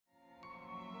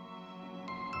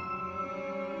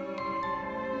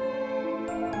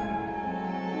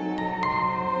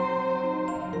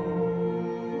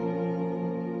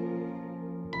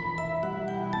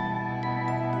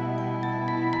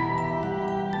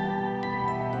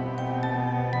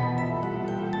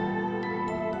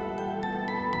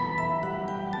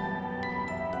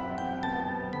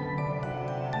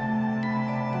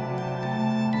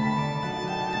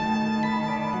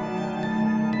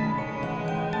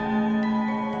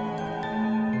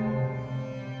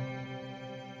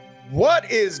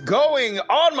What is going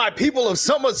on, my people of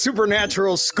Somewhat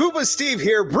Supernatural? Scuba Steve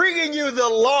here, bringing you the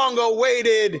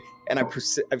long-awaited, and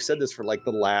I've said this for like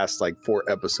the last 4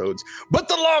 episodes, but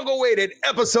the long-awaited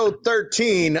episode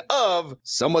 13 of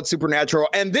Somewhat Supernatural,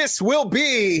 and this will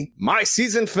be my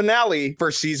season finale for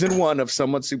season 1 of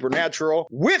Somewhat Supernatural.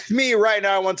 With me right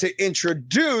now, I want to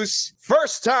introduce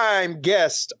first-time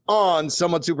guest on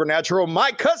Somewhat Supernatural,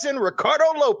 my cousin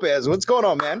Ricardo Lopez. What's going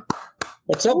on, man?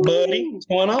 What's up, buddy? What's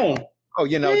going on? Oh,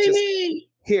 just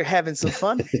here having some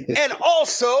fun. And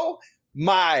also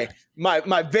my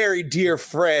very dear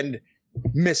friend,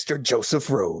 Mr. Joseph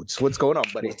Rhodes. What's going on,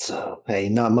 buddy? What's up? Hey,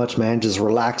 not much, man. Just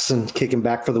relaxing, kicking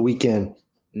back for the weekend.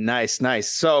 Nice.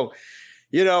 So,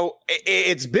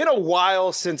 it's been a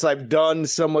while since I've done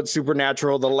Somewhat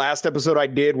Supernatural. The last episode I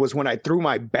did was when I threw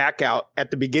my back out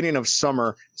at the beginning of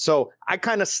summer. So I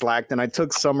kind of slacked and I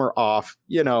took summer off,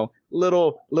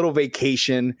 little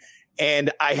vacation.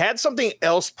 And I had something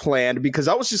else planned because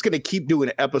I was just going to keep doing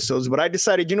episodes, but I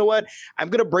decided, you know what? I'm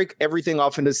going to break everything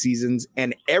off into seasons,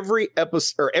 and every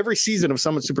episode or every season of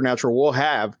Somewhat Supernatural will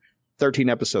have 13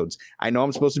 episodes. I know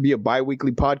I'm supposed to be a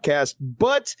bi-weekly podcast,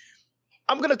 but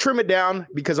I'm going to trim it down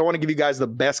because I want to give you guys the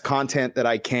best content that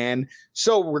I can.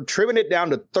 So we're trimming it down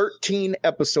to 13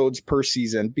 episodes per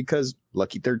season because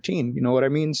lucky 13, you know what I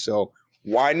mean? So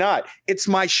why not? It's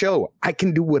my show. I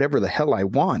can do whatever the hell I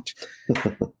want.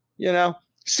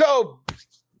 So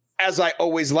as I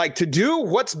always like to do,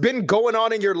 what's been going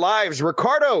on in your lives?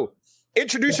 Ricardo,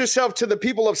 introduce yourself to the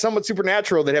people of Somewhat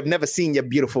Supernatural that have never seen your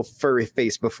beautiful furry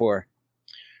face before.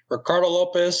 Ricardo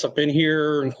Lopez. I've been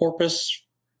here in Corpus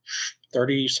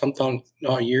 30-something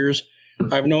years.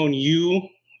 I've known you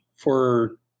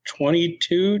for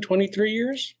 22, 23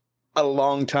 years. A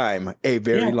long time. A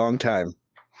very long time.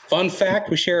 Fun fact,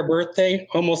 we share a birthday.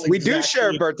 We do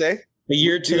share a birthday. A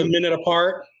year to the minute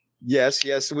apart. Yes,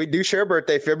 we do share a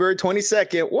birthday, February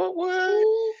 22nd. What?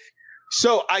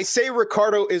 So I say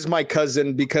Ricardo is my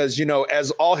cousin because,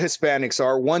 as all Hispanics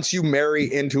are, once you marry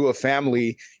into a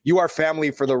family, you are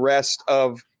family for the rest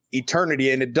of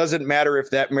eternity. And it doesn't matter if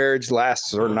that marriage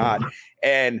lasts or not.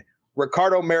 And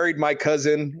Ricardo married my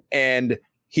cousin, and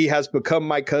he has become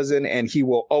my cousin, and he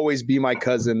will always be my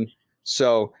cousin.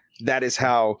 So that is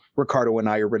how Ricardo and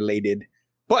I are related.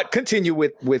 But continue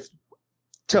with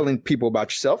telling people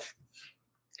about yourself.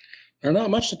 There's not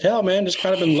much to tell, man. Just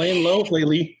kind of been laying low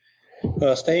lately,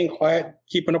 staying quiet,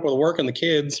 keeping up with work and the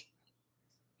kids.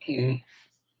 Finally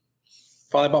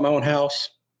bought my own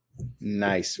house.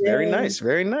 Nice. Very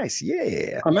nice.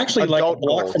 Yeah. I'm actually a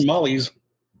block from Molly's.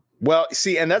 Well,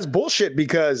 see, and that's bullshit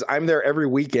because I'm there every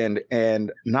weekend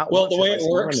and not. Well, the way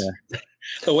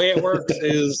it works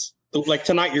is like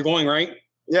tonight you're going, right?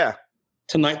 Yeah.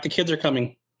 Tonight the kids are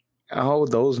coming. Oh,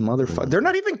 those motherfuckers. They're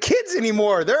not even kids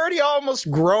anymore. They're already almost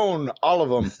grown, all of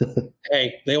them.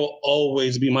 Hey, they will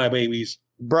always be my babies.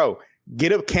 Bro,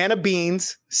 get a can of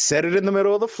beans, set it in the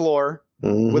middle of the floor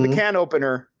with a can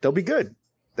opener. They'll be good.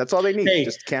 That's all they need. Hey,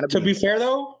 just a can of beans. To be fair,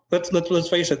 though, let's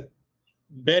face it.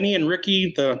 Benny and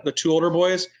Ricky, the 2 older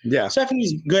boys. Yeah.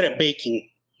 Stephanie's good at baking.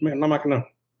 Man, I'm not going to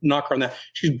knock her on that.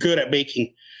 She's good at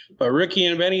baking. But Ricky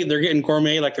and Benny, they're getting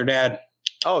gourmet like their dad.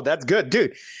 Oh, that's good,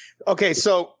 dude. Okay,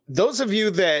 so those of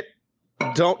you that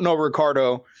don't know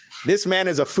Ricardo, this man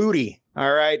is a foodie,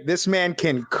 all right? This man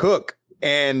can cook,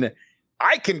 and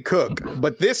I can cook,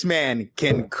 but this man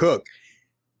can cook.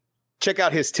 Check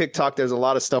out his TikTok. There's a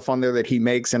lot of stuff on there that he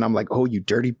makes, and I'm like, oh, you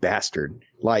dirty bastard.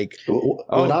 What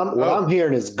I'm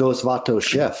hearing is Ghost Vato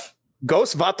Chef.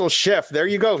 Ghost Vato Chef. There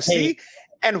you go. See?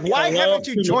 And why haven't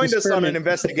you joined us on an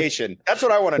investigation? That's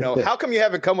what I want to know. How come you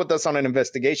haven't come with us on an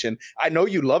investigation? I know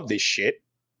you love this shit.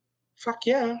 Fuck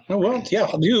yeah. Oh, well, yeah,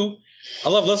 I do. I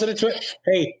love listening to it.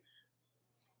 Hey,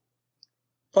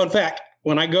 fun fact.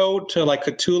 When I go to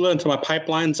Cotulla and to my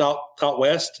pipelines out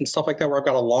west and stuff like that, where I've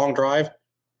got a long drive,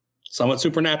 Somewhat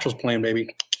Supernatural's playing, baby.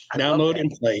 Download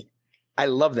and play. I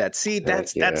love that. See,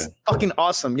 that's fucking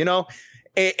awesome,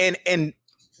 And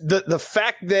the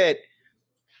fact that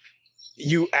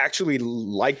you actually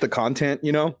like the content,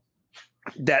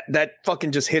 that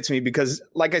fucking just hits me because,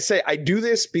 like I say, I do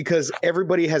this because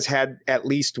everybody has had at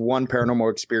least one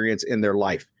paranormal experience in their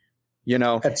life,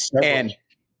 and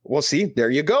well, see, there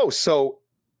you go. So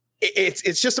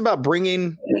it's just about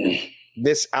bringing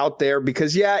this out there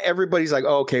because everybody's like,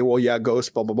 oh, okay, well, ghosts,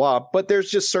 blah, blah, blah. But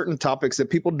there's just certain topics that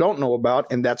people don't know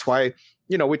about. And that's why,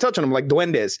 we touch on them like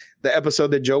Duendes, the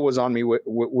episode that Joe was on me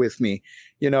with me,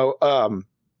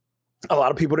 a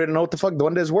lot of people didn't know what the fuck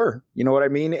Duendes were. You know what I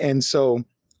mean? And so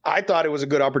I thought it was a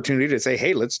good opportunity to say,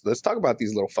 hey, let's talk about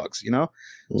these little fucks,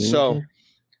 So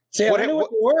see, I knew what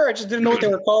they were. I just didn't know what they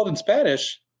were called in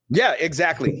Spanish. Yeah,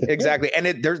 exactly. And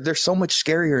they're so much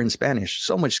scarier in Spanish.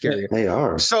 So much scarier. They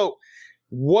are. So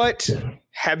what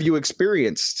have you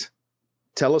experienced?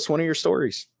 Tell us one of your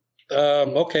stories.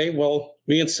 Okay, well,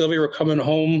 me and Sylvia were coming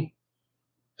home.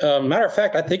 Matter of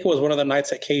fact, I think it was one of the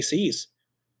nights at KC's.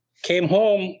 Came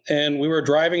home and we were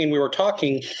driving and we were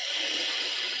talking.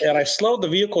 And I slowed the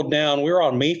vehicle down. We were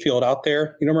on Mayfield out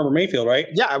there. You don't remember Mayfield, right?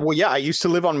 Yeah, well, yeah. I used to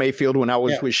live on Mayfield when I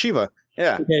was with Shiva.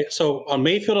 Yeah. Okay, so on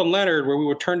Mayfield and Leonard, where we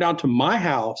would turn down to my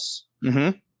house,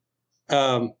 we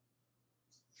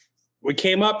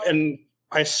came up and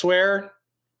I swear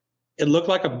it looked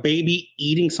like a baby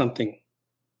eating something.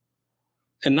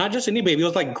 And not just any baby. It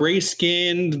was like gray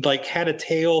skinned, like had a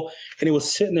tail, and it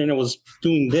was sitting there and it was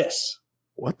doing this.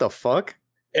 What the fuck?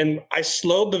 And I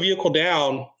slowed the vehicle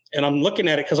down and I'm looking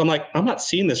at it because I'm like, I'm not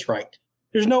seeing this right.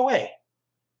 There's no way.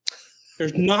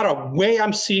 There's not a way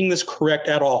I'm seeing this correct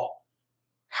at all.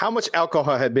 How much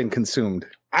alcohol had been consumed?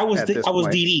 I was DD. I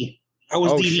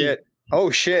was DD. Shit.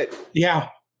 Oh shit. Yeah.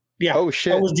 Oh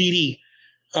shit. I was DD.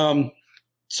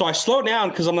 So I slowed down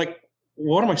because I'm like,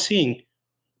 what am I seeing?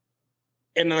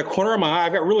 And in the corner of my eye,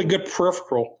 I've got really good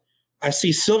peripheral. I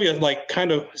see Sylvia like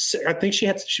kind of, I think she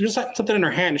was like something in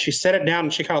her hand and she set it down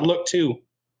and she kind of looked too.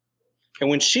 And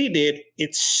when she did,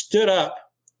 it stood up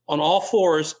on all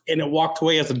fours and it walked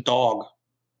away as a dog.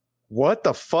 What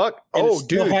the fuck? And it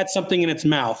still had something in its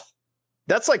mouth.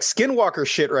 That's like Skinwalker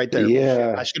shit right there.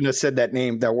 Yeah. I shouldn't have said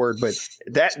that word, but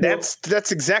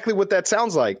that's exactly what that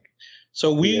sounds like.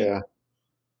 So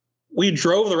we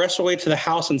drove the rest of the way to the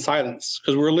house in silence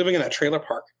because we were living in that trailer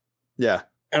park. Yeah.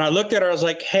 And I looked at her, I was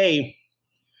like, hey,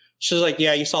 she's like,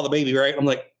 yeah, you saw the baby, right? I'm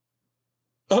like,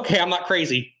 okay, I'm not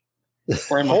crazy.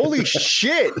 Holy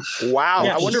shit. Wow.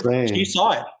 Yeah, I wonder if she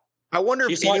saw it. I wonder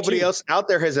if anybody else out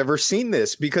there has ever seen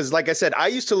this, because like I said, I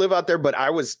used to live out there, but I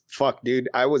was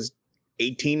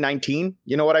 18, 19.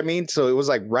 You know what I mean? So it was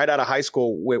like right out of high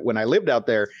school when I lived out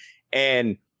there,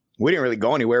 and we didn't really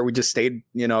go anywhere. We just stayed,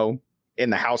 in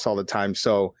the house all the time.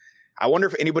 So I wonder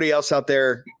if anybody else out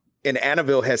there in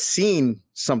Annaville has seen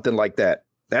something like that.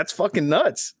 That's fucking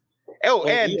nuts. Oh,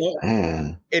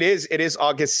 and it is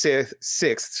August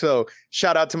 6th. So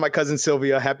shout out to my cousin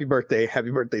Sylvia. Happy birthday. Happy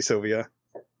birthday, Sylvia.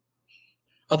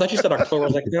 I thought you said October. I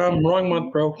was like, yeah, I'm wrong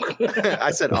month, bro.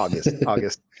 I said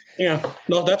August. Yeah.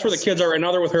 No, that's where the kids are right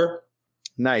now. They're with her.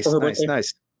 Nice.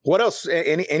 What else?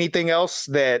 Anything else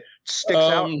that sticks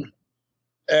out?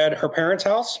 At her parents'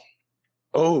 house.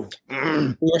 Oh,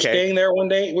 we were staying there one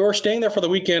day. We were staying there for the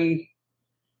weekend,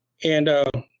 and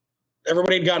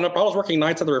everybody had gotten up. I was working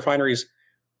nights at the refineries,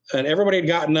 and everybody had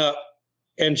gotten up.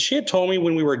 And she had told me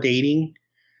when we were dating,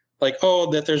 like,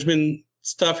 that there's been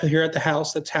stuff here at the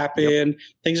house that's happened,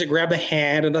 things that grab the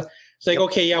hand, and it's like,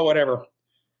 okay, yeah, whatever.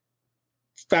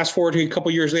 Fast forward to a couple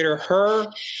years later,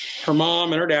 her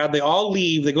mom, and her dad, they all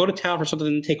leave. They go to town for something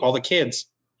and take all the kids.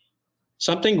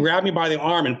 Something grabbed me by the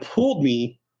arm and pulled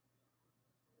me.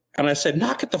 And I said,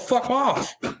 knock it the fuck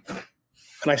off. And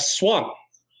I swung.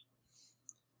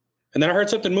 And then I heard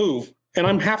something move. And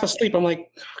I'm half asleep. I'm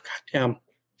like, oh, God damn.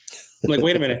 I'm like,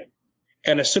 wait a minute.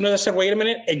 And as soon as I said, wait a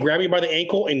minute, it grabbed me by the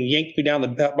ankle and yanked me down to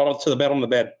the bed on the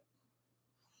bed.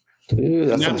 Dude,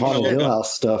 that's some Haunted Hill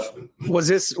House stuff. Was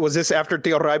this after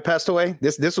Tio Rai passed away?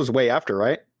 This was way after,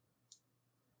 right?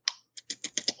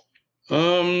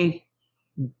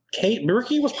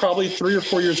 Ricky was probably 3 or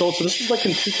 4 years old, so this was like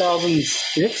in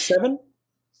 2006, 7.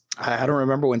 I don't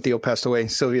remember when Theo passed away.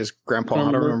 Sylvia's grandpa.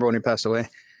 I don't remember when he passed away.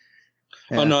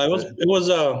 Yeah. Oh no, it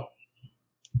was.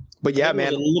 But yeah,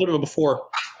 man, a little bit before.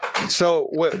 So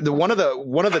one of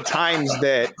the times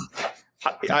that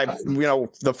I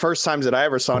the first times that I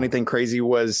ever saw anything crazy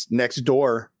was next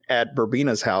door at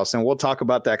Burbina's house, and we'll talk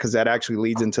about that because that actually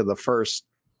leads into the first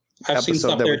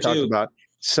episode that we talked about.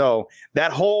 So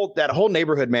that whole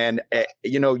neighborhood, man,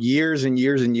 years and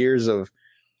years and years of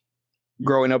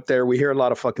growing up there, we hear a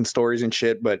lot of fucking stories and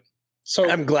shit, but so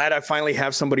I'm glad I finally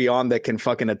have somebody on that can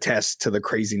fucking attest to the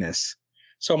craziness.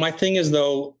 So my thing is,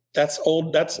 though, that's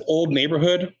old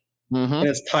neighborhood, and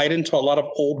it's tied into a lot of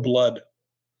old blood.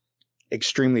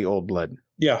 Extremely old blood.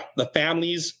 Yeah. The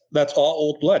families, that's all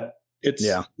old blood.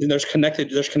 There's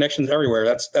connections everywhere.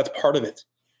 That's part of it.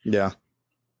 Yeah.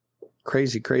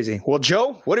 Crazy. Well,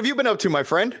 Joe, what have you been up to, my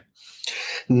friend?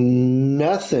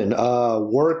 Nothing.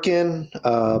 Working.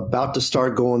 About to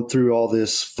start going through all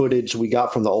this footage we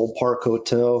got from the Old Park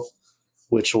Hotel,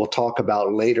 which we'll talk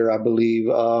about later, I believe.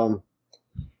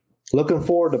 Looking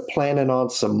forward to planning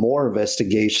on some more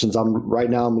investigations. Right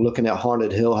now I'm looking at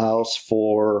Haunted Hill House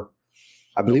for,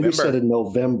 I believe we said in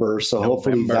November. So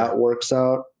hopefully that works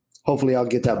out. Hopefully I'll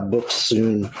get that book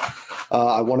soon.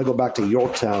 I want to go back to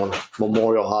Yorktown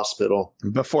Memorial Hospital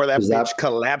before that bitch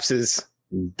collapses.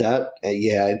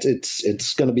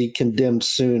 It's going to be condemned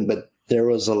soon. But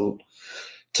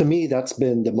to me, that's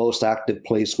been the most active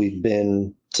place we've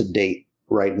been to date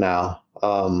right now.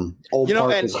 Old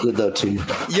Park is good though too.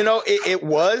 It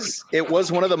was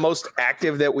one of the most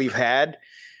active that we've had.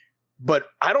 But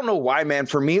I don't know why, man.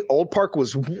 For me, Old Park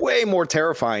was way more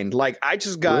terrifying. Like I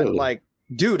just got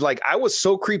dude, like I was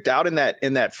so creeped out in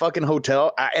that fucking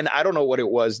hotel. And I don't know what it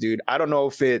was, dude. I don't know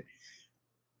if it,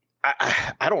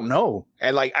 I don't know.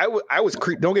 And like, I was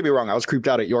creeped. Don't get me wrong. I was creeped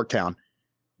out at Yorktown,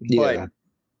 but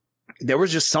there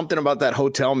was just something about that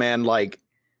hotel, man. Like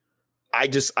I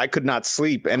could not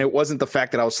sleep. And it wasn't the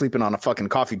fact that I was sleeping on a fucking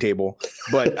coffee table,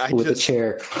 but with a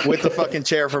chair, with the fucking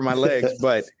chair for my legs.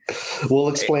 But we'll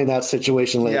explain that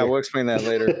situation later. Yeah, we'll explain that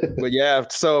later. But yeah,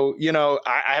 so,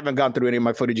 I haven't gone through any of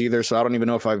my footage either. So I don't even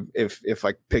know if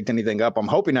I picked anything up. I'm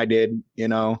hoping I did,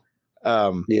 yeah.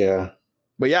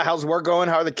 But yeah, how's work going?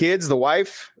 How are the kids, the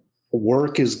wife?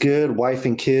 Work is good. Wife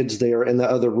and kids, they are in the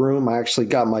other room. I actually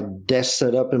got my desk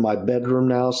set up in my bedroom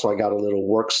now. So I got a little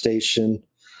workstation.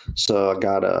 So I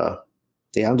got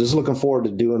I'm just looking forward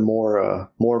to doing more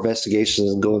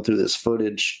investigations and going through this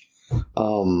footage.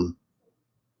 Man,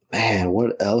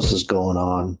 what else is going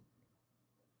on?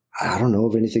 I don't know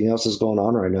if anything else is going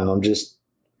on right now. I'm just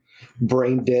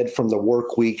brain dead from the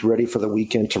work week, ready for the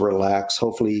weekend to relax.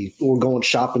 Hopefully we're going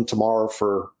shopping tomorrow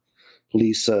for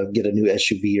Lisa, get a new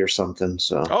SUV or something.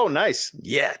 So nice.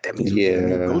 Yeah, that means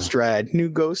new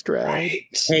Ghost Ride. Right.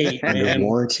 Hey, man.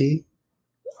 Warranty.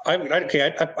 I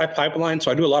pipeline, so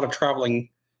I do a lot of traveling,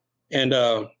 and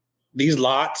these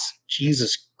lots,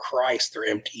 Jesus Christ, they're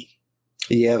empty.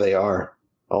 Yeah, they are.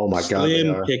 Oh my God, they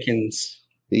are. Pickings.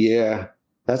 Yeah,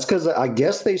 that's because I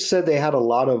guess they said they had a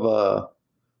lot of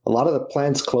the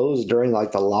plants closed during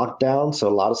like the lockdown, so a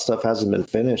lot of stuff hasn't been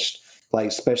finished. Like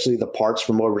especially the parts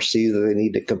from overseas that they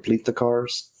need to complete the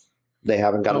cars. They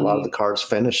haven't got a lot of the cars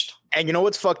finished. And you know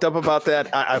what's fucked up about that?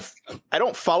 I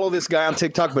don't follow this guy on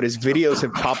TikTok, but his videos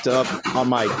have popped up on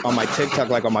my TikTok,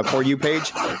 like on my For You page.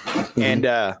 Mm-hmm.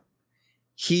 And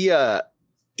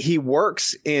he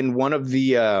works in one of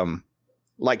the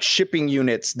like shipping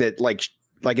units that like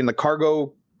in the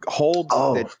cargo hold.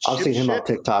 Oh, I've seen him on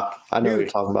TikTok. I know what you're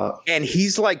talking about. And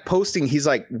he's like posting, he's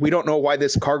like, we don't know why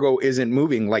this cargo isn't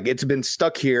moving. Like it's been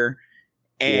stuck here.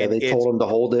 And they told him to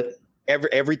hold it.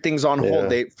 Everything's on hold.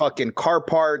 They fucking car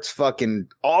parts, fucking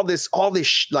all this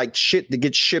like shit that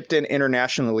gets shipped in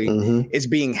internationally is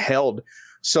being held.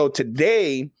 So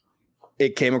today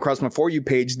it came across my For You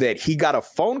page that he got a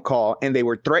phone call and they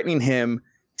were threatening him,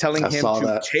 telling him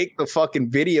to take the fucking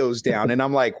videos down. And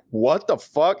I'm like, what the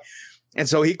fuck? And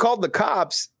so he called the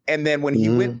cops. And then when he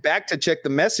went back to check the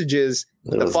messages,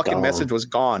 the fucking message was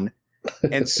gone.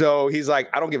 And so he's like,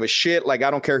 I don't give a shit. Like,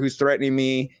 I don't care who's threatening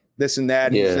me. This and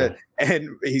that. And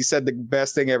he said the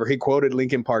best thing ever. He quoted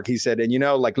Linkin Park. He said, and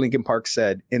like Linkin Park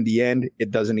said, in the end, it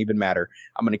doesn't even matter.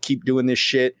 I'm going to keep doing this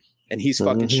shit. And he's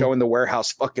fucking showing the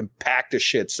warehouse fucking packed of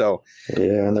shit. So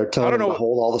and they're telling him to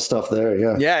hold all the stuff there.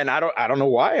 Yeah. Yeah. And I don't know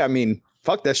why. I mean,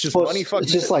 fuck, that's just money. Fucking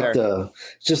it's just like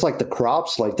the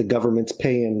crops, like the government's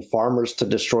paying farmers to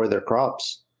destroy their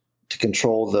crops to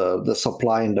control the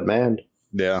supply and demand.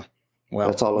 Yeah. Well,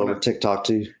 that's all over TikTok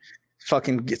too.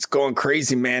 Fucking, it's going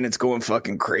crazy, man. It's going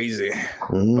fucking crazy.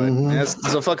 But that's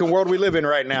the fucking world we live in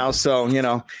right now. So,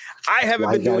 I haven't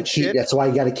been doing shit. That's why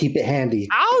you got to keep it handy.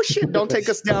 Oh shit! Don't take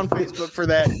us down, Facebook, for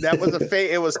that. That was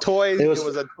it was toys. It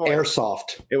was a toy.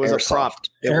 Airsoft. It was a prop.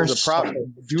 It was a prop.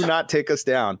 Do not take us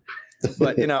down.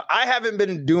 But I haven't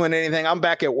been doing anything. I'm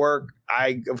back at work.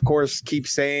 I, of course, keep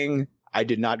saying I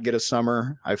did not get a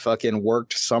summer. I fucking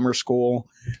worked summer school,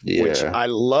 which I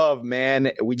love,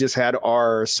 man. We just had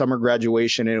our summer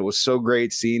graduation and it was so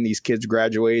great seeing these kids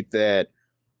graduate that,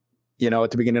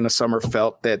 at the beginning of summer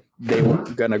felt that they were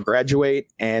going to graduate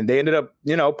and they ended up,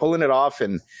 pulling it off.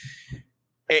 And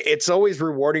it's always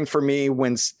rewarding for me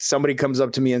when somebody comes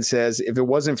up to me and says, if it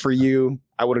wasn't for you,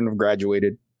 I wouldn't have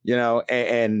graduated,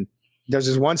 and there's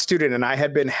this one student and I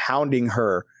had been hounding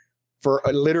her for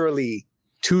literally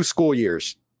 2 school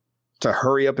years to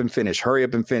hurry up and finish.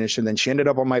 And then she ended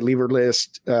up on my leaver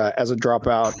list as a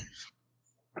dropout.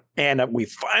 And we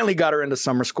finally got her into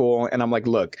summer school. And I'm like,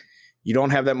 look, you don't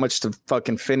have that much to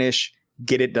fucking finish.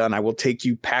 Get it done. I will take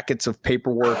you packets of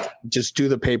paperwork. Just do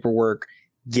the paperwork.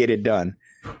 Get it done.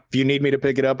 If you need me to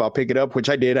pick it up, I'll pick it up, which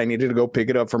I did. I needed to go pick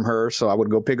it up from her. So I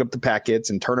would go pick up the packets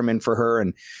and turn them in for her.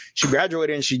 And she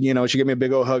graduated and she gave me a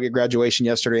big old hug at graduation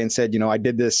yesterday and said, I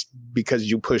did this because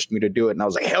you pushed me to do it. And I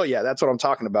was like, hell yeah, that's what I'm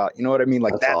talking about. You know what I mean?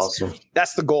 Like that's awesome.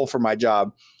 That's the goal for my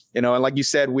job. you know, and like you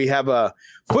said, we have a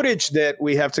footage that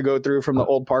we have to go through from the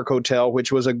Old Park Hotel,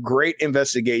 which was a great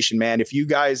investigation, man. If you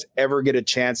guys ever get a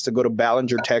chance to go to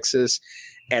Ballinger, Texas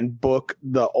and book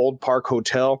the Old Park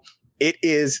Hotel, it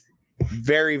is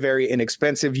very, very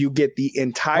inexpensive. You get the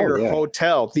entire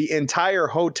hotel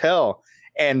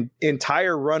and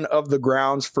entire run of the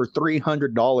grounds for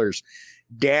 $300.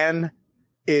 Dan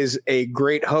is a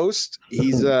great host.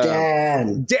 He's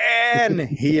Dan.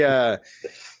 He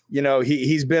you know,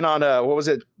 he's been on what was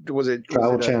it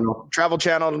Travel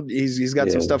Channel. He's got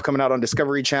some stuff coming out on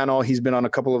Discovery Channel. He's been on a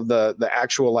couple of the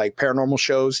actual like paranormal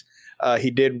shows.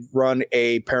 He did run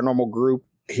a paranormal group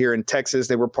here in Texas.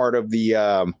 They were part of the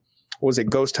what was it,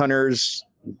 Ghost Hunters,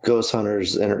 and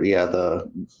throughout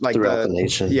the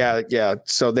nation. Yeah.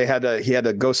 So he had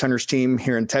a Ghost Hunters team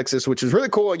here in Texas, which is really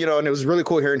cool, you know, and it was really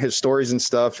cool hearing his stories and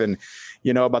stuff, and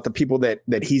you know, about the people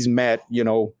that he's met, you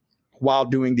know, while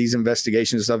doing these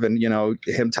investigations and stuff, and you know,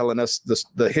 him telling us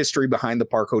the history behind the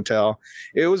Park Hotel.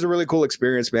 It was a really cool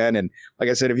experience, man. And like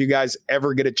I said, if you guys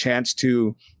ever get a chance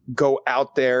to go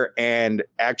out there and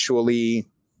actually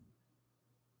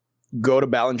go to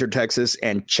Ballinger, Texas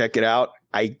and check it out,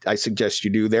 I suggest you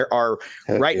do. There are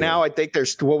now, I think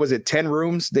there's 10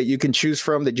 rooms that you can choose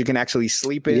from that you can actually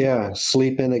sleep in. Yeah,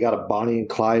 sleep in. They got a Bonnie and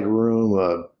Clyde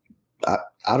room.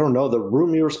 I don't know the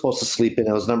room you were supposed to sleep in.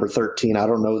 It was number 13. I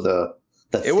don't know the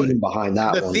theme behind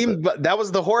that. The theme, but that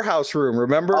was the whorehouse room.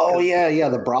 Remember? Oh yeah,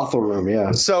 the brothel room.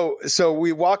 Yeah. So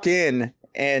we walk in,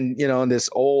 and you know, in this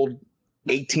old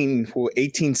 18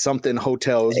 something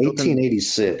hotel.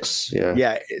 1886.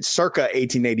 Yeah. It's circa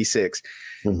 1886.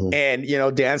 Mm-hmm. And, you know,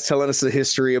 Dan's telling us the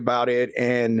history about it.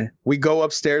 And we go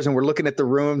upstairs and we're looking at the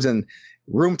rooms, and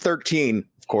room 13,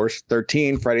 of course,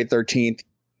 13, Friday 13th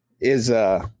is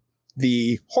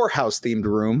the whorehouse themed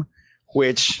room,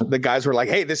 which the guys were like,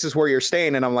 hey, this is where you're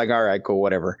staying. And I'm like, all right, cool,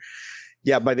 whatever.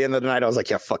 Yeah. By the end of the night, I was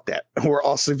like, yeah, fuck that. We're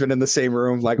all sleeping in the same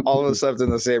room. Like all of us slept in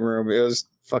the same room. It was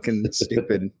fucking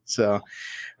stupid. So,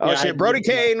 shit. Brody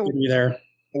Kane. There.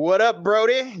 What up,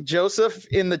 Brody? Joseph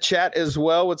in the chat as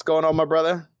well. What's going on, my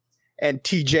brother? And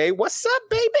TJ, what's up,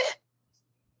 baby?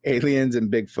 Aliens and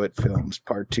Bigfoot films,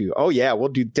 part 2. Oh yeah, we'll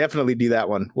definitely do that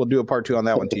one. We'll do a part 2 on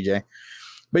that one, TJ.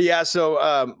 But yeah,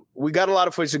 so we got a lot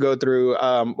of footage to go through.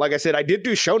 Like I said, I did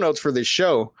do show notes for this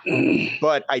show,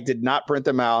 but I did not print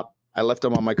them out. I left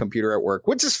them on my computer at work,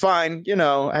 which is fine. You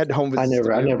know, I had home visits.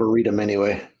 I never read them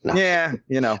anyway. No. Yeah,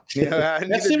 you know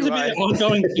that seems to be an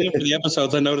ongoing theme for the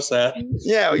episodes. I noticed that.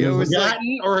 Yeah, you know,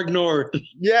 forgotten or ignored.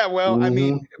 Yeah, well, mm-hmm.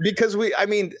 I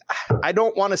mean, I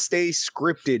don't want to stay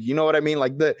scripted. You know what I mean?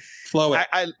 Like the flow.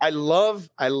 I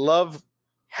love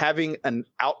having an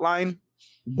outline.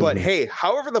 But hey,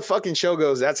 however the fucking show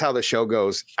goes, that's how the show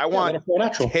goes. I want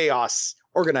chaos,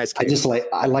 organized chaos.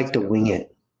 I like to wing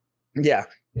it. Yeah.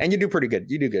 And you do pretty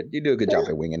good. You do good. You do a good job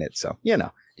at winging it. So, you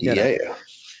know. Yeah.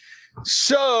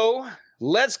 So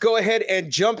let's go ahead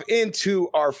and jump into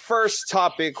our first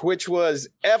topic, which was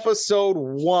episode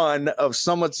 1 of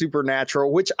Somewhat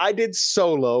Supernatural, which I did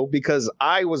solo because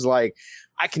I was like,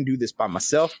 I can do this by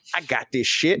myself. I got this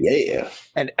shit. Yeah.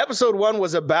 And episode 1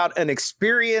 was about an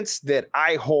experience that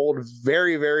I hold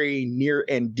very, very near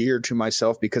and dear to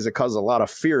myself because it caused a lot of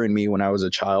fear in me when I was a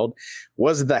child,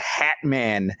 was the Hat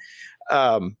Man.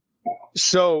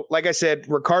 So like I said,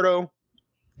 Ricardo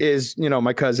is, you know,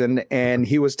 my cousin, and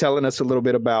he was telling us a little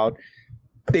bit about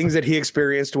things that he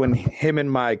experienced when him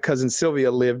and my cousin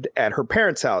Sylvia lived at her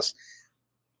parents' house.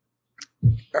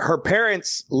 Her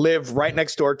parents live right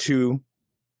next door to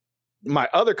my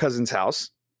other cousin's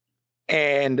house.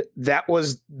 And that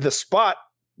was the spot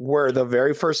where the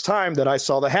very first time that I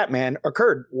saw the Hat Man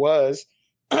occurred was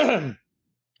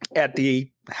at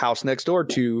the house next door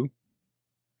to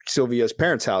Sylvia's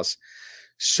parents' house.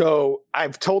 So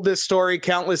I've told this story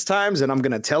countless times, and I'm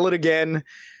going to tell it again.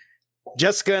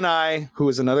 Jessica and I, who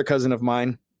is another cousin of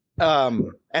mine,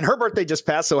 and her birthday just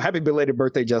passed. So happy belated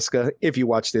birthday, Jessica. If you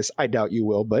watch this, I doubt you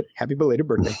will, but happy belated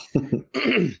birthday.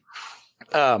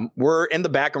 We're in the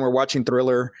back and we're watching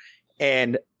Thriller.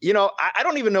 And, you know, I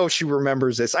don't even know if she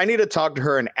remembers this. I need to talk to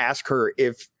her and ask her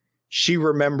if she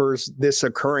remembers this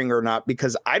occurring or not,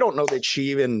 because I don't know that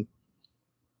she even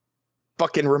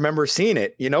fucking remember seeing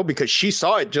it, you know, because she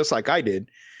saw it just like I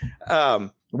did.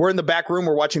 We're in the back room,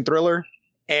 we're watching Thriller,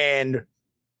 and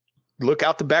look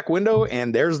out the back window,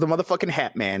 and there's the motherfucking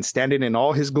Hat Man standing in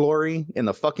all his glory in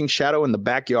the fucking shadow in the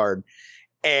backyard.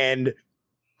 And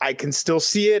I can still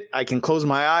see it. I can close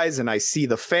my eyes and I see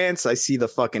the fence. I see the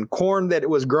fucking corn that it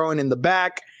was growing in the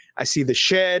back. I see the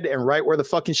shed, and right where the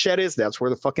fucking shed is, that's where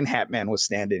the fucking Hat Man was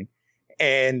standing.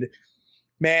 And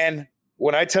man,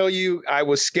 when I tell you I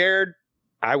was scared,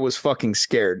 I was fucking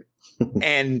scared.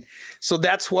 And so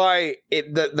that's why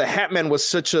the Hat Man was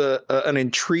such an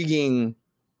intriguing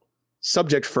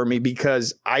subject for me,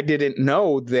 because I didn't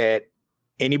know that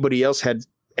anybody else had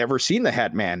ever seen the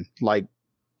Hat Man, like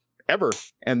ever.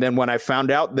 And then when I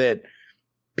found out that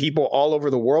people all over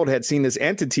the world had seen this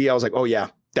entity, I was like, oh yeah,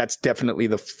 that's definitely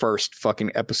the first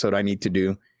fucking episode I need to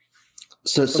do.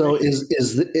 So is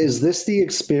this the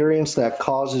experience that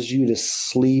causes you to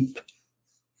sleep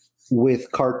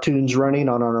with cartoons running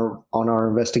on our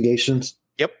investigations?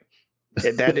 Yep.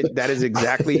 That is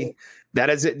exactly that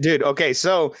is it, dude. Okay,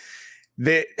 so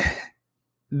the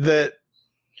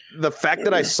fact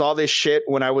that I saw this shit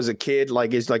when I was a kid,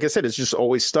 like I said, it's just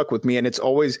always stuck with me. And it's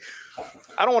always,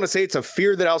 I don't want to say it's a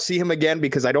fear that I'll see him again,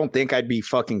 because I don't think I'd be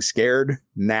fucking scared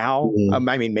now. Mm-hmm.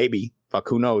 I mean, maybe, fuck,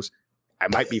 who knows? I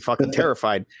might be fucking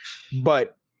terrified,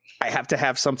 but I have to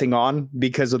have something on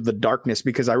because of the darkness.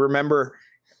 Because I remember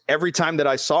every time that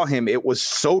I saw him, it was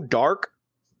so dark,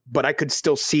 but I could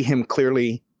still see him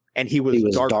clearly. And he was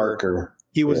darker.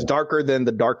 He was darker than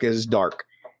the darkest dark.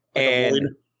 Like and a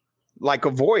void. like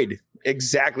a void.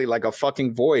 Exactly. Like a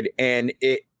fucking void. And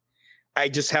I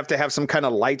just have to have some kind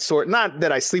of light source. Not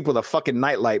that I sleep with a fucking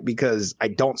nightlight, because I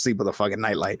don't sleep with a fucking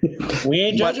nightlight. We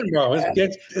ain't judging, bro.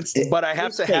 But I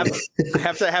have to have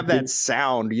that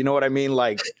sound. You know what I mean?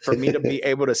 Like, for me to be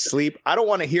able to sleep, I don't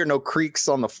want to hear no creaks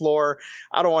on the floor.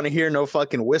 I don't want to hear no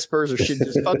fucking whispers or shit.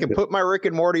 Just fucking put my Rick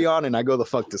and Morty on and I go the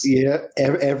fuck to sleep. Yeah.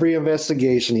 Every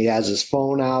investigation, he has his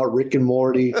phone out, Rick and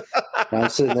Morty. And I'm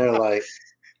sitting there like,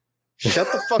 shut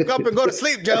the fuck up and go to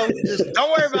sleep, Joe. Just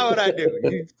don't worry about what I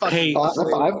do. Hey,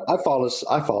 I fall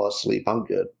asleep. I'm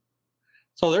good.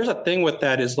 so there's a thing with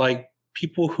that is like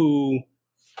people who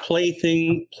play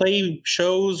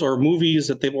shows or movies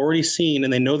that they've already seen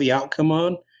and they know the outcome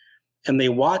on, and they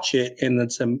watch it, and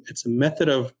it's a method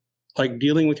of like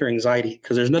dealing with your anxiety,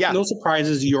 because there's no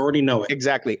surprises. You already know it.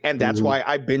 Exactly. And that's why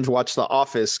I binge watch The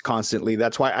Office constantly.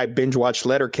 That's why I binge watch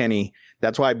Letterkenny.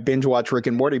 That's why I binge watch Rick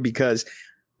and Morty, because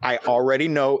I already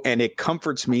know, and it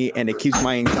comforts me and it keeps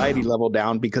my anxiety level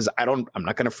down, because I'm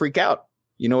not going to freak out.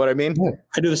 You know what I mean?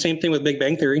 I do the same thing with Big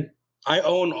Bang Theory. I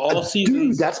own all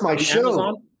seasons. Dude, that's my show.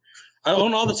 Amazon. I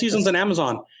own all the seasons on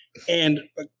Amazon, and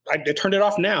I turned it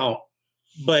off now,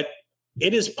 but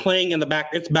it is playing in the back.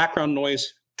 It's background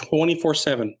noise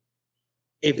 24/7.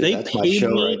 If they paid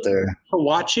me to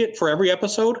watch it for every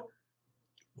episode,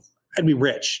 I'd be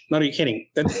rich. Not even kidding.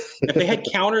 If they had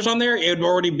counters on there, it would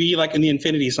already be like in the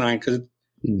infinity sign, because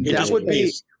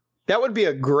that would be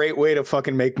a great way to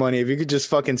fucking make money, if you could just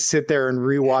fucking sit there and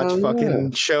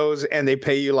rewatch shows, and they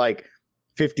pay you like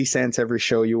 50 cents every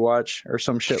show you watch or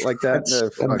some shit like that.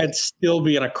 I'd still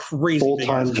be in a crazy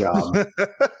full-time job.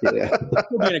 Yeah,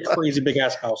 still be in a crazy big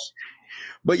ass house.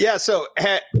 But yeah, so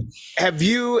have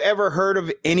you ever heard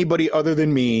of anybody other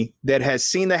than me that has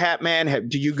seen the Hat Man?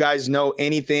 Do you guys know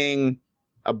anything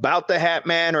about the Hat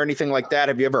Man or anything like that?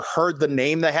 Have you ever heard the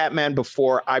name the Hat Man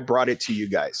before I brought it to you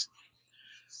guys?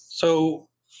 So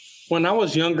when I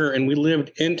was younger and we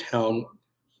lived in town,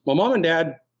 my mom and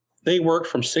dad, they worked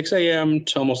from 6 a.m.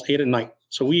 to almost 8 at night.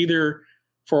 So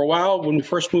for a while, when we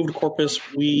first moved to Corpus,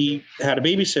 we had a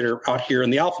babysitter out here in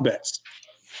the Alphabets.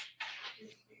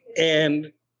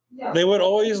 And they would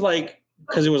always, like,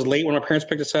 because it was late when my parents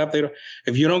picked us up,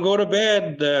 if you don't go to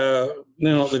bed, the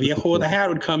viejo with the hat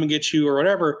would come and get you or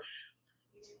whatever.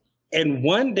 And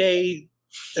one day,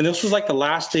 and this was like the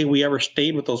last day we ever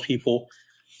stayed with those people,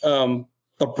 the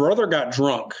brother got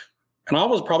drunk. And I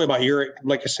was probably about your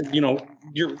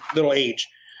little age.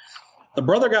 The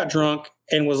brother got drunk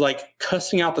and was like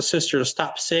cussing out the sister to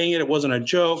stop saying it. It wasn't a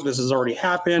joke. This has already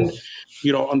happened.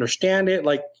 You don't understand it.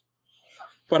 Like,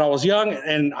 but I was young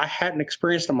and I hadn't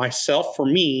experienced it myself for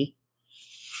me.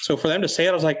 So for them to say it,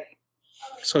 I was like,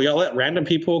 so y'all let random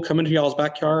people come into y'all's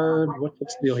backyard? What's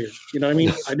the deal here? You know what I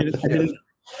mean?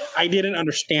 I didn't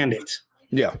understand it.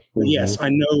 Yeah. But yes, I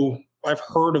know. I've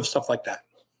heard of stuff like that.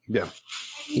 Yeah.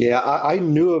 Yeah, I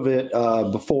knew of it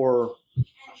before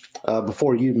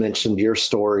you mentioned your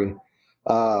story.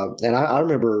 And I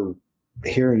remember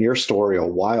hearing your story a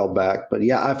while back, but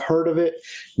yeah, I've heard of it,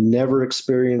 never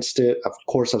experienced it. Of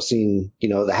course, I've seen,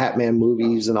 the Hat Man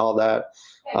movies and all that.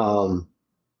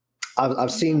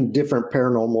 I've seen different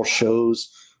paranormal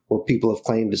shows where people have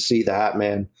claimed to see the Hat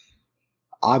Man.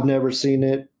 I've never seen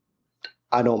it.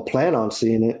 I don't plan on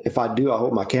seeing it. If I do, I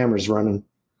hope my camera's running.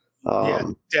 Yeah,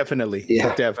 definitely.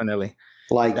 Yeah, definitely.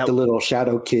 Like the little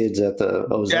shadow kids at the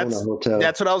Ozona Hotel.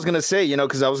 That's what I was gonna say.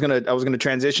 Because I was gonna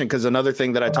transition, because another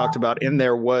thing that I talked about in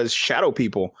there was shadow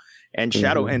people and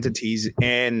shadow entities.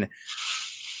 And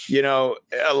you know,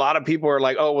 a lot of people are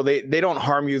like, oh, well, they don't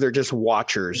harm you. They're just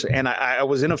watchers. And I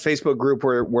was in a Facebook group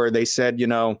where they said, you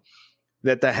know,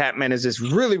 that the Hat Man is this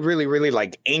really, really, really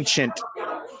like ancient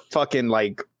fucking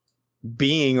like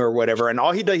being or whatever. And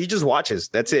all he does, he just watches.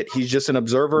 That's it. He's just an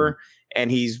observer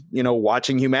and he's, you know,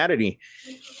 watching humanity.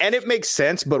 And it makes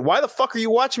sense. But why the fuck are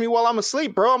you watching me while I'm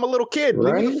asleep, bro? I'm a little kid.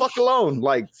 Right? Leave me the fuck alone.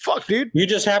 Like, fuck, dude. You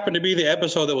just happened to be the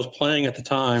episode that was playing at the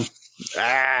time.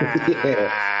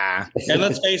 Yeah. And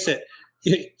let's face it,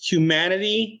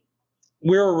 humanity,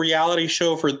 we're a reality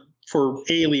show for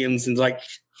aliens, and like,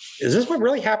 is this what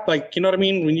really happened? Like, you know what I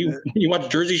mean? When you watch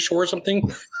Jersey Shore or something,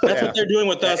 that's what they're doing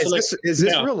with us. Is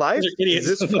this real life? Is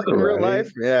this fucking real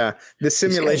life? Yeah. The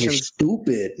simulation's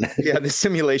stupid. Yeah, the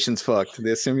simulation's fucked.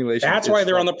 The simulation. That's why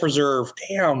they're on the preserve.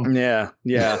 Damn.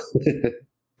 Yeah.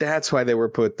 That's why they were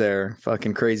put there.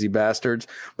 Fucking crazy bastards.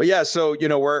 But yeah, so you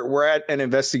know, we're at an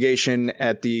investigation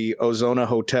at the Ozona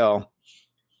Hotel.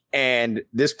 And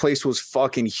this place was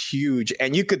fucking huge.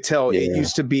 And you could tell it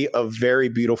used to be a very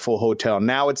beautiful hotel.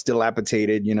 Now it's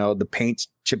dilapidated. You know, the paint's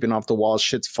chipping off the walls,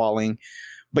 shit's falling.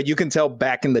 But you can tell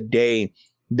back in the day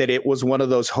that it was one of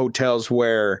those hotels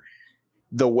where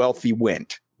the wealthy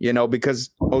went, you know,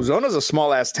 because Ozona's a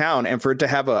small ass town. And for it to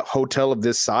have a hotel of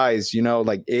this size, you know,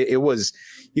 like it was,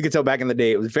 you could tell back in the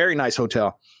day, it was a very nice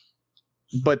hotel.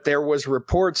 But there was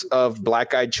reports of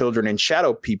black-eyed children and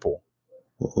shadow people.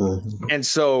 And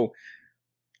so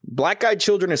black-eyed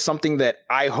children is something that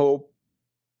I hope,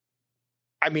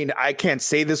 I mean, I can't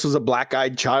say this was a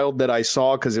black-eyed child that I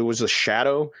saw because it was a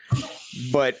shadow,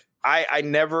 but I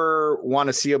never want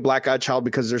to see a black-eyed child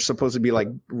because they're supposed to be like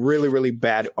really, really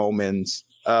bad omens.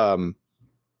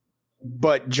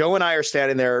 But Joe and I are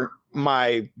standing there.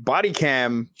 My body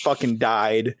cam fucking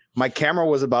died. My camera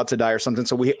was about to die or something.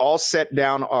 So we all set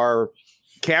down our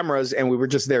cameras and we were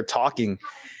just there talking.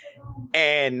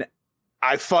 And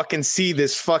I fucking see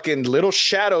this fucking little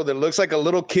shadow that looks like a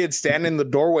little kid standing in the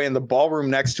doorway in the ballroom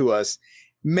next to us.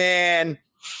 Man,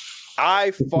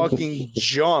 I fucking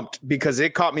jumped because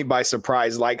it caught me by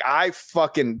surprise. Like I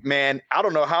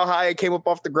don't know how high I came up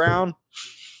off the ground,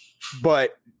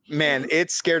 but man, it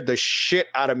scared the shit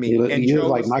out of me. You look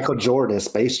like Michael Jordan,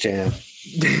 Space Jam.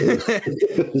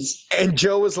 And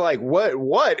Joe was like,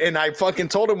 what? And I fucking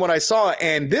told him what I saw.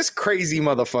 And this crazy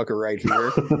motherfucker right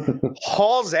here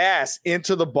hauls ass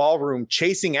into the ballroom,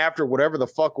 chasing after whatever the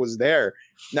fuck was there.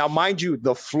 Now, mind you,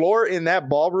 the floor in that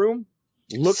ballroom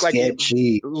looked like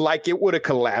it would have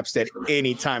collapsed at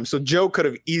any time. So Joe could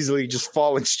have easily just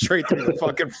fallen straight through the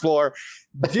fucking floor.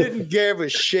 Didn't give a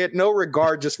shit, no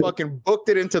regard, just fucking booked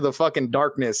it into the fucking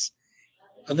darkness.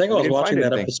 I think I was watching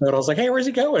that episode. I was like, hey, where's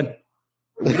he going?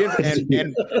 We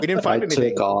didn't find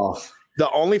anything. Took off. The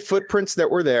only footprints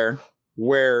that were there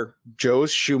were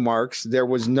Joe's shoe marks. There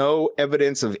was no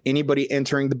evidence of anybody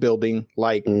entering the building.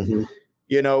 Like,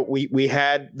 you know, we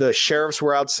had the sheriffs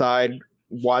were outside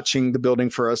watching the building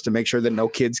for us to make sure that no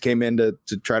kids came in to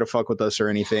try to fuck with us or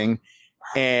anything.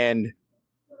 And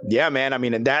yeah, man, I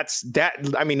mean, and that's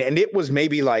that. I mean, and it was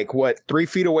maybe like what, 3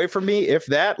 feet away from me, if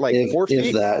that, like 4 feet.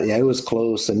 If that, yeah, it was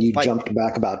close, and you jumped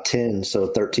back about 10, so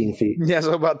 13 feet. Yeah,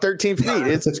 so about 13 feet.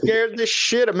 It scared the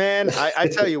shit, man. I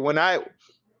tell you, when I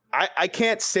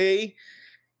can't say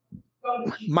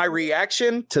my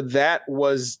reaction to that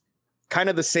was kind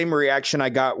of the same reaction I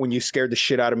got when you scared the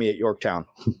shit out of me at Yorktown.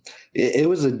 It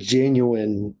was a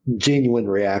genuine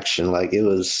reaction. Like it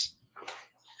was.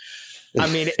 I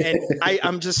mean, and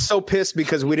I'm just so pissed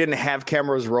because we didn't have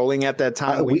cameras rolling at that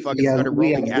time. We started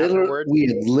rolling afterwards. We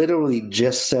had literally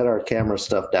just set our camera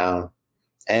stuff down.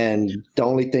 And the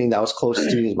only thing that was close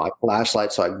to me is my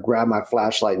flashlight. So I grabbed my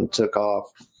flashlight and took off.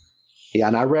 Yeah,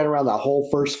 and I ran around that whole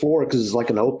first floor because it's like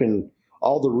an open,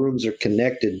 all the rooms are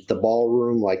connected. The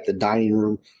ballroom, like the dining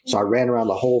room. So I ran around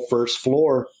the whole first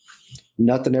floor.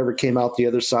 Nothing ever came out the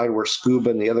other side where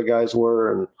Scuba and the other guys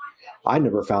were. And I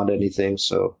never found anything.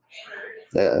 So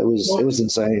it was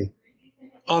insane.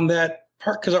 On that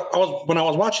part, because when I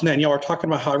was watching that, and y'all were talking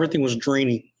about how everything was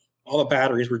draining, all the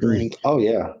batteries were draining. Oh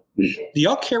yeah. Do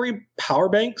y'all carry power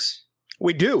banks?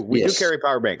 We do. We do carry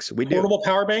power banks. We do portable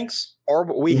power banks. Or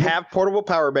we have portable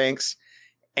power banks,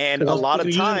 and a lot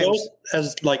of times those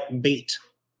as like bait.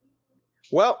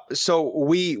 Well, so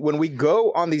when we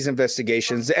go on these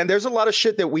investigations, and there's a lot of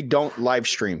shit that we don't live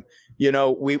stream. You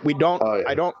know, we don't. Oh, yeah.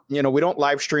 I don't. You know, we don't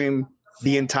live stream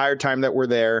the entire time that we're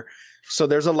there. So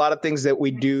there's a lot of things that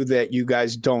we do that you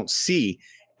guys don't see.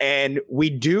 And we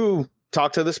do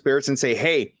talk to the spirits and say,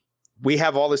 hey, we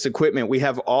have all this equipment. We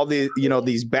have all the, you know,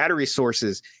 these battery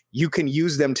sources. You can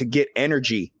use them to get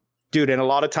energy, dude. And a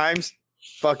lot of times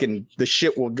fucking the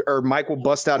shit will, or Mike will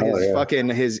bust out his fucking,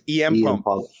 his EM pump.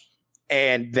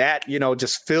 and that, you know,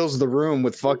 just fills the room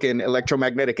with fucking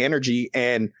electromagnetic energy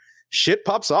and shit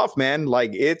pops off, man.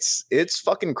 Like it's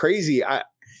fucking crazy.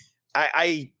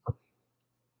 I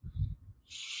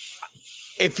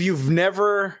if you've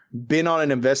never been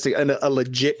on a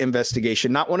legit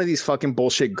investigation, not one of these fucking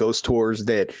bullshit ghost tours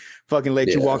that fucking let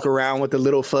you walk around with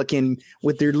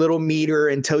with their little meter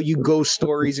and tell you ghost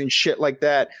stories and shit like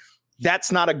that.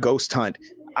 That's not a ghost hunt.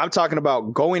 I'm talking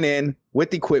about going in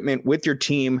with equipment, with your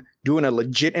team, doing a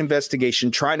legit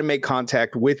investigation, trying to make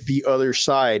contact with the other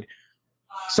side.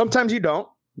 Sometimes you don't,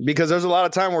 because there's a lot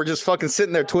of time we're just fucking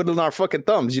sitting there twiddling our fucking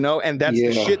thumbs, you know, and that's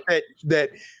the shit that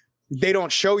they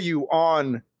don't show you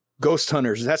on Ghost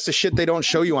Hunters. That's the shit they don't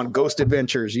show you on Ghost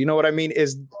Adventures. You know what I mean?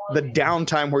 Is the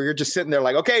downtime where you're just sitting there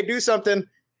like, okay, do something.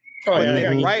 Oh,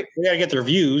 yeah, right. They gotta get their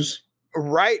views.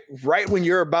 Right when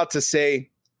you're about to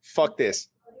say, fuck this,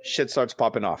 shit starts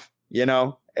popping off, you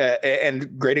know?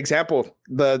 And great example,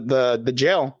 the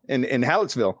jail in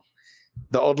Hallettsville,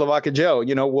 the old Lavaca jail,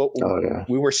 you know,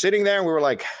 we were sitting there and we were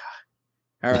like,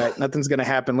 all right, nothing's going to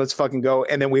happen. Let's fucking go.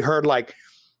 And then we heard like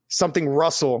something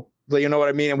rustle, you know what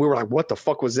I mean? And we were like, what the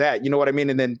fuck was that? You know what I mean?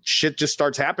 And then shit just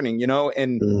starts happening, you know,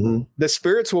 and the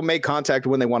spirits will make contact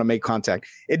when they want to make contact.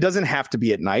 It doesn't have to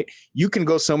be at night. You can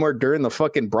go somewhere during the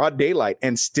fucking broad daylight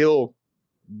and still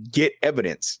get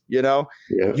evidence, you know?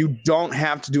 Yeah. You don't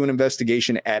have to do an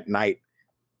investigation at night.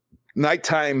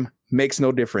 Nighttime makes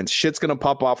no difference. Shit's going to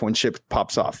pop off when shit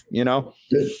pops off, you know?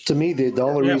 To me, the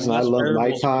only reason I love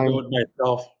nighttime.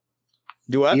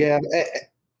 Do what? Yeah.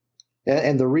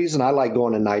 And the reason I like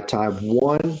going at nighttime,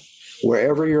 one,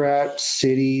 wherever you're at,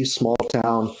 city, small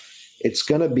town, it's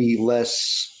going to be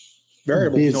less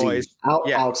variable busy noise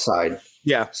outside.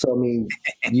 Yeah. So, I mean,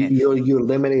 you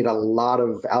eliminate a lot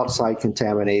of outside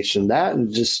contamination. That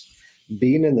and just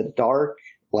being in the dark,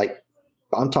 like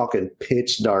I'm talking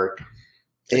pitch dark.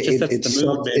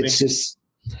 It's just,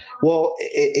 well,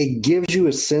 it gives you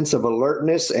a sense of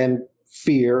alertness and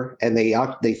fear, and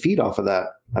they feed off of that.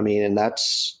 I mean, and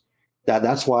that's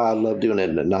why I love doing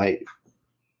it at night.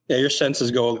 Yeah, your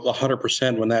senses go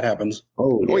 100% when that happens.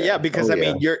 Oh, yeah. Well, yeah, because I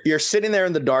mean, you're sitting there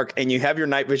in the dark and you have your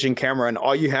night vision camera, and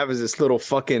all you have is this little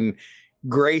fucking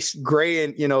gray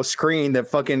and, you know, screen that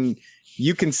fucking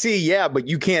you can see, but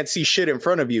you can't see shit in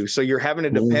front of you. So you're having to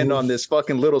depend on this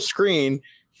fucking little screen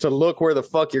to look where the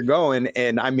fuck you're going.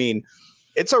 And I mean,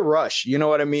 it's a rush, you know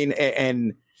what I mean?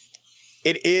 And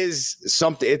it is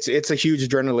something. It's a huge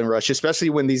adrenaline rush, especially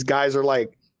when these guys are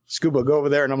like, Scuba, go over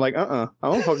there, and I'm like, I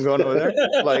don't fucking going over there.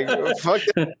 Like, fuck.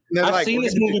 I've seen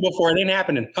this movie before. It ain't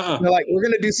happening. They're like,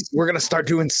 we're gonna start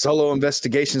doing solo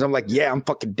investigations. I'm like, yeah, I'm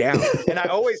fucking down. And I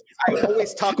always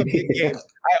talk a big game.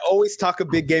 I always talk a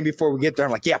big game before we get there.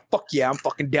 I'm like, yeah, fuck yeah, I'm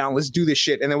fucking down. Let's do this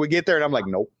shit. And then we get there, and I'm like,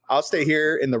 nope, I'll stay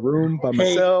here in the room by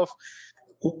myself.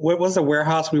 What was the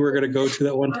warehouse we were gonna go to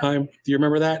that one time? Do you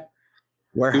remember that?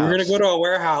 Warehouse. We were gonna go to a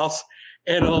warehouse.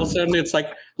 And all of a sudden, it's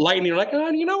like lightning. You're like, oh,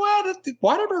 you know what?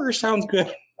 Whataburger sounds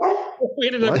good. We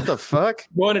ended up what the fuck?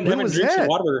 Going and having drinks at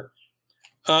Whataburger.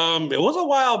 It was a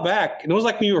while back. And it was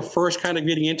like when you were first kind of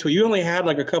getting into it. You only had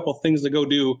like a couple things to go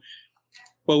do.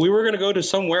 But we were going to go to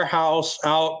some warehouse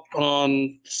out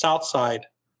on the south side.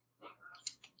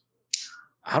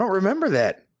 I don't remember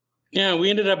that. Yeah, we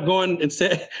ended up going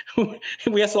instead.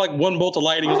 We asked for like one bolt of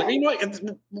light. He was like, you know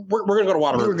what? We're going to go to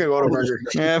Whataburger. We're going to Whataburger.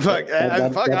 Yeah, fuck.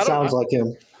 That sounds like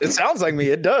him. It sounds like me.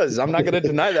 It does. I'm not going to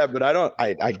deny that, but I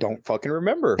don't fucking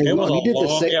remember. We did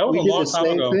the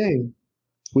same thing.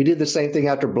 We did the same thing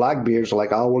after Blackbeard's.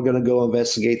 Like, we're going to go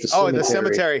investigate the cemetery. Oh, the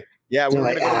cemetery. Yeah. We're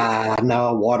like,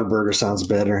 no, Whataburger sounds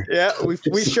better. Yeah, we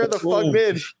sure the fuck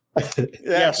did.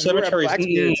 Yeah, cemetery.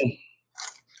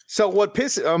 So what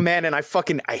pisses, oh man, and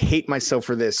I hate myself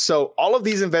for this. So all of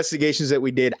these investigations that we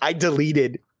did, I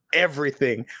deleted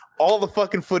everything. All the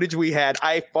fucking footage we had,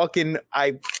 I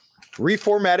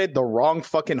reformatted the wrong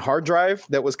fucking hard drive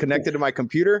that was connected to my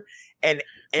computer, and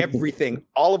everything,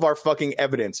 all of our fucking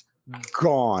evidence,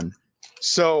 gone.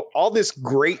 So all this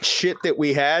great shit that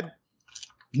we had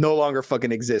no longer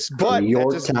fucking exists. But from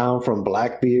Yorktown, from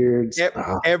Blackbeard's,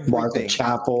 everything. Market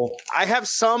Chapel. I have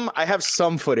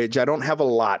some footage. I don't have a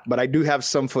lot, but I do have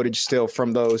some footage still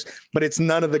from those. But it's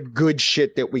none of the good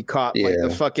shit that we caught, like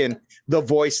the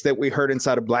voice that we heard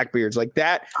inside of Blackbeard's, like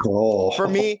that. Oh. For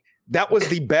me, that was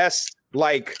the best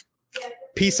like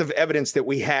piece of evidence that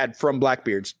we had from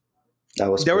Blackbeard's.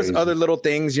 There was other little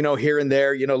things, you know, here and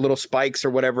there, you know, little spikes or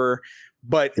whatever.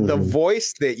 But the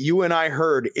voice that you and I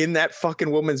heard in that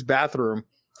fucking woman's bathroom,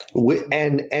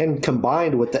 and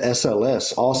combined with the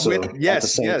SLS also at the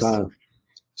same time.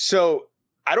 So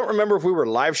I don't remember if we were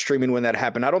live streaming when that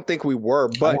happened. I don't think we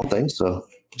were, but I don't think so.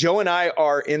 Joe and I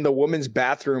are in the women's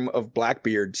bathroom of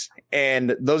Blackbeard's.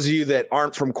 And those of you that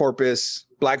aren't from Corpus,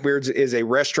 Blackbeard's is a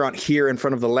restaurant here in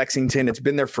front of the Lexington. It's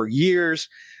been there for years.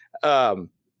 And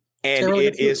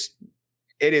it's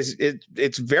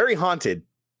very haunted.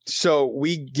 So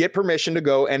we get permission to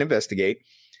go and investigate.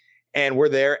 And we're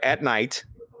there at night.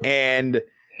 And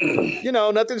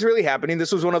nothing's really happening.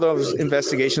 This was one of those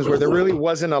investigations where there really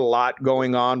wasn't a lot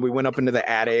going on. We went up into the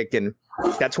attic, and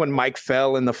that's when Mike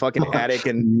fell in the fucking attic,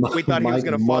 and we thought he was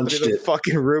going to fall through the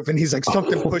fucking roof. And he's like,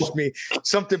 something pushed me.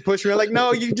 I'm like,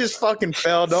 no, you just fucking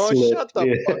fell. Don't shut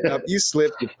the fuck up. You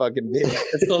slipped, you fucking bitch.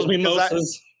 It's those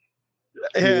mimosas.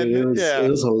 It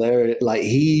was hilarious. Like,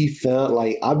 he felt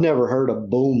like I've never heard a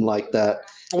boom like that.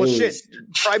 Well,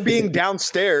 try being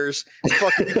downstairs,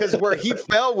 fucking, because where he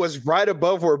fell was right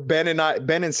above where Ben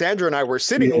and Sandra and I were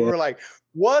sitting. And we were like,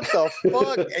 what the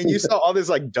fuck? And you saw all this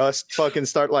like dust fucking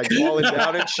start like falling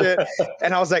down and shit.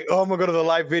 And I was like, oh, I'm gonna go to the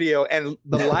live video. And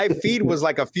the live feed was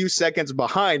like a few seconds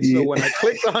behind. So when I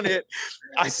clicked on it,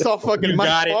 I saw fucking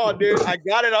Mike fall, dude. I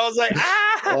got it. I was like,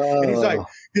 And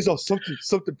he's like,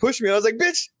 something pushed me. I was like,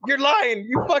 bitch, you're lying.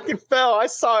 You fucking fell. I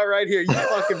saw it right here. You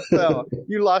fucking fell.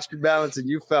 You lost your balance and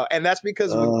you fell. And that's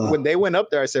because when they went up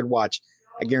there, I said, watch.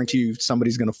 I guarantee you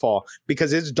somebody's going to fall,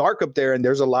 because it's dark up there and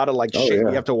there's a lot of like shit you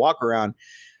have to walk around.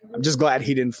 I'm just glad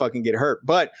he didn't fucking get hurt.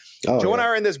 But Joe and I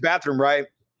are in this bathroom, right?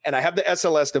 And I have the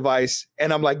SLS device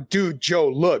and I'm like, dude, Joe,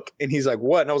 look. And he's like,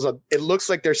 what? And I was like, it looks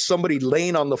like there's somebody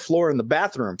laying on the floor in the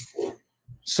bathroom.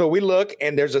 So we look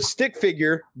and there's a stick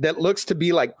figure that looks to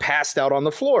be like passed out on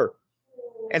the floor.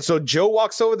 And so Joe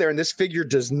walks over there and this figure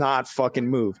does not fucking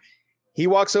move. He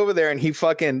walks over there and he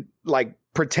fucking like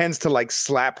pretends to like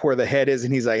slap where the head is.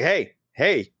 And he's like,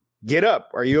 hey, get up.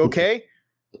 Are you okay?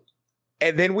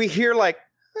 And then we hear like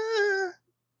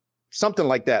something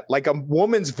like that, like a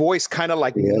woman's voice, kind of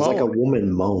like moan. It's like a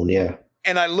woman moan. Yeah.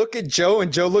 And I look at Joe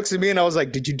and Joe looks at me and I was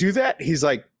like, did you do that? He's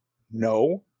like,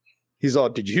 no. He's all,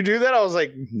 did you do that? I was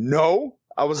like, no.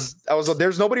 I was like,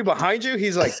 there's nobody behind you.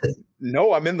 He's like,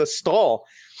 no, I'm in the stall.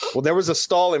 Well, there was a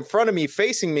stall in front of me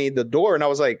facing me, the door. And I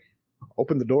was like,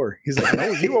 open the door. He's like, no,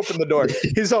 you open the door.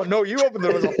 He's like, no, you open the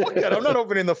door. I was like, fuck that. I'm not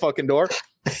opening the fucking door.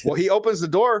 Well, he opens the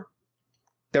door.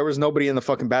 There was nobody in the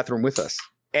fucking bathroom with us.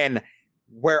 And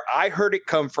where I heard it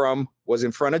come from was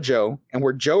in front of Joe. And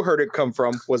where Joe heard it come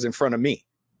from was in front of me.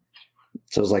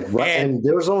 So it was like, and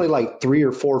there was only like 3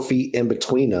 or 4 feet in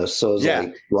between us. So it was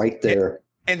like right there.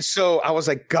 And so I was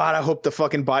like, God, I hope the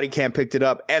fucking body cam picked it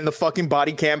up. And the fucking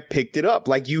body cam picked it up.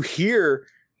 Like, you hear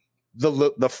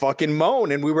the fucking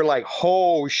moan. And we were like,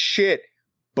 oh shit.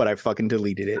 But I fucking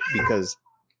deleted it because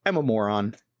I'm a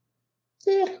moron.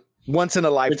 Yeah. Once in a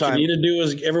lifetime. What you need to do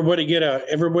is everybody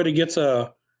gets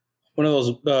a one of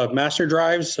those master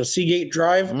drives, a Seagate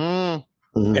drive.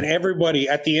 Mm-hmm. And everybody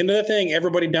at the end of the thing,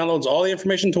 everybody downloads all the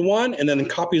information to one and then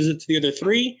copies it to the other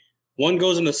 3. One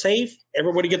goes in the safe.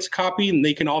 Everybody gets a copy and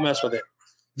they can all mess with it.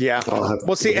 Yeah.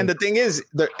 Well, see, and the thing is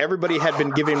that everybody had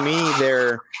been giving me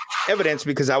their evidence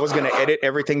because I was going to edit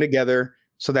everything together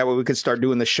so that way we could start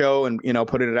doing the show and,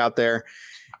 putting it out there.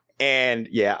 And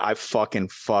yeah, I fucking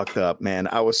fucked up, man.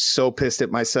 I was so pissed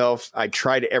at myself. I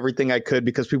tried everything I could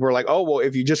because people were like, oh, well,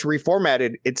 if you just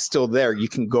reformatted, it's still there. You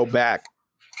can go back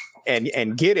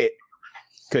and get it.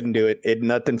 Couldn't do it.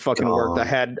 Nothing fucking worked. I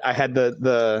had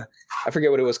the I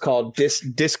forget what it was called,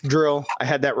 disc drill. I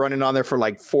had that running on there for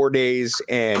like 4 days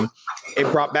and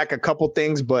it brought back a couple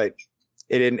things, but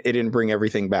it didn't bring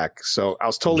everything back. So I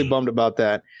was totally bummed about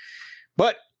that.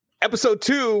 But episode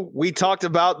 2, we talked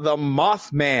about the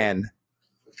Mothman.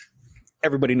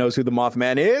 Everybody knows who the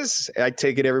Mothman is. I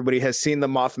take it everybody has seen the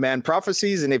Mothman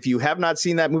Prophecies. And if you have not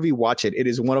seen that movie, watch it. It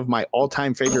is one of my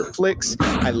all-time favorite flicks.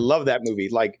 I love that movie.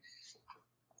 Like,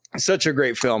 such a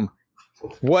great film.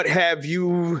 What have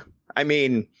you... I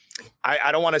mean,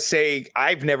 I don't want to say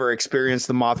I've never experienced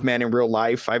the Mothman in real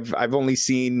life. I've only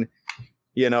seen,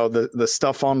 the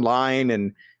stuff online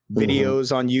and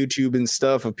videos on YouTube and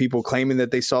stuff of people claiming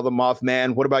that they saw the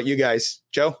Mothman. What about you guys,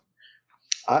 Joe?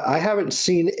 I haven't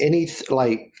seen any,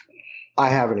 I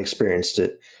haven't experienced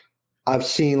it. I've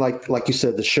seen, like you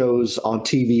said, the shows on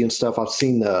TV and stuff. I've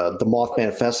seen the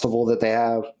Mothman Festival that they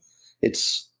have.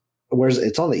 It's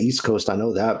on the East Coast. I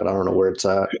know that, but I don't know where it's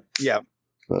at. Yeah.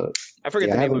 I forget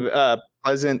the name of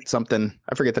Pleasant something.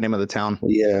 I forget the name of the town.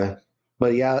 Yeah.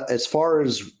 But yeah, as far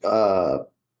as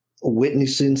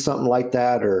witnessing something like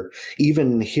that or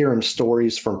even hearing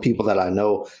stories from people that I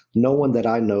know, no one that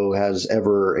I know has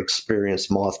ever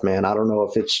experienced Mothman. I don't know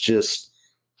if it's just,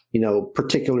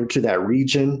 particular to that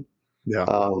region. Yeah.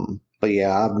 But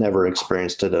yeah, I've never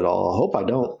experienced it at all. I hope I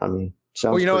don't. I mean,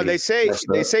 well, they say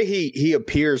he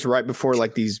appears right before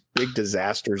like these big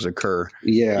disasters occur.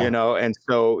 Yeah. You know, and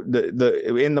so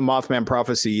the in the Mothman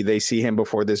prophecy, they see him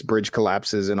before this bridge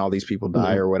collapses and all these people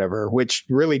die or whatever, which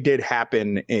really did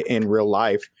happen in real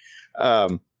life.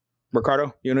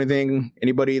 Ricardo, you know anything?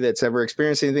 Anybody that's ever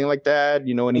experienced anything like that?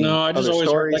 You know any? No, I just other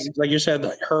always heard, stories? like you said,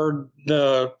 heard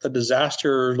the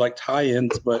disaster like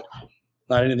tie-ins, but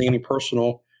not anything any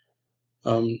personal.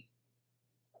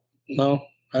 No,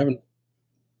 I haven't.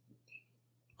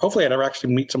 Hopefully, I never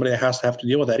actually meet somebody that has to have to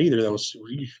deal with that either. That was.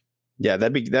 Yeah,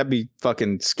 that'd be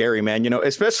fucking scary, man. You know,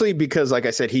 especially because, like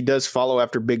I said, he does follow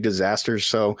after big disasters.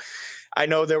 So I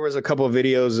know there was a couple of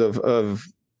videos of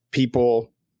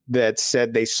people that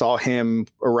said they saw him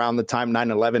around the time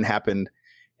 9/11 happened,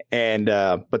 and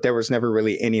but there was never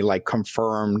really any like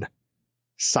confirmed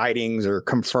sightings or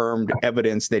confirmed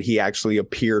evidence that he actually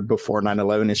appeared before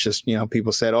 9/11. It's just, you know,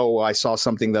 people said, oh, well, I saw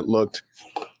something that looked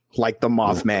like the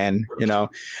Mothman, you know.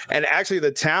 And actually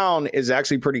the town is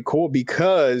actually pretty cool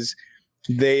because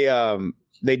they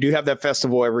do have that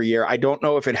festival every year. I don't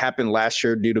know if it happened last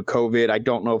year due to COVID. I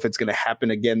don't know if it's going to happen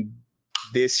again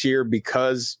this year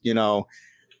because, you know,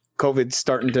 COVID's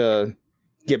starting to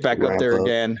get back up there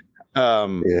again.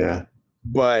 Yeah.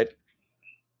 But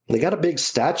they got a big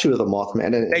statue of the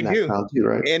Mothman in they that do. town too,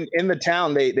 right? In the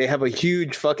town, they have a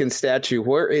huge fucking statue.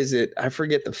 Where is it? I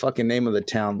forget the fucking name of the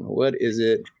town. What is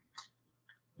it?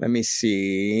 Let me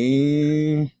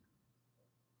see.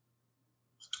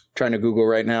 Trying to Google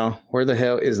right now. Where the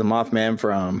hell is the Mothman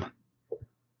from?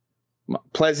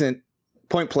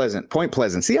 Point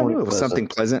Pleasant. See, I knew it was something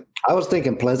pleasant. I was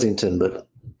thinking Pleasanton, but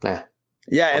nah.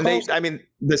 Yeah, and I mean,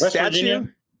 the West statue. Virginia?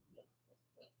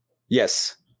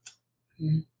 Yes.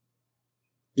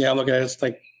 Yeah, look at it. It's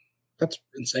like, that's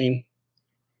insane.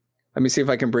 Let me see if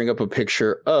I can bring up a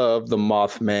picture of the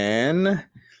Mothman.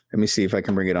 Let me see if I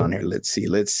can bring it on here. Let's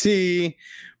see.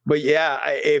 But yeah,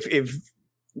 if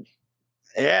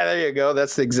yeah, there you go.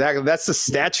 That's the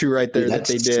statue right there that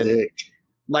they did. Sick.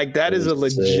 Like that is a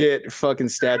legit fucking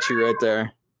statue right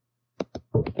there.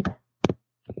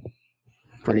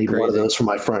 I need one of those for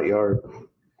my front yard.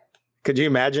 Could you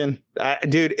imagine?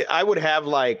 Dude, I would have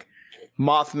like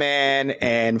Mothman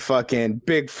and fucking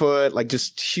Bigfoot, like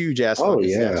just huge ass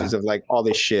statues of like all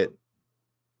this shit.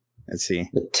 Let's see.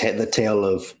 The tail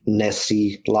of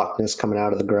Nessie, Loch Ness coming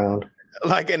out of the ground.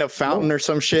 Like in a fountain or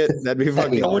some shit. That'd be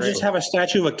fucking I would just have a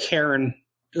statue of a Karen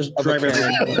just driving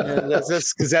around. Yeah, that's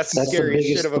the scariest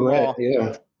shit of them all.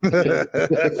 Yeah.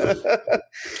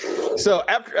 So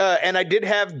after, and I did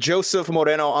have Joseph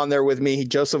Moreno on there with me.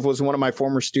 Joseph was one of my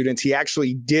former students. He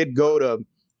actually did go to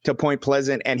Point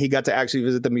Pleasant and he got to actually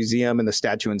visit the museum and the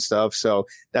statue and stuff. So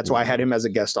that's why I had him as a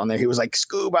guest on there. He was like,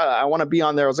 Scoob, I want to be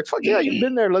on there. I was like, fuck yeah, you've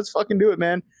been there. Let's fucking do it,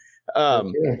 man.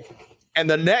 And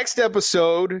the next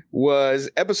episode was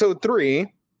episode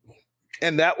 3.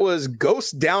 And that was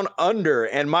Ghost Down Under.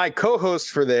 And my co-host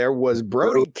for there was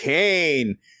Brody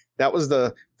Kane. That was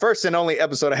the first and only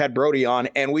episode I had Brody on.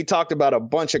 And we talked about a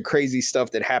bunch of crazy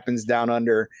stuff that happens down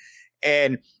under.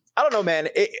 And I don't know, man.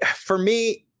 For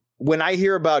me, when I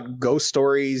hear about ghost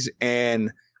stories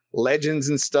and legends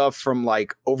and stuff from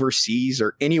like overseas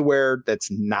or anywhere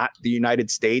that's not the United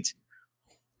States,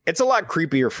 it's a lot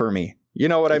creepier for me. You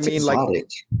know what I mean? Exotic.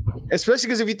 Like, especially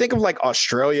because if you think of like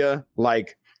Australia,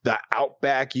 like the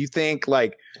outback, you think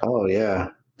like, oh yeah,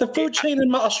 the food chain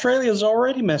in Australia is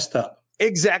already messed up.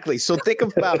 Exactly. So think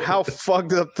about how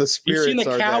fucked up the spirits are. You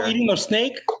seen the cow there. eating a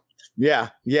snake? Yeah.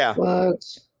 What?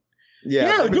 Yeah,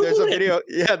 there's a Google it. video.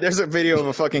 Yeah, there's a video of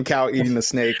a fucking cow eating a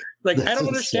snake. Like, That's I don't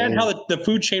understand insane. how the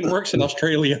food chain works in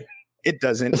Australia. It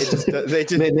doesn't. It just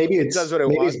Maybe it does what it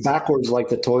wants. it's backwards like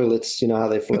the toilets. You know how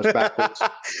they flush backwards.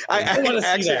 I wanna see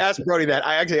actually that. asked Brody that.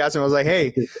 I actually asked him. I was like,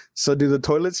 "Hey, so do the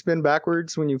toilets spin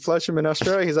backwards when you flush them in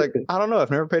Australia?" He's like, "I don't know.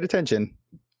 I've never paid attention."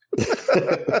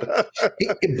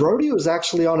 Brody was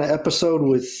actually on an episode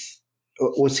with.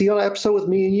 Was he on an episode with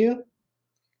me and you?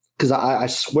 Because I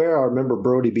swear I remember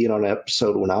Brody being on an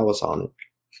episode when I was on it.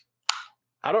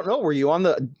 I don't know. Were you on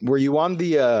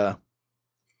the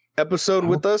episode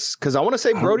with us? Because I want to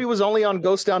say Brody was only on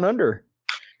Ghost Down Under.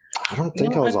 I don't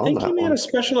think No, I was on think that he made one. a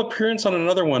special appearance on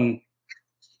another one.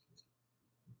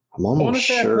 I'm I want to almost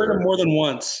say I've heard him sure. more than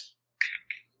once.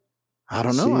 I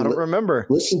don't know. See, I don't remember.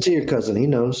 Listen to your cousin. He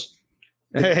knows.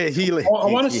 I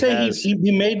want to say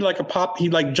he made like a pop. He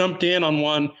like jumped in on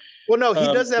one. Well, no,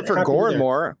 he does that for happy Gore there. and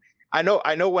More. I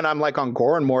know when I'm like on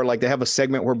Gore and More, like they have a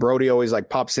segment where Brody always like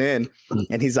pops in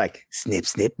and he's like, snip,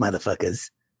 snip, motherfuckers.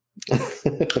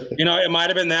 You know, it might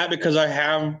have been that because I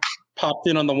have popped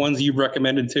in on the ones you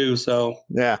recommended too. So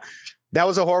Yeah. That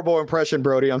was a horrible impression,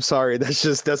 Brody. I'm sorry. That's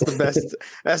the best.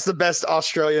 That's the best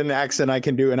Australian accent I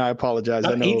can do, and I apologize.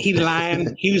 I know he's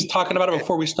lying. He was talking about it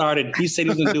before we started. He said he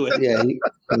was going to do it. Yeah.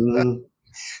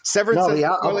 Severance.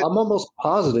 No, I'm almost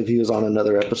positive he was on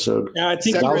another episode. Yeah, I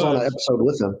think I was on an episode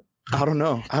with him. I don't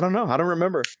know. I don't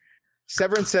remember.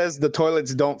 Severance says the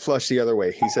toilets don't flush the other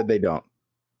way. He said they don't.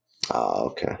 Oh,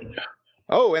 okay.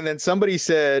 Oh, and then somebody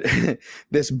said,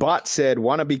 this bot said,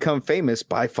 want to become famous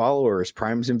by followers,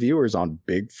 primes, and viewers on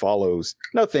big follows.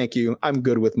 No, thank you. I'm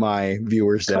good with my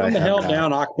viewers. Calm the hell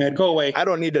down, Ahmed. Go away. I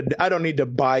don't need to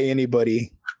buy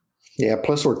anybody. Yeah,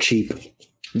 plus we're cheap.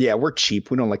 Yeah, we're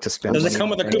cheap. We don't like to spend. Does it come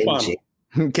with a coupon?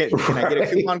 Can I get a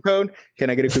coupon code? Can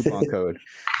I get a coupon code?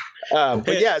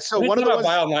 But yeah, so one of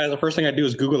the the first thing I do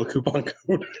is Google a coupon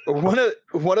code. one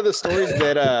of the stories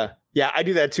that yeah, I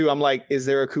do that too. I'm like, is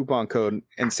there a coupon code?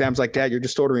 And Sam's like, Dad, you're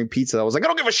just ordering pizza. I was like, I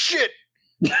don't give a shit.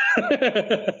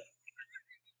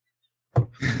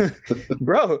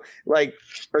 Bro, like,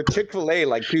 or Chick-fil-A,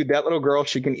 like, dude, that little girl,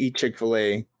 she can eat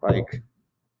Chick-fil-A. Like,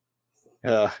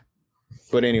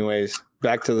 but anyways,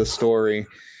 back to the story.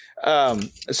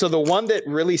 So the one that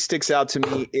really sticks out to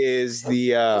me is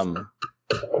the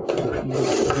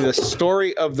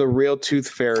story of the real Tooth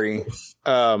Fairy.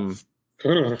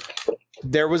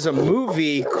 There was a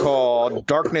movie called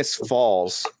Darkness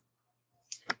Falls.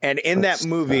 And in that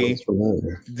movie,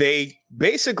 they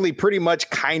basically pretty much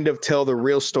kind of tell the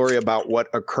real story about what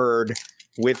occurred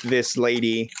with this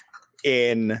lady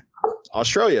in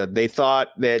Australia. They thought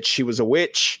that she was a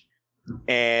witch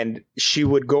and she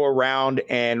would go around,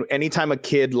 and anytime a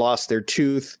kid lost their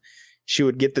tooth, she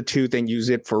would get the tooth and use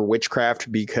it for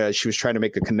witchcraft because she was trying to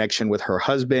make a connection with her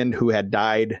husband who had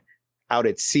died out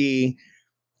at sea.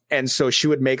 And so she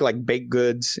would make like baked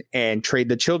goods and trade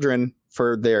the children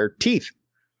for their teeth.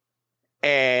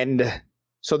 And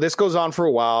so this goes on for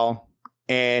a while,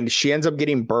 and she ends up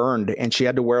getting burned, and she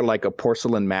had to wear like a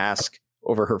porcelain mask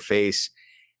over her face.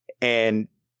 And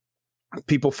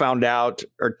people found out,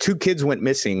 or 2 kids went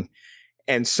missing.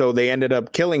 And so they ended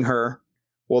up killing her.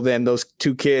 Well, then those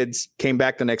 2 kids came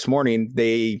back the next morning.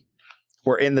 They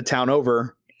were in the town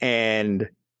over, and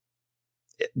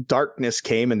darkness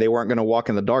came, and they weren't going to walk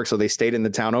in the dark. So they stayed in the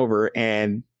town over,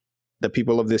 and the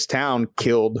people of this town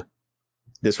killed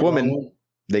this woman.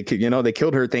 They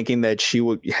killed her thinking that she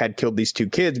had killed these 2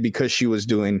 kids because she was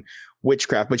doing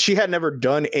witchcraft, but she had never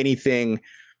done anything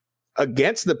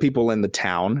against the people in the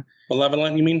town.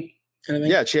 Malevolent, you mean?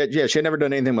 Yeah, she had never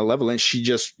done anything malevolent. She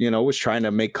just, was trying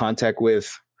to make contact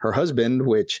with her husband,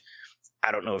 which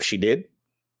I don't know if she did.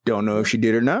 Don't know if she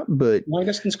did or not, but long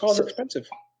distance calls are expensive.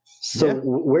 So yeah.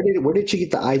 Where did you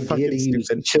get the idea to use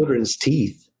children's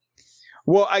teeth?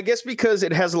 Well, I guess because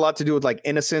it has a lot to do with like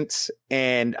innocence.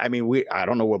 And I mean, I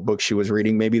don't know what book she was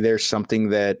reading. Maybe there's something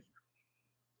that,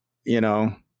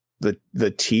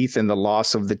 the teeth and the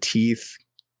loss of the teeth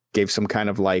gave some kind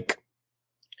of like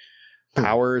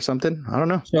power or something. I don't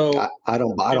know. So I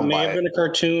don't it may have been a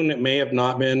cartoon. It may have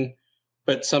not been,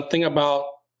 but something about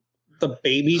the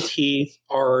baby teeth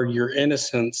are your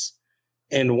innocence.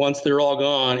 And once they're all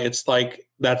gone, it's like,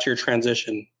 that's your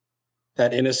transition.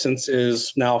 That innocence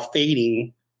is now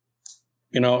fading,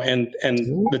 and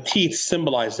the teeth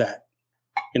symbolize that,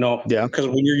 Yeah. Because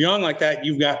when you're young like that,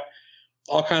 you've got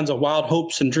all kinds of wild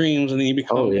hopes and dreams, and then you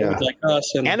become like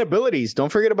us. And abilities. Don't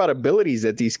forget about abilities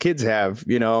that these kids have,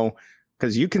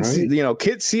 because you can see,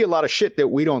 kids see a lot of shit that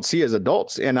we don't see as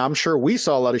adults. And I'm sure we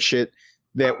saw a lot of shit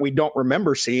that we don't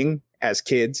remember seeing as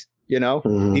kids,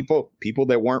 Mm-hmm. people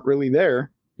that weren't really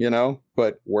there,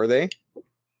 but were they?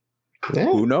 Yeah.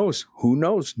 Who knows?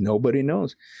 Nobody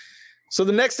knows. So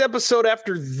the next episode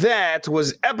after that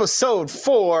was episode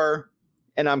 4,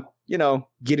 and I'm,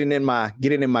 getting in my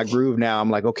groove now. I'm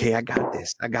like, okay, I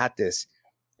got this.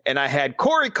 And I had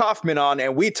Corey Kaufman on,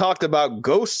 and we talked about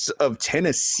Ghosts of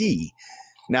Tennessee.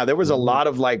 Now there was a lot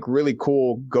of like really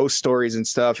cool ghost stories and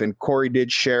stuff, and Corey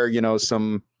did share,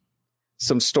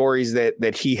 some stories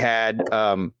that he had.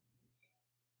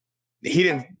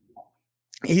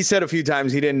 He said a few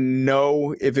times he didn't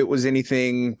know if it was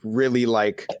anything really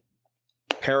like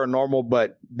paranormal,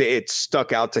 but it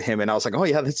stuck out to him. And I was like, oh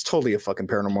yeah, that's totally a fucking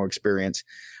paranormal experience.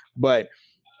 But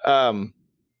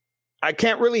I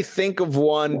can't really think of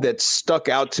one that stuck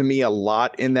out to me a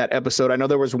lot in that episode. I know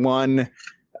there was one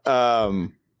that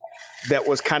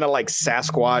was kind of like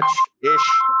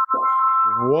Sasquatch-ish.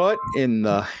 What in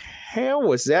the hell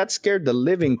was that? Scared the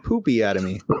living poopy out of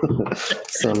me.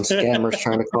 Some scammers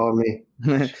trying to call me.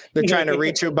 They're trying to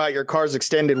reach you about your car's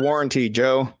extended warranty,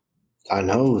 Joe. I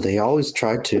know. They always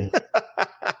try to.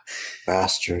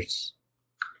 Bastards.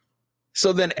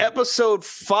 So then episode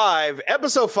 5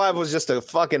 was just a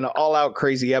fucking all out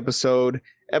crazy episode.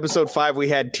 Episode 5, we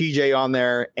had TJ on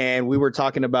there and we were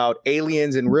talking about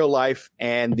aliens in real life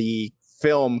and the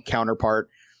film counterpart.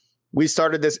 We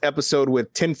started this episode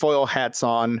with tinfoil hats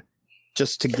on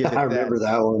just to give it I remember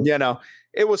that one. You know,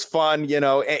 it was fun. You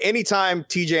know, anytime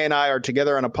TJ and I are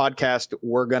together on a podcast,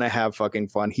 we're going to have fucking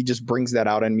fun. He just brings that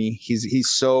out in me. He's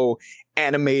so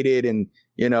animated and,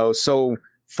 you know, so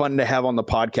fun to have on the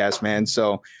podcast, man.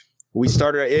 So we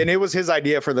started, and it was his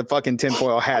idea for the fucking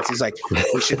tinfoil hats. He's like,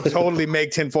 we should totally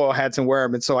make tinfoil hats and wear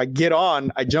them. And so I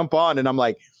jump on, and I'm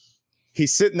like,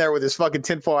 he's sitting there with his fucking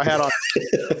tinfoil hat on.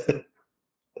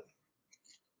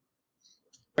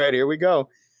 Right, here we go.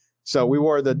 So we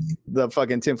wore the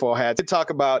fucking tinfoil hats to talk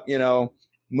about, you know,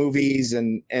 movies,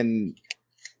 and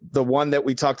the one that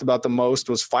we talked about the most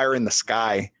was Fire in the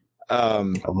Sky.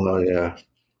 Oh yeah.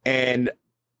 And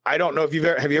I don't know if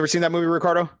have you ever seen that movie,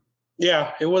 Ricardo?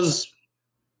 Yeah, it was.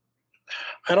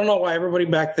 I don't know why everybody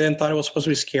back then thought it was supposed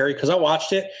to be scary, because I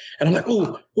watched it and I'm like,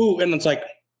 ooh, and it's like,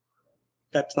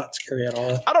 that's not scary at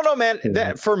all. I don't know, man.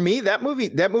 That for me, that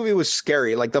movie was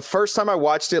scary. Like the first time I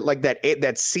watched it, like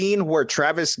that scene where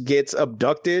Travis gets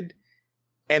abducted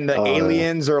and the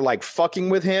aliens are like fucking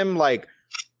with him, like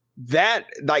that.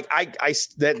 Like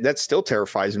that still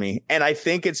terrifies me, and I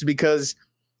think it's because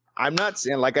I'm not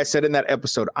saying, like I said in that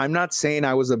episode, I'm not saying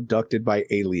I was abducted by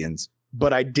aliens,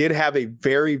 but I did have a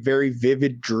very, very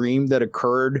vivid dream that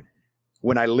occurred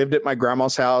when I lived at my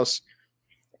grandma's house,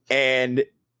 and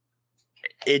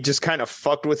it just kind of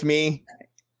fucked with me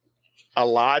a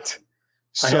lot.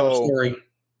 So I have a story.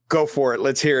 Go for it.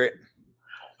 Let's hear it.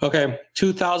 Okay.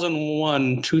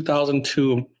 2001,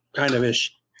 2002 kind of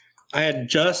ish. We had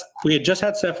just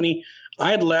had Stephanie.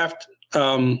 I had left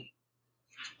to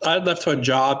a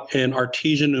job in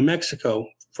Artesia, New Mexico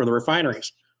for the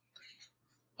refineries.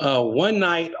 One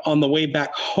night on the way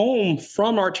back home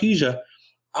from Artesia,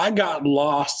 I got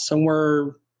lost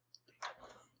somewhere.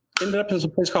 Ended up in a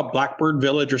place called Blackbird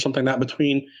Village or something like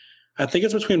that, I think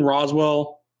it's between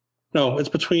Roswell. No, it's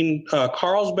between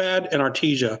Carlsbad and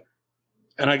Artesia.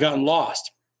 And I got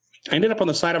lost. I ended up on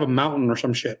the side of a mountain or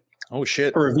some shit. Oh,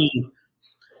 shit. A ravine.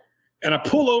 And I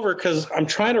pull over because I'm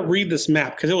trying to read this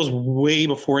map, because it was way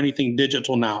before anything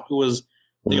digital now. It was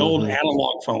the old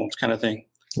analog phones kind of thing.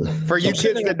 For you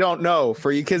kids that don't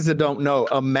know,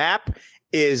 a map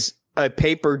is a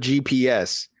paper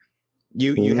GPS.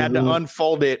 You had to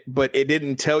unfold it, but it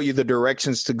didn't tell you the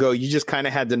directions to go. You just kind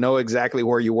of had to know exactly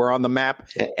where you were on the map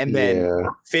and then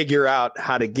figure out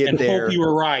how to get there. Hope you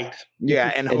were right.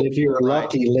 Yeah, and if you were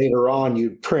lucky, later on,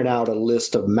 you'd print out a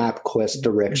list of MapQuest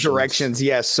directions.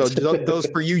 Yes. So those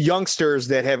for you youngsters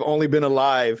that have only been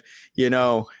alive, you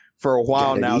know, for a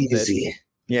while now. Easy.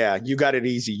 You got it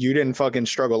easy. You didn't fucking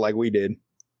struggle like we did.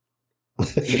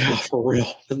 Yeah, for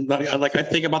real. Like I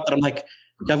think about that. I'm like,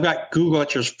 I've got Google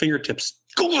at your fingertips.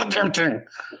 Google that damn thing.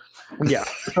 Yeah.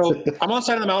 So I'm on the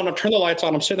side of the mountain. I turn the lights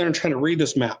on. I'm sitting there and trying to read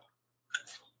this map.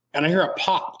 And I hear a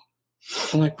pop.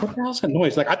 I'm like, what the hell is that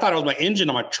noise? Like, I thought it was my engine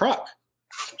on my truck.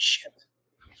 Shit.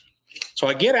 So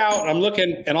I get out. I'm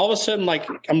looking. And all of a sudden, like,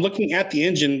 I'm looking at the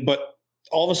engine. But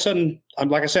all of a sudden,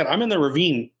 like I said, I'm in the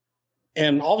ravine.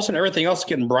 And all of a sudden, everything else is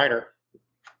getting brighter.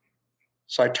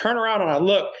 So I turn around and I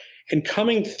look. And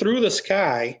coming through the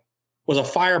sky was a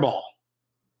fireball.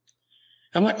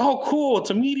 I'm like, oh, cool. It's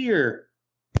a meteor.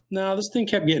 No, this thing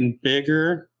kept getting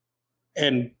bigger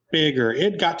and bigger.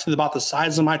 It got to about the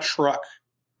size of my truck.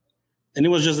 And it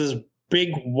was just this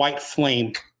big white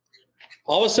flame.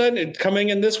 All of a sudden, it's coming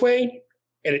in this way,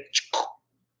 and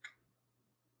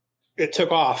it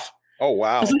took off. Oh,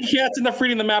 wow. I was like, yeah, it's enough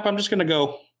reading the map. I'm just going to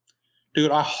go.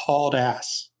 Dude, I hauled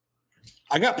ass.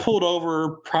 I got pulled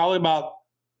over probably about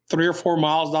 3 or 4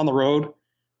 miles down the road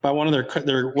by one of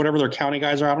their whatever their county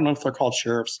guys are. I don't know if they're called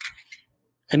sheriffs.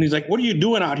 And he's like, what are you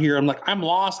doing out here? I'm like, I'm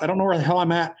lost. I don't know where the hell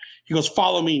I'm at. He goes,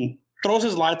 follow me. Throws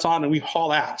his lights on, and we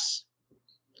haul ass.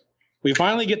 We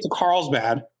finally get to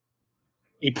Carlsbad.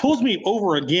 He pulls me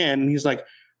over again. And he's like,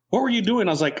 what were you doing?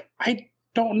 I was like, I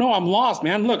don't know. I'm lost,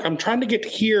 man. Look, I'm trying to get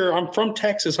here. I'm from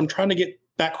Texas. I'm trying to get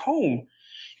back home.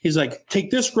 He's like, take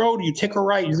this road. You take a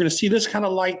right. You're going to see this kind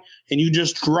of light, and you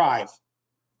just drive.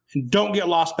 And don't get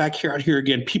lost back here out here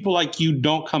again. People like you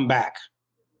don't come back.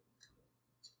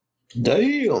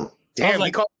 Damn. Damn, like,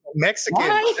 he called him Mexican.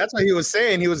 why? That's what he was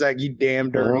saying. He was like, you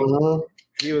damn dirty.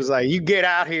 He was like, you get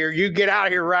out here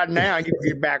right now. You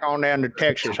get back on down to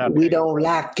Texas. We don't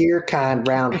like your kind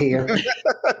around here.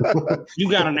 You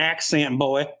got an accent,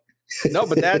 boy. No,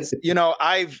 but that's, you know,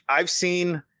 I've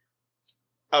seen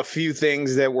a few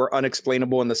things that were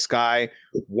unexplainable in the sky.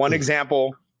 One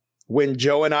example when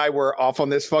Joe and I were off on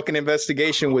this fucking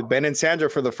investigation with Ben and Sandra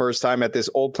for the first time at this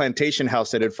old plantation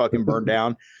house that had fucking burned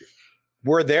down.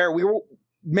 We're there.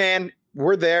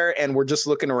 We're there and we're just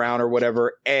looking around or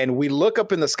whatever. And we look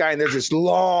up in the sky and there's this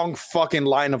long fucking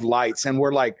line of lights. And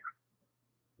we're like,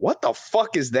 what the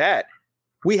fuck is that?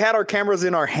 We had our cameras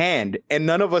in our hand and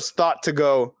none of us thought to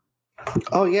go,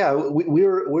 oh yeah, we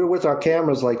were with our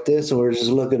cameras like this and we were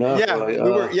just looking up. Yeah,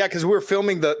 like, because we were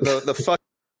filming the fuck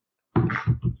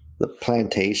the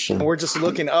plantation. And we're just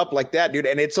looking up like that, dude.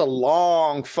 And it's a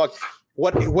long fuck.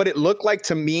 What it looked like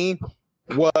to me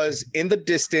was in the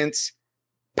distance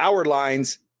power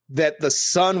lines that the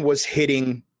sun was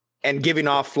hitting and giving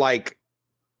off like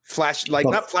flash, like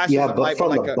not flashes of light, from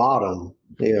but like the bottom.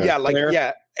 Yeah,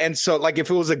 yeah. And so like if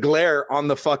it was a glare on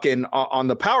the fucking on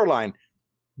the power line.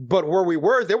 But where we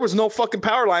were, there was no fucking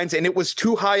power lines, and it was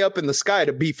too high up in the sky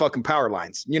to be fucking power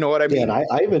lines. You know what I mean? Yeah, and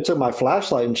I even took my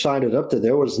flashlight and shined it up there.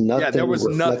 There was nothing. Yeah, there was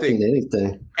nothing.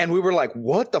 Anything. And we were like,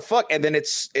 "What the fuck?" And then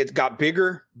it got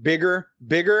bigger,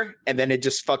 and then it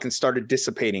just fucking started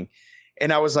dissipating.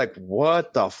 And I was like,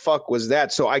 "What the fuck was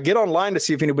that?" So I get online to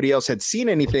see if anybody else had seen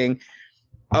anything.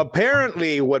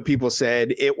 Apparently, what people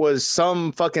said, it was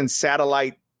some fucking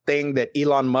satellite thing that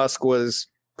Elon Musk was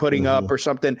putting up or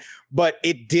something, but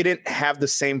it didn't have the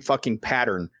same fucking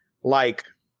pattern. Like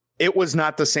it was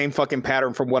not the same fucking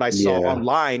pattern from what I saw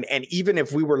online. And even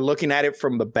if we were looking at it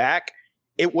from the back,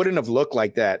 it wouldn't have looked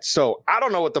like that. So I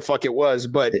don't know what the fuck it was,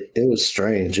 but it was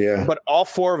strange. Yeah. But all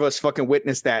four of us fucking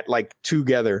witnessed that like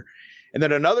together. And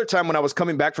then another time when I was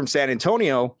coming back from San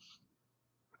Antonio,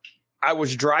 I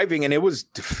was driving and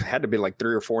had to be like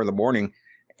 3 or 4 in the morning.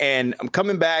 And I'm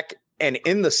coming back and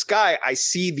in the sky, I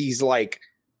see these like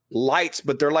lights,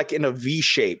 but they're like in a V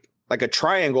shape, like a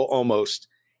triangle almost.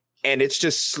 And it's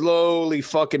just slowly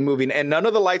fucking moving. And none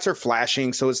of the lights are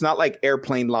flashing. So it's not like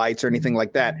airplane lights or anything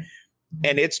like that.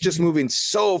 And it's just moving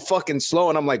so fucking slow.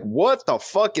 And I'm like, what the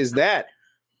fuck is that?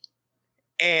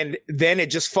 And then it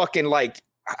just fucking like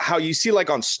how you see like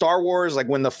on Star Wars, like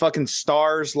when the fucking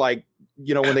stars, like,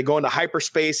 you know, when they go into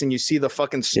hyperspace and you see the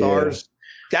fucking stars,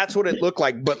 that's what it looked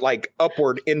like, but like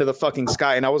upward into the fucking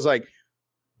sky. And I was like,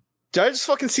 did I just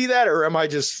fucking see that, or am I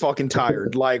just fucking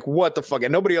tired? Like, what the fuck?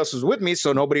 And nobody else was with me,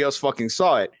 so nobody else fucking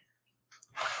saw it.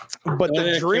 But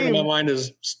the dream in my mind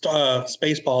is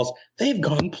Spaceballs. They've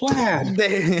gone plaid.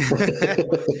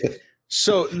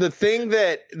 So the thing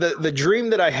that the dream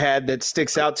that I had that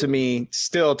sticks out to me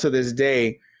still to this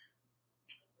day,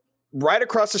 right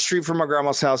across the street from my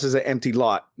grandma's house is an empty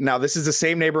lot. Now, this is the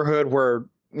same neighborhood where,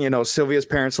 you know, Sylvia's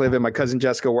parents live and my cousin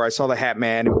Jessica, where I saw the Hat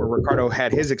Man and where Ricardo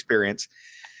had his experience.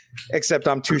 Except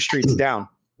I'm 2 streets down.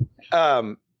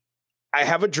 I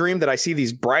have a dream that I see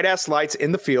these bright ass lights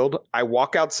in the field. I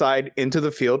walk outside into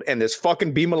the field and this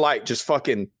fucking beam of light just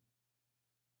fucking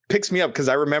picks me up because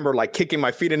I remember like kicking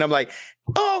my feet and I'm like,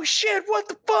 oh shit, what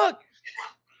the fuck?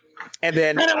 And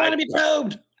then I don't want to be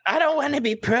probed. I don't want to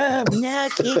be probed. No,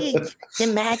 kids, the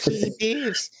matchy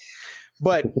beefs.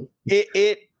 But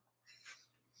it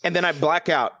and then I black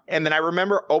out. And then I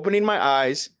remember opening my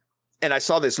eyes. And I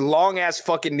saw this long ass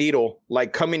fucking needle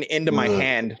like coming into my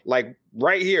hand, like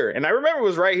right here. And I remember it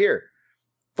was right here.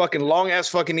 Fucking long ass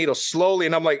fucking needle slowly.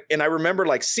 And I'm like, and I remember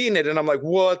like seeing it and I'm like,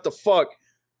 what the fuck?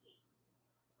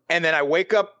 And then I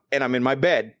wake up and I'm in my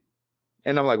bed.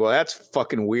 And I'm like, well, that's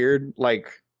fucking weird.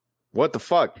 Like, what the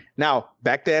fuck? Now,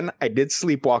 back then I did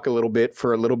sleepwalk a little bit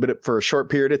for a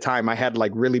short period of time. I had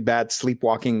like really bad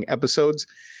sleepwalking episodes.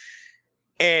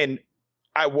 And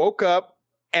I woke up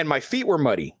and my feet were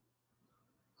muddy.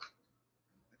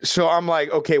 So I'm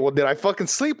like, okay, well, did I fucking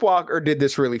sleepwalk or did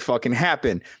this really fucking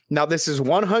happen? Now, this is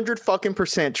 100 fucking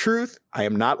 % truth. I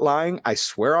am not lying. I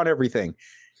swear on everything.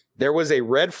 There was a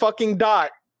red fucking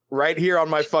dot right here on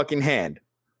my fucking hand.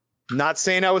 Not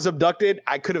saying I was abducted.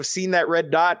 I could have seen that red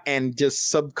dot and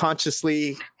just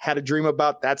subconsciously had a dream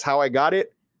about that's how I got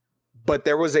it. But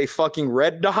there was a fucking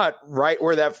red dot right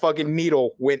where that fucking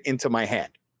needle went into my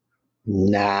hand.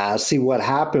 Nah, see what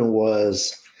happened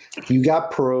was you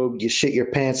got probed, you shit your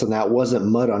pants, and that wasn't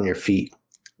mud on your feet.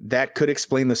 That could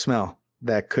explain the smell.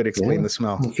 The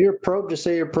smell. If you're probed, just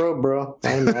say you're probed, bro.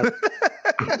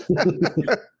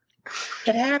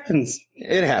 It happens.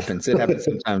 It happens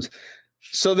sometimes.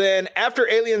 So then after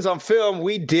Aliens on Film,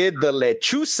 we did the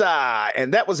Lechuza.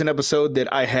 And that was an episode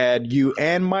that I had you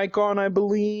and Mike on, I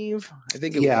believe. I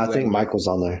think Mike was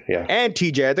on there. Yeah. And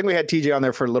TJ. I think we had TJ on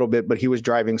there for a little bit, but he was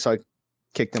driving, so I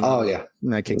kicked him out. Yeah.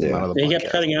 And I kicked him out of the podcast. He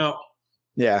kept cutting out.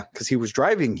 Yeah, because he was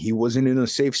driving. He wasn't in a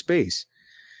safe space.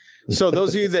 So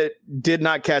those of you that did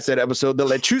not catch that episode, the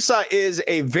Lechuza is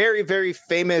a very, very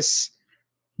famous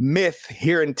myth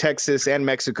here in Texas and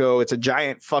Mexico. It's a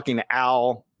giant fucking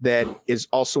owl that is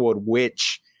also a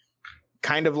witch,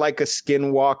 kind of like a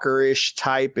skinwalker-ish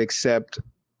type, except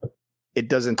it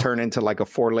doesn't turn into like a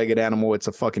four-legged animal. It's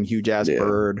a fucking huge ass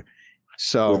bird.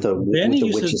 So with a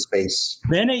witch's face.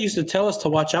 Bennett used to tell us to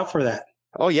watch out for that.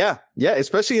 Oh yeah,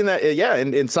 especially in that,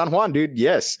 in San Juan, dude.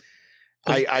 Yes,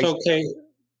 okay.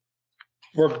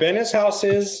 Where Bennett's house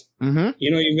is, mm-hmm.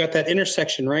 You've got that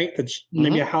intersection, right? That's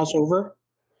maybe a house over.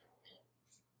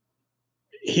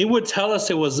 He would tell us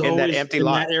it was in always that empty in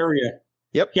lot. that area.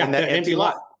 Yep, yeah, in that empty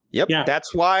lot. Yep, yeah.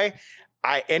 That's why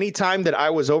anytime that I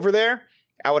was over there,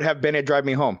 I would have Bennett drive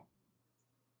me home.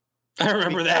 I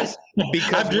remember that.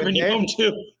 Because I've driven you home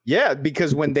too. Yeah,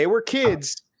 because when they were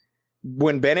kids,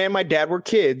 when Bennett and my dad were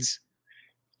kids,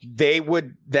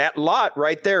 that lot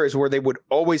right there is where they would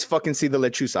always fucking see the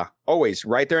lechuza. Always,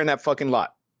 right there in that fucking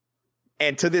lot.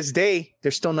 And to this day,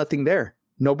 there's still nothing there.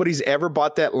 Nobody's ever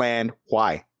bought that land.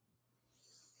 Why?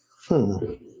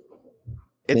 It's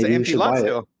Maybe an empty lot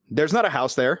still. There's not a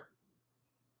house there.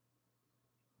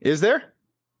 Is there?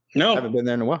 No. I haven't been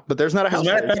there in a while, but there's not a house. As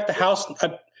a matter of fact, the house,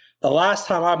 the last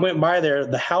time I went by there,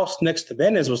 the house next to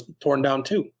Ben's was torn down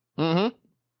too. Mm-hmm.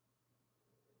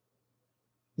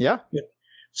 Yeah.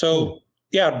 So,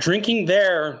 drinking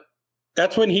there,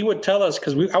 that's when he would tell us,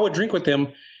 because I would drink with him,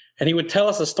 and he would tell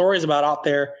us the stories about out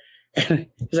there. And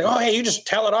he's like, "Oh, hey, you just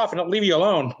tell it off and I'll leave you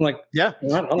alone." I'm like, yeah, I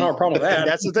don't have a problem with that.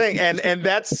 That's the thing, and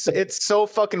it's so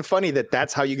fucking funny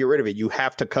that's how you get rid of it. You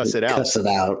have to cuss it out. Cuss it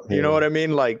out. You know what I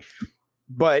mean? Like,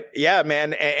 but yeah,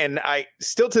 man, and I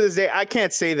still to this day I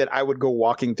can't say that I would go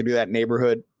walking through that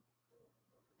neighborhood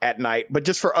at night, but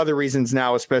just for other reasons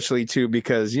now, especially too,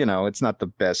 because it's not the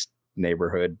best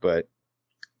neighborhood, but.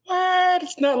 What?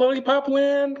 It's not Lollipop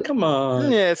Land? Come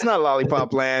on. Yeah, it's not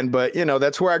Lollipop Land, but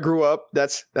that's where I grew up.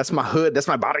 That's my hood. That's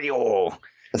my barrio.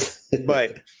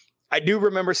 But I do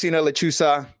remember seeing a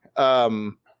lechuza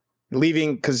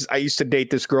leaving, because I used to date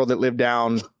this girl that lived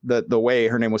down the way.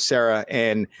 Her name was Sarah,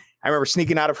 and I remember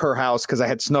sneaking out of her house because I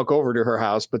had snuck over to her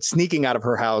house. But sneaking out of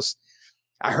her house,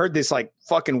 I heard this like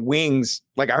fucking wings.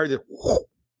 Like I heard it,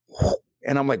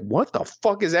 and I'm like, "What the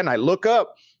fuck is that?" And I look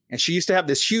up. And she used to have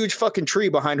this huge fucking tree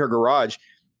behind her garage.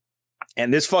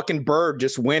 And this fucking bird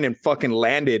just went and fucking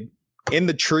landed in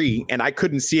the tree. And I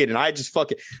couldn't see it. And I just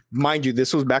fucking, mind you,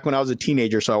 this was back when I was a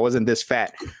teenager, so I wasn't this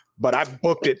fat. But I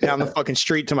booked it down the fucking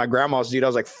street to my grandma's, dude. I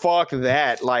was like, fuck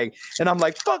that. Like, and I'm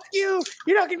like, fuck you.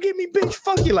 You're not gonna get me, bitch.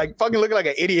 Fuck you. Like, fucking looking like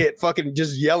an idiot, fucking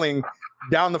just yelling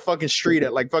down the fucking street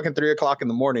at like fucking 3 o'clock in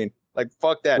the morning. Like,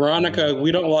 fuck that. Veronica,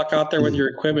 we don't walk out there with your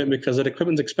equipment because the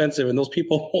equipment's expensive and those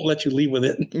people won't let you leave with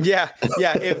it. Yeah.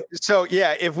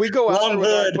 If we go out there with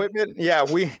our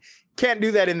equipment, we can't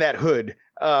do that in that hood.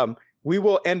 We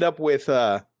will end up with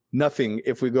nothing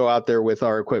if we go out there with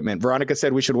our equipment. Veronica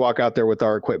said we should walk out there with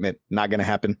our equipment. Not going to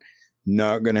happen.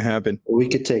 Not going to happen. We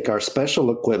could take our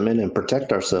special equipment and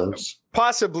protect ourselves.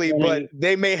 Possibly, but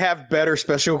they may have better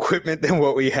special equipment than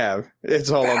what we have.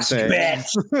 That's all I'm saying.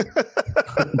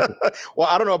 Well,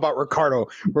 I don't know about Ricardo.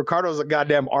 Ricardo's a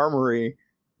goddamn armory.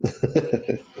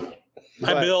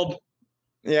 I build.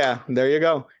 Yeah, there you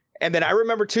go. And then I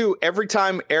remember too, every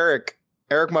time Eric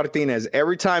Martinez,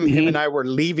 every time him and I were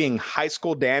leaving high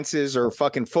school dances or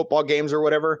fucking football games or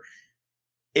whatever,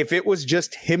 if it was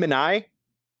just him and I,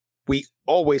 we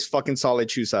always fucking saw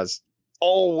lechuzas.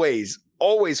 Always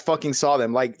fucking saw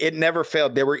them. Like, it never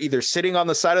failed. They were either sitting on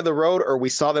the side of the road or we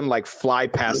saw them like fly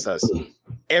past us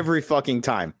every fucking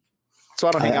time. So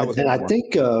I don't hang out with them. And I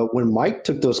think when Mike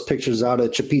took those pictures out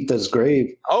at Chapita's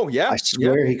grave, I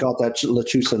swear he caught that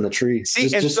lechuza in the tree. See,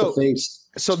 just the face.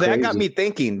 So that got me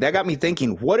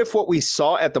thinking, what if what we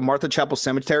saw at the Martha Chapel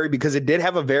Cemetery, because it did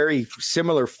have a very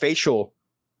similar facial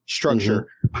structure.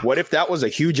 What if that was a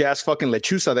huge ass fucking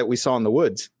lechuza that we saw in the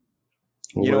woods?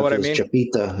 You know what I mean?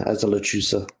 Chapita as a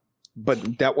lechuza.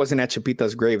 But that wasn't at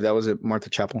Chapita's grave. That was at Martha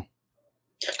Chapel.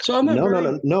 So I'm not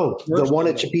no. The one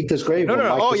at Chapita's grave. No.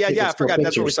 Oh yeah. I forgot.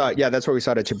 That's where we saw it. Yeah, that's where we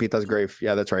saw it, at Chapita's grave.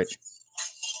 Yeah, that's right.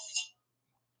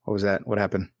 What was that? What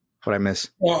happened? What I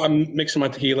miss? Well, I'm mixing my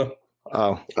tequila.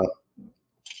 Oh.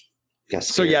 Yes.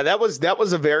 So yeah, that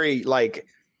was a very like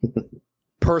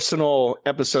personal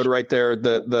episode right there.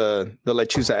 The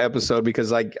lechuza episode,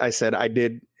 because like I said, I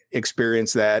did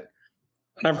experience that.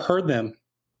 And I've heard them.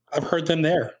 I've heard them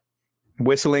there.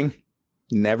 Whistling.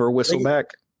 Never whistle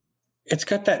back. It's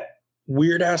got that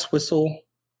weird ass whistle.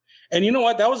 And you know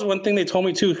what? That was one thing they told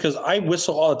me too, because I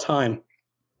whistle all the time.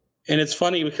 And it's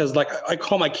funny because like I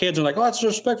call my kids and like, oh, that's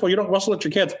disrespectful. You don't whistle at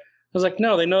your kids. I was like,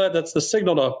 no, they know that that's the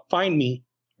signal to find me.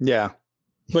 Yeah.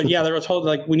 But yeah, they were told,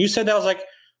 like, when you said that, I was like,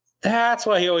 that's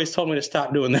why he always told me to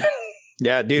stop doing that.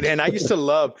 Yeah, dude. And I used to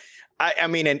love, I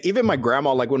mean, and even my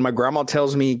grandma, like when my grandma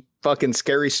tells me fucking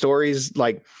scary stories,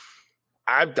 like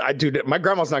I do, my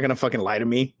grandma's not going to fucking lie to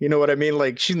me. You know what I mean?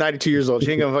 Like she's 92 years old.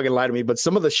 She ain't going to fucking lie to me. But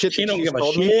some of the shit She that don't she's give a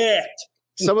told shit. me,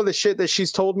 some of the shit that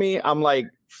she's told me, I'm like,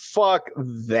 fuck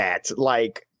that.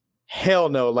 Like, hell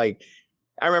no. Like,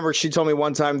 I remember she told me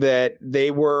one time that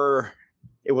it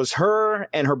was her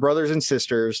and her brothers and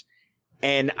sisters.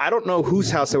 And I don't know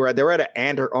whose house they were at. They were at an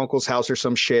aunt or uncle's house or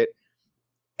some shit.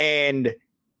 And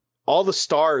all the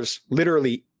stars,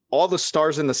 literally all the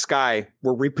stars in the sky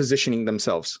were repositioning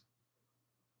themselves.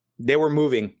 They were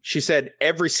moving. She said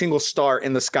every single star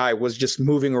in the sky was just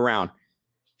moving around.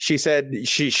 She said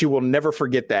she will never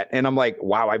forget that. And I'm like,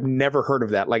 wow, I've never heard of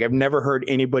that. Like I've never heard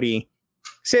anybody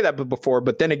say that before.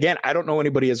 But then again, I don't know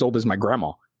anybody as old as my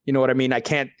grandma. You know what I mean? I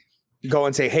can't go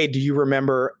and say, hey, do you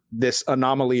remember this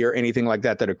anomaly or anything like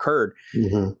that occurred?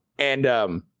 Mm-hmm.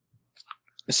 And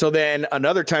so then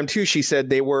another time too, she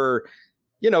said they were,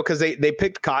 you know, because they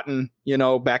picked cotton, you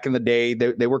know, back in the day.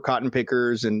 They were cotton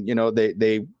pickers and, you know,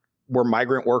 they were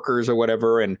migrant workers or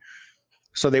whatever. And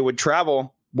so they would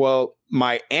travel. Well,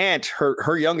 my aunt,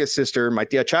 her youngest sister, my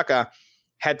tia Chaca,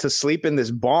 had to sleep in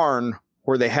this barn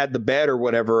where they had the bed or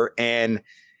whatever. And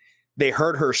they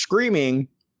heard her screaming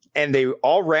and they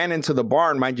all ran into the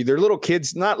barn. Mind you, they're little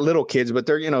kids, not little kids, but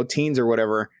they're, you know, teens or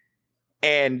whatever.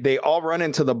 And they all run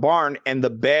into the barn and the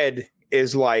bed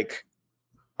is like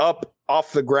up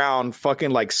off the ground,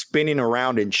 fucking like spinning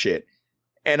around and shit.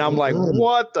 And I'm like,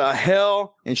 what the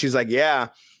hell? And she's like, yeah.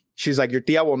 She's like, your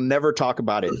tia will never talk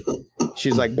about it.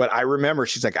 She's like, but I remember.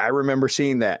 She's like, I remember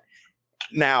seeing that.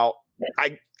 Now,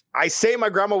 I say my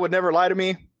grandma would never lie to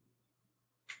me.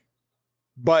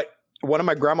 But one of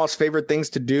my grandma's favorite things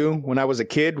to do when I was a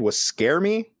kid was scare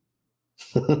me.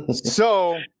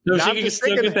 So she can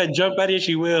still get that jump out of you,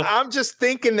 she will. I'm just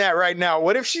thinking that right now.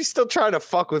 What if she's still trying to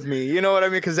fuck with me? You know what I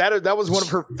mean? Because that was one of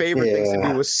her favorite things to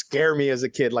do was scare me as a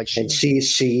kid. Like she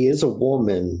is a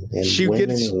woman, and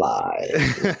women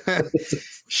lie.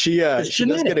 she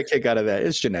does get a kick out of that.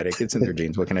 It's genetic. It's in their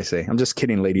genes. What can I say? I'm just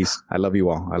kidding, ladies. I love you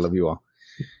all. I love you all.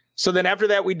 So then after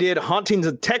that, we did Hauntings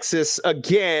of Texas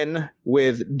again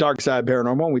with Dark Side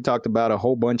Paranormal. We talked about a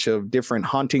whole bunch of different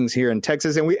hauntings here in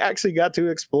Texas, and we actually got to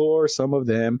explore some of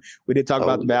them. We did talk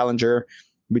about the Ballinger.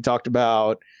 We talked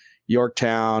about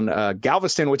Yorktown,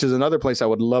 Galveston, which is another place I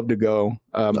would love to go.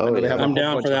 I'm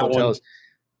down for that one.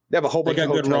 They have a whole bunch of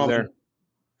hotels there.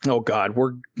 Oh, God.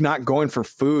 We're not going for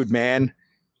food, man.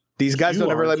 These guys don't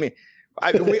ever let me.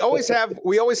 We always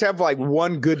have like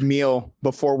one good meal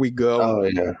before we go. Oh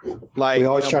yeah, like we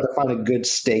always try to find a good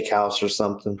steakhouse or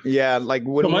something. Yeah, like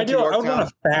when I would want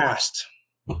to fast.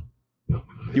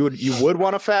 You would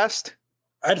want to fast?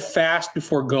 I'd fast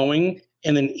before going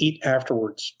and then eat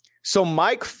afterwards. So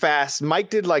Mike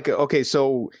did like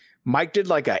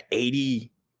a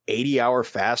 80 hour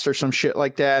fast or some shit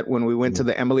like that when we went to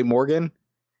the Emily Morgan,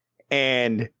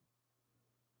 and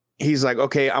he's like,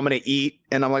 okay, I'm going to eat.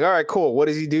 And I'm like, all right, cool. What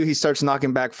does he do? He starts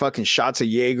knocking back fucking shots of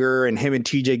Jaeger, and him and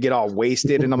TJ get all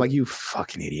wasted. And I'm like, you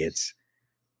fucking idiots.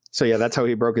 So yeah, that's how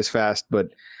he broke his fast. But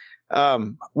I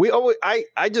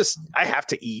have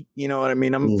to eat. You know what I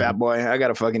mean? I'm a fat boy. I got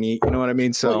to fucking eat. You know what I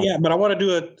mean? So yeah, but I want to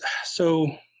do it. So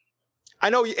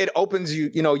I know it opens you,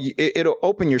 you know, it'll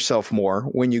open yourself more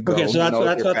when you go. Okay, so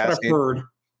that's what I've heard.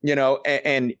 You know,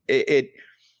 and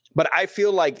but I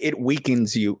feel like it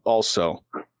weakens you also.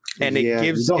 And it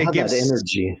gives that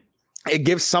energy. It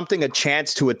gives something a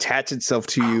chance to attach itself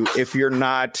to you if you're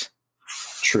not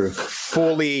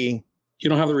fully. You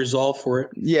don't have the resolve for it.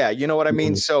 Yeah, you know what I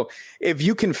mean? So if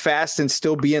you can fast and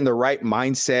still be in the right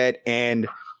mindset, and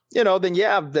you know, then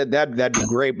yeah, that'd be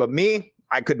great. But me,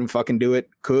 I couldn't fucking do it.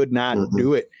 Could not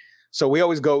do it. So we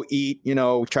always go eat, you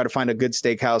know, try to find a good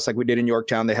steakhouse like we did in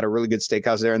Yorktown. They had a really good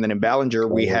steakhouse there. And then in Ballinger,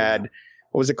 we had.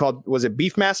 What was it called? Was it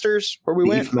Beef Masters where we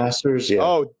went? Beef Masters, yeah.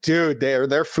 Oh, dude,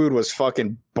 their food was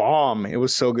fucking bomb. It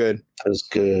was so good. It was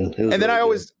good. And then I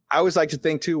always like to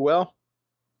think too, well,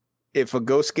 if a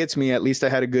ghost gets me, at least I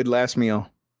had a good last meal.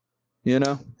 You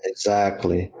know?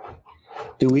 Exactly.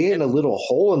 Dude, we ate in a little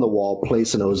hole in the wall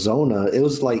place in Ozona. It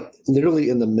was like literally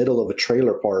in the middle of a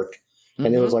trailer park.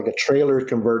 And it was like a trailer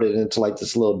converted into like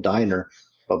this little diner.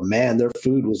 But man, their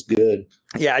food was good.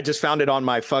 Yeah, I just found it on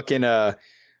my fucking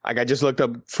like I just looked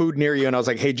up food near you and I was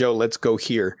like, hey, Joe, let's go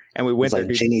here. And we went there.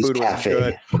 Like Jenny's food Cafe. Was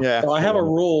good. Yeah. Well, I have a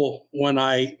rule when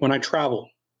I travel.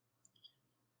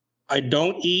 I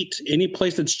don't eat any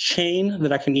place that's chain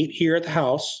that I can eat here at the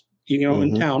house, you know,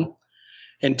 in town.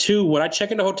 And two, when I check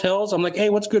into hotels, I'm like,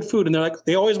 hey, what's good food? And they're like,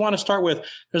 they always want to start with,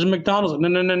 there's a McDonald's.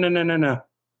 No.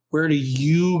 Where do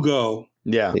you go?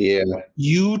 Yeah.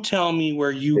 You tell me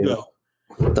where you go.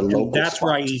 The local. That's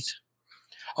where I eat.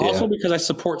 Also because I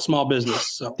support small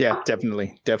business. So yeah,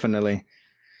 definitely.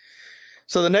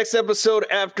 So the next episode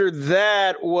after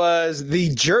that was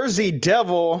the Jersey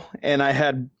Devil, and I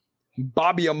had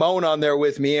Bobby Amon on there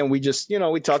with me, and we just,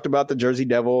 we talked about the Jersey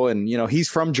Devil, and he's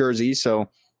from Jersey, so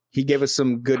he gave us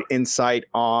some good insight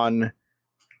on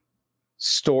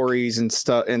stories and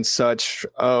stuff and such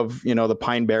of the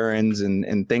Pine Barrens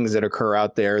and things that occur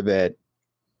out there that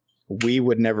we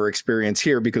would never experience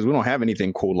here because we don't have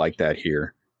anything cool like that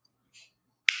here.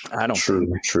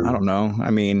 True. I don't know.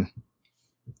 I mean,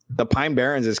 the Pine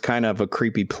Barrens is kind of a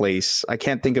creepy place. I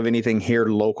can't think of anything here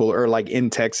local or like in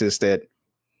Texas that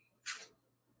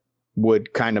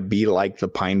would kind of be like the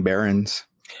Pine Barrens.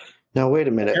 Now, wait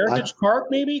a minute. Heritage Park,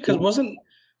 maybe? Because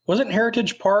wasn't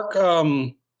Heritage Park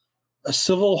a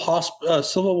Civil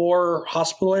War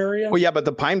hospital area? Well, yeah, but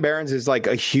the Pine Barrens is like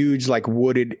a huge, like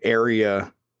wooded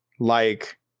area,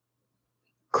 like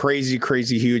crazy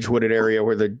huge wooded area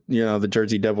where the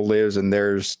Jersey Devil lives, and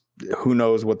there's who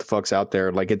knows what the fuck's out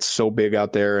there. Like it's so big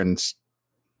out there and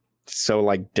so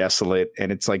like desolate,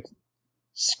 and it's like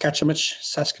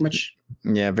Sasquatch.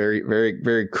 Yeah, very, very,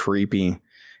 very creepy.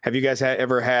 Have you guys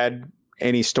ever had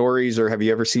any stories, or have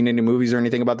you ever seen any movies or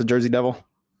anything about the Jersey Devil?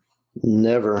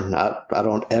 Never. I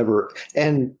don't ever.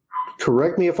 And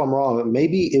correct me if I'm wrong.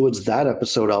 Maybe it was that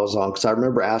episode I was on because I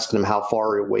remember asking him how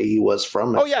far away he was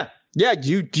from it. Oh yeah. Yeah,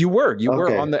 you were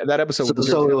on that episode.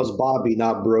 So it was Bobby,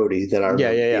 not Brody, that I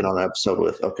remember being on an episode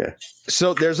with. Okay.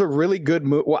 So there's a really good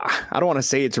movie. Well, I don't want to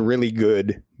say it's really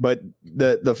good, but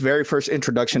the very first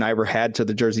introduction I ever had to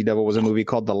the Jersey Devil was a movie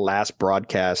called The Last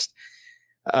Broadcast.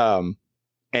 And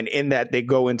in that they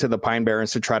go into the Pine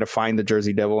Barrens to try to find the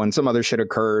Jersey Devil, and some other shit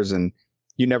occurs, and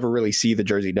you never really see the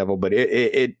Jersey Devil, but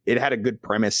it had a good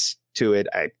premise to it.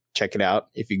 Check it out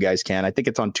if you guys can. I think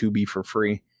it's on Tubi for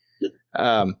free.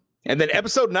 And then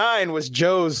episode 9 was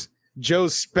Joe's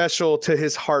special to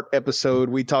his heart episode.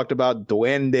 We talked about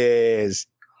duendes.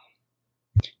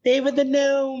 David the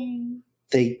Gnome.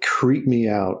 They creep me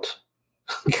out.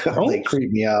 God, they creep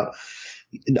me out.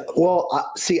 Well,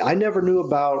 I knew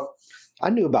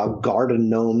about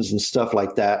garden gnomes and stuff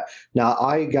like that. Now,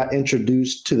 I got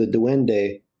introduced to the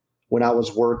duende when I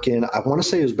was working. I want to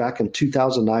say it was back in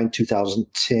 2009,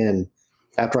 2010.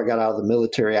 After I got out of the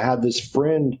military, I had this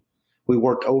friend. We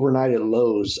worked overnight at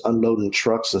Lowe's unloading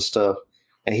trucks and stuff.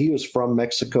 And he was from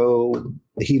Mexico.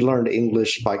 He learned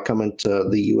English by coming to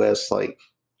the U.S. like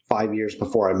 5 years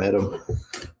before I met him.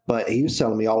 But he was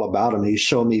telling me all about him. He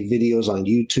showed me videos on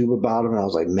YouTube about him. And I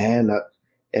was like, man.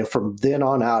 And from then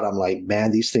on out, I'm like,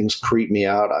 man, these things creep me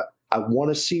out. I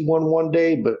want to see one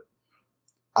day, but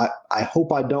I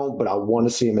hope I don't, but I want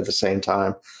to see them at the same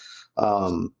time.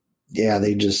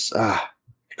 They just creep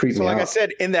me out. So like I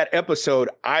said, in that episode,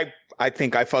 I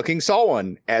think I fucking saw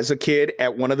one as a kid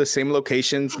at one of the same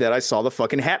locations that I saw the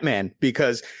fucking Hat Man,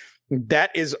 because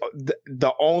that is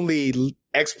the only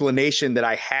explanation that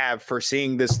I have for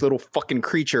seeing this little fucking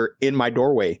creature in my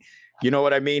doorway. You know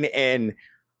what I mean? And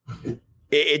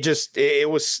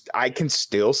it was, I can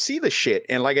still see the shit.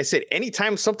 And like I said,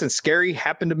 anytime something scary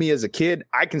happened to me as a kid,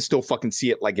 I can still fucking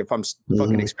see it. Like if I'm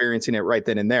fucking experiencing it right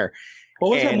then and there.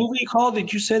 What was that movie called?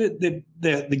 Did you said it?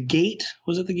 The Gate?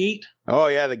 Was it The Gate? Oh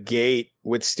yeah, The Gate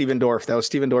with Steven Dorff. That was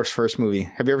Steven Dorff's first movie.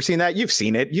 Have you ever seen that? You've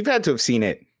seen it. You've had to have seen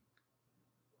it.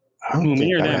 I don't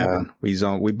think I have. We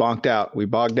bonked out. We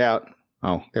bogged out.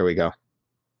 Oh, there we go.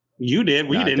 You did.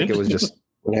 We didn't. I think it was just.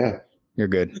 Yeah, you're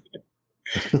good.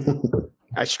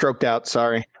 I stroked out.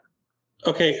 Sorry.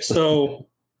 Okay, so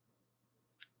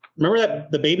remember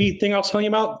the baby thing I was telling you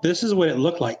about? This is what it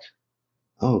looked like.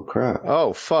 Oh crap!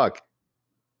 Oh fuck!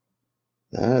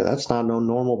 That's not no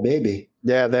normal baby.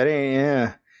 Yeah, that ain't.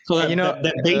 Yeah. So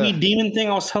that baby demon thing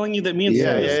I was telling you that me and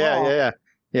Sam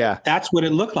saw. That's what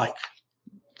it looked like.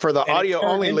 For the audio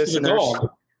only listeners,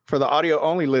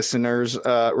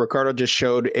 Ricardo just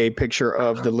showed a picture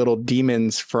of the little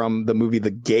demons from the movie The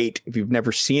Gate. If you've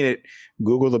never seen it,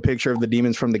 Google the picture of the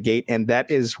demons from The Gate, and that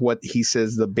is what he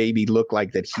says the baby looked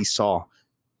like that he saw.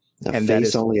 And that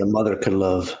is only a mother could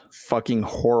love. Fucking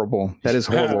horrible. That is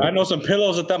horrible. I know some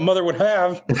pillows that mother would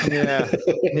have.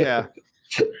 Yeah.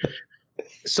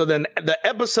 So then the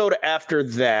episode after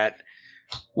that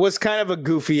was kind of a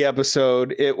goofy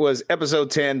episode. It was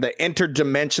episode 10, The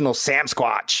Interdimensional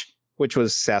Samsquatch, which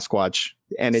was Sasquatch.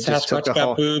 And it just took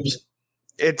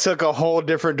it took a whole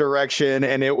different direction,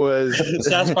 and it was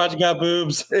Sasquatch got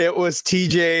boobs. It was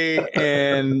TJ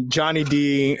and Johnny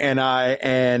D and I,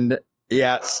 and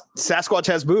yeah, Sasquatch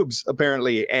has boobs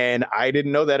apparently, and I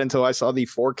didn't know that until I saw the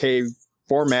 4K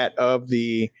format of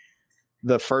the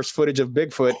first footage of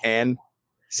Bigfoot, and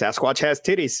Sasquatch has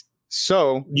titties.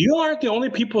 So you aren't the only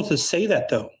people to say that,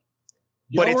 though.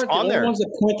 But it's on there. Ones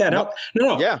that point that out.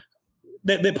 No. Yeah.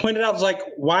 They pointed out, it's like,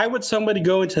 why would somebody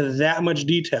go into that much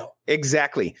detail?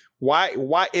 Exactly. Why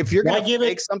if you're going to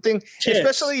make something,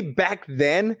 especially back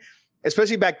then,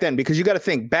 because you got to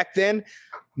think back then,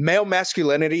 male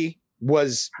masculinity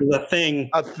was a thing.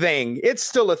 It's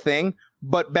still a thing.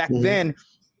 But back then,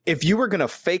 if you were going to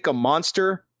fake a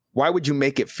monster, why would you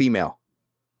make it female?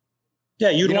 Yeah,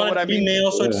 you'd want it to be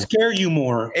male, so it'd scare you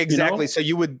more. Exactly. You know? So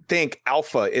you would think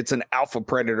alpha, it's an alpha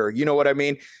predator. You know what I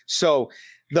mean? So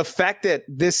the fact that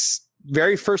this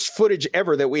very first footage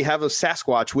ever that we have of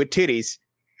Sasquatch with titties,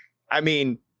 I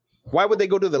mean, why would they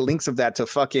go to the links of that to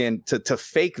fucking to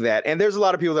fake that? And there's a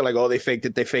lot of people that are like, oh, they faked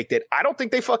it. I don't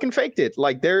think they fucking faked it.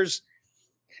 Like it's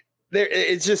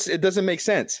just, it doesn't make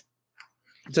sense.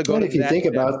 To go if you think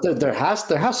about it, there has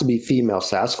to be female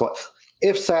Sasquatch.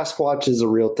 If Sasquatch is a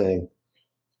real thing,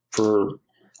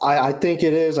 I think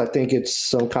it is. I think it's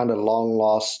some kind of long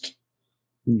lost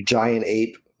giant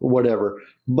ape, whatever.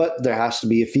 But there has to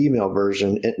be a female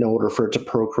version in order for it to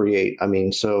procreate. I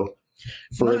mean, so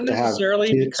for not it to have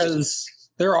necessarily, because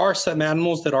there are some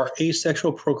animals that are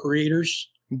asexual procreators,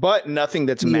 but nothing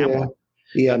that's mammal.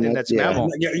 Yeah, nothing that's mammal.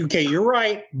 Yeah, okay, you're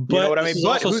right. But you know what I mean?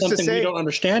 But also something we don't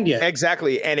understand yet.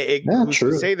 Exactly, and who's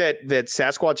to say that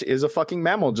Sasquatch is a fucking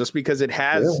mammal just because it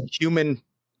has human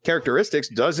characteristics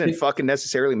doesn't fucking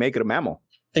necessarily make it a mammal.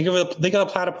 Think of a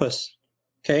platypus.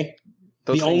 Okay,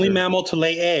 the only mammal to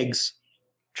lay eggs.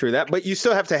 True that, but you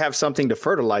still have to have something to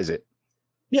fertilize it.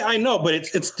 Yeah, I know, but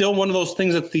it's still one of those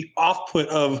things that's the off-put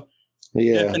of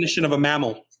definition of a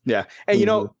mammal. Yeah, and you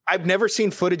know, I've never seen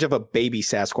footage of a baby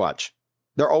Sasquatch.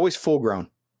 They're always full grown.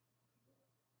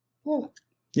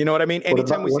 You know what I mean?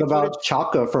 Anytime what about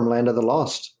Chaka from Land of the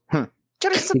Lost?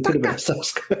 That's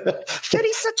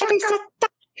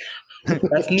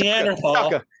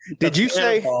Neanderthal. Did you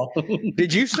say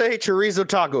chorizo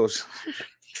tacos?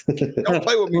 Don't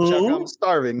play with me, Chuck. I'm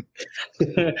starving.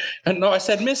 No, I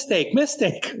said mistake.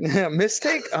 Mistake.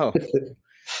 Oh,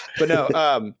 but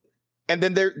no. And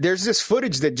then there's this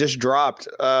footage that just dropped.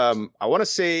 I want to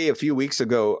say a few weeks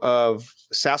ago of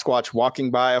Sasquatch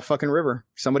walking by a fucking river.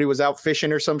 Somebody was out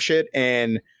fishing or some shit,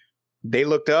 and they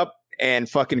looked up and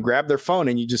fucking grabbed their phone,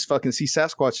 and you just fucking see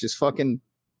Sasquatch just fucking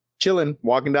chilling,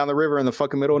 walking down the river in the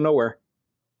fucking middle of nowhere.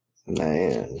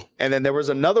 Man. And then there was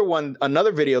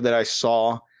another video that I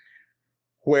saw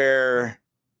where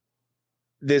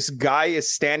this guy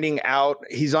is standing out.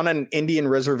 He's on an Indian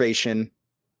reservation.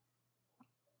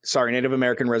 Sorry, Native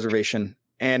American reservation.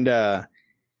 And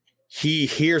he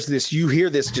hears this. You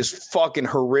hear this just fucking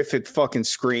horrific fucking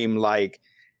scream. Like,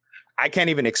 I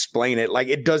can't even explain it. Like,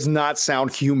 it does not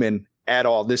sound human at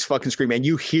all, this fucking scream. And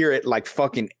you hear it like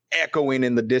fucking echoing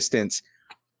in the distance.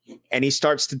 And he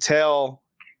starts to tell,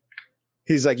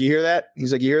 he's like, you hear that?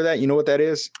 He's like, you hear that? You know what that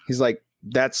is? He's like,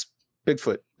 that's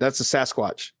Bigfoot. That's a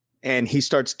Sasquatch. And he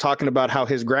starts talking about how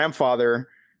his grandfather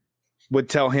would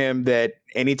tell him that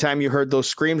anytime you heard those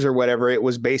screams or whatever, it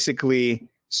was basically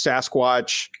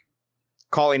Sasquatch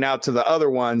calling out to the other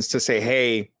ones to say,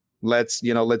 hey,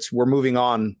 we're moving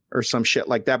on or some shit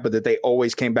like that. But that they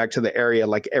always came back to the area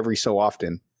like every so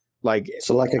often. Like,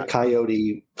 so like a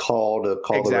coyote call the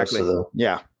rest of them.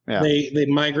 Yeah. They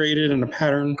migrated in a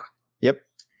pattern. Yep.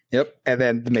 And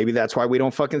then maybe that's why we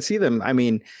don't fucking see them. I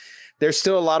mean, there's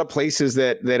still a lot of places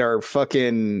that are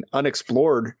fucking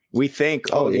unexplored. We think,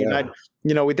 the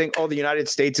United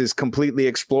States is completely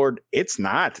explored. It's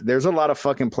not. There's a lot of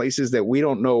fucking places that we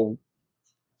don't know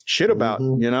shit about,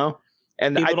 you know?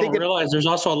 And people don't realize there's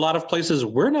also a lot of places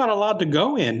we're not allowed to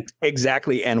go in.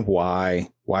 Exactly. And why?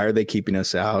 Why are they keeping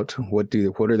us out? What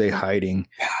are they hiding?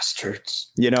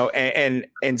 Bastards. You know,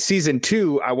 and season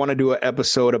 2, I want to do an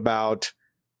episode about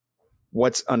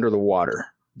what's under the water.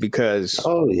 Because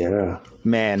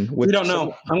man, we don't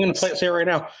know. I'm going to say it right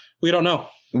now. We don't know.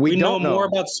 We know more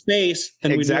about space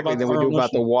than we do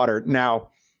about the water. Now,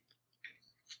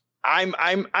 I'm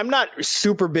not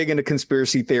super big into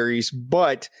conspiracy theories,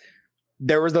 but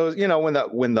there were those, you know,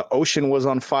 when the ocean was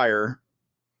on fire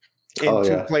in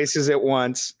two places at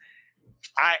once.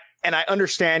 I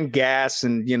understand gas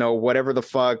and, you know, whatever the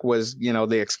fuck was, you know,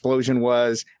 the explosion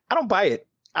was. I don't buy it.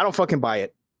 I don't fucking buy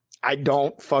it. I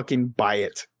don't fucking buy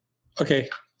it. Okay.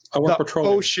 The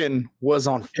petroleum. Ocean was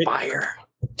on fire.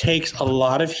 It takes a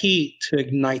lot of heat to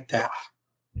ignite that.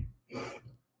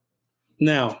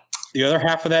 Now, the other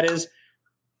half of that is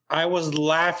I was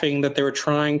laughing that they were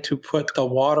trying to put the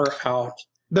water out.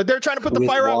 That they're trying to put the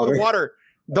fire out with water.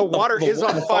 The water is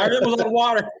on fire. It was on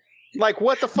water. Like,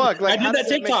 what the fuck? Like, I did that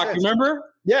TikTok,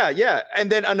 remember? Yeah.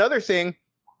 And then another thing,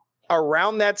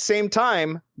 around that same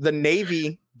time, the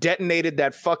Navy detonated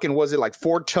that fucking, was it like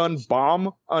 4-ton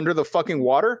bomb under the fucking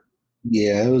water?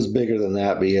 Yeah, it was bigger than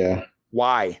that, but yeah.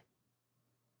 Why?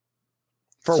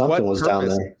 For something what was purpose?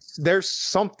 down there. There's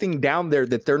something down there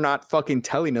that they're not fucking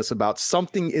telling us about.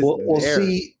 Something is Well, there.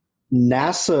 see,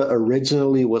 NASA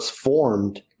originally was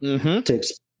formed Mm-hmm. to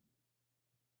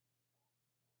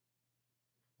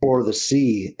explore the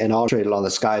sea and concentrate on the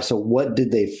sky. So what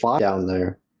did they find down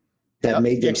there that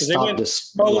made them 'cause they stop went,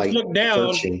 this? "Oh, let's look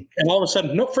down," searching? and all of a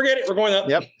sudden, nope, forget it. We're going up.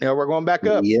 Yep. Yeah, we're going back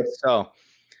up. Yep. So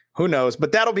who knows?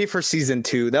 But that'll be for season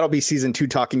 2. That'll be season 2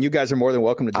 talking. You guys are more than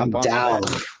welcome to I'm jump on down.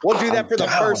 that. We'll do that I'm for the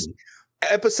down. first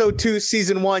episode 2,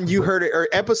 season 1. You heard it, or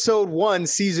episode 1,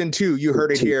 season 2. You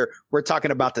heard it here. We're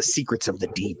talking about the secrets of the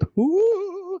deep.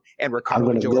 Ooh. And Ricardo, I'm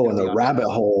going to Jordan go in will be the on.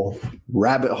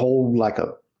 rabbit hole like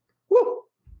a. Woo,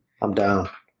 I'm down.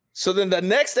 So then the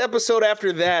next episode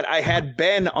after that, I had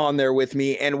Ben on there with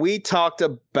me, and we talked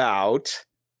about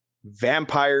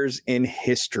vampires in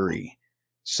history.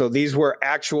 So these were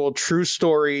actual true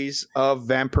stories of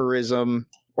vampirism,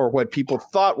 or what people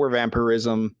thought were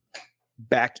vampirism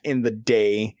back in the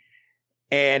day.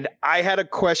 And I had a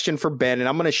question for Ben, and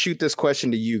I'm going to shoot this question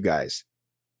to you guys.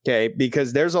 Okay,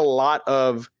 because there's a lot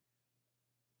of,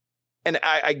 and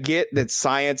I get that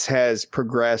science has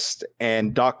progressed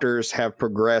and doctors have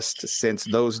progressed since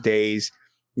those days,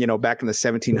 you know, back in the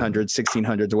 1700s,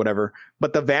 1600s, whatever.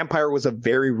 But the vampire was a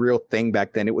very real thing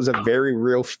back then. It was a very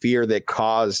real fear that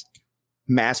caused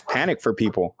mass panic for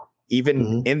people,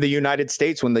 even in the United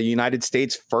States, when the United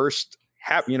States first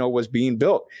was being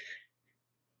built.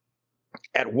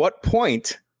 At what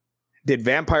point did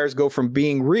vampires go from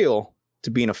being real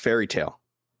to being a fairy tale?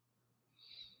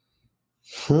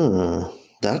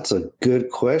 That's a good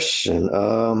question.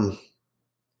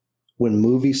 When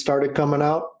movies started coming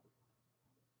out,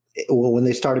 when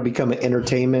they started becoming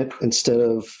entertainment instead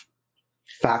of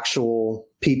factual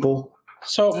people.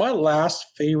 So my last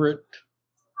favorite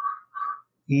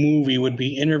movie would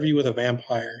be Interview with a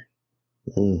Vampire.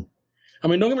 I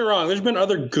mean, don't get me wrong, there's been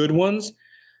other good ones,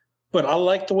 but I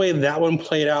like the way that one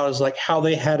played out, is like how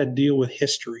they had to deal with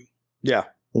history. Yeah.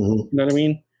 You know what I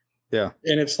mean? Yeah.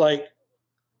 And it's like,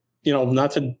 you know,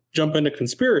 not to jump into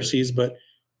conspiracies, but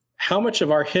how much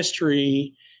of our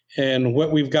history and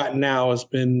what we've got now has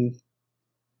been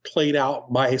played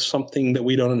out by something that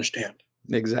we don't understand.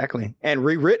 Exactly. And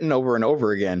rewritten over and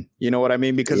over again. You know what I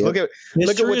mean? Because look at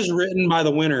history is written by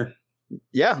the winner.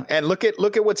 Yeah. And look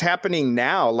at what's happening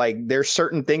now. Like, there's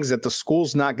certain things that the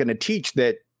school's not going to teach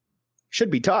that should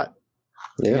be taught.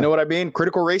 Yeah. You know what I mean?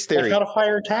 Critical race theory. Like how to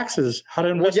fire taxes, how to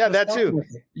invest. Well, yeah, that too.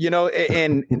 You know,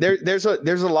 and there's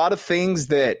a lot of things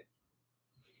that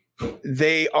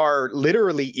they are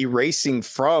literally erasing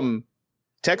from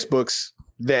textbooks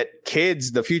that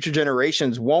kids, the future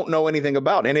generations, won't know anything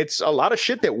about. And it's a lot of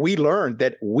shit that we learned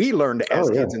as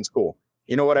kids in school.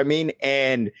 You know what I mean?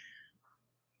 And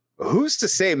who's to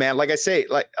say, man? Like I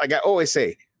always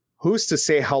say, who's to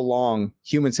say how long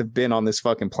humans have been on this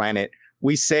fucking planet?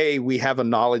 We say we have a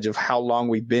knowledge of how long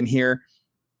we've been here.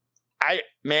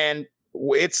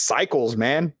 It's cycles,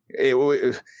 man.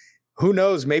 Who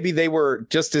knows? Maybe they were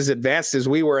just as advanced as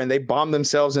we were and they bombed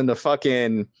themselves into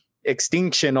fucking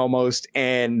extinction almost.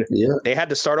 And they had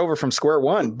to start over from square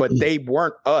one, but they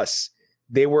weren't us.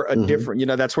 They were a different,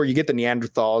 that's where you get the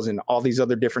Neanderthals and all these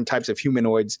other different types of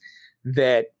humanoids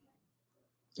that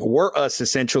were us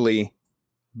essentially,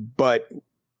 but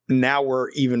now we're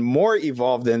even more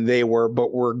evolved than they were,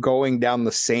 but we're going down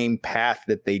the same path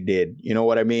that they did. You know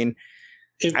what I mean?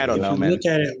 I don't know, man. Look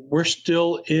at it.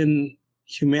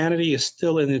 Humanity is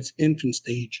still in its infant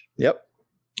stage. Yep.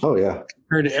 Oh, yeah.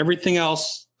 Compared to everything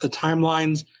else, the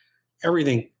timelines,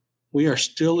 everything, we are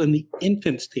still in the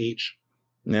infant stage.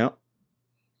 Yeah.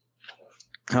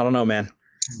 I don't know, man.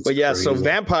 But yeah, crazy. So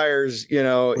vampires,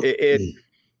 it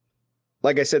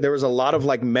like I said, there was a lot of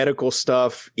like medical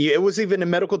stuff. It was even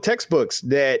in medical textbooks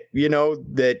that,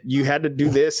 that you had to do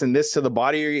this and this to the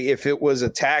body if it was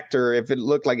attacked or if it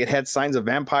looked like it had signs of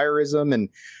vampirism. And,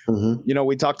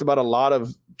 we talked about a lot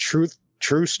of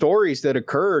true stories that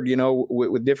occurred,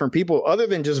 with different people other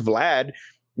than just Vlad,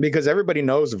 because everybody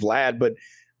knows Vlad, but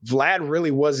Vlad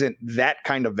really wasn't that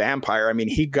kind of vampire. I mean,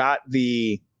 he got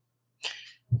the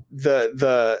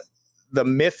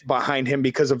myth behind him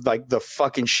because of like the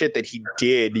fucking shit that he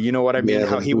did. You know what I mean? Yeah,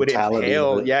 how he would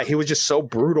impale. Yeah, he was just so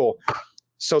brutal.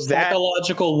 So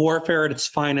psychological warfare at its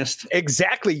finest.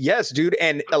 Exactly. Yes, dude.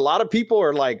 And a lot of people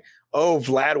are like, oh,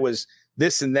 Vlad was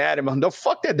this and that. And no,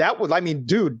 fuck that. That was, I mean,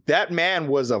 dude, that man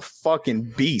was a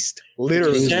fucking beast.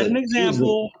 Literally. Set an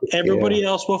example. Everybody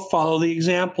else will follow the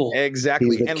example.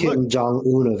 Exactly. He's the Kim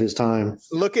Jong-un of his time.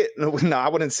 Look at, no, I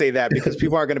wouldn't say that because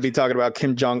people aren't going to be talking about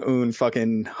Kim Jong-un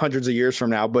fucking hundreds of years from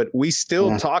now, but we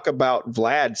still talk about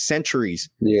Vlad centuries.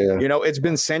 Yeah. You know, it's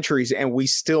been centuries and we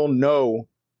still know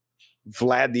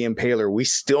Vlad the Impaler. We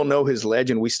still know his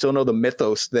legend. We still know the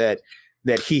mythos that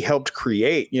he helped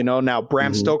create. You know, now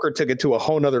Bram Stoker took it to a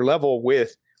whole nother level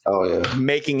with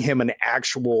making him an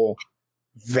actual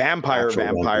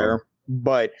vampire.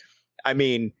 But I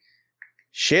mean,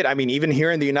 shit. I mean, even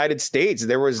here in the United States,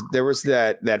 there was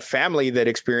that family that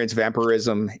experienced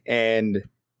vampirism, and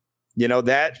you know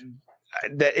that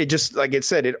it just, like it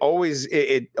said, it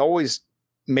always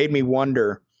made me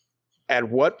wonder at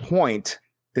what point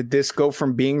did this go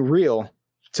from being real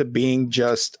to being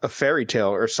just a fairy tale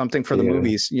or something for the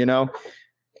movies, you know?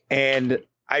 And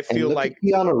I feel like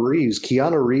Keanu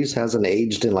Reeves hasn't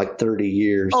aged in like 30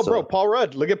 years. Oh, so. Bro, Paul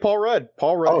Rudd. Look at Paul Rudd.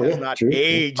 Paul Rudd has not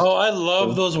aged. Oh, I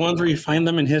love those ones where you find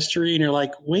them in history and you're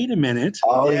like, wait a minute.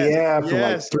 Oh, from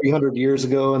like 300 years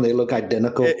ago, and they look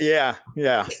identical. Yeah.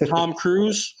 Tom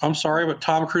Cruise. I'm sorry, but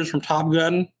Tom Cruise from Top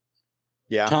Gun.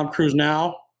 Yeah. Tom Cruise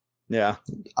now. Yeah.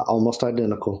 Almost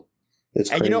identical. It's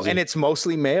crazy. And, you know, and it's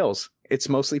mostly males. It's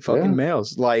mostly fucking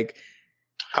males. Like,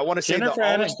 I want to say Jennifer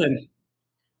Aniston.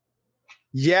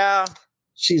 Yeah.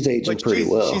 She's aging pretty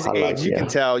well. She's aged. You can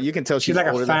tell. You can tell she's like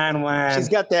a fine wine. She's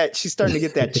got that. She's starting to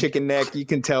get that chicken neck. You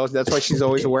can tell. That's why she's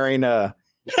always wearing a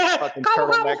fucking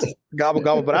turtleneck. Gobble,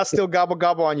 gobble. But I still gobble,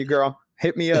 gobble on you, girl.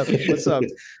 Hit me up. What's up?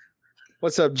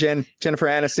 What's up, Jennifer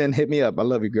Aniston? Hit me up. I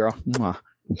love you, girl.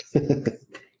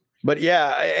 But yeah,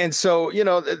 and so, you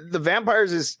know, the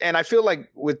vampires is, and I feel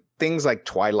like with things like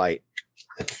Twilight,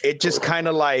 it just kind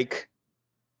of like,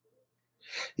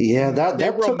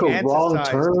 that took a wrong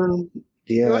turn.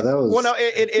 Yeah, that was. Well, no,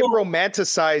 it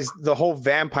romanticized the whole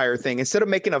vampire thing instead of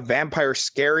making a vampire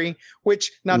scary.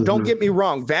 Which now, don't get me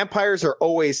wrong, vampires are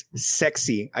always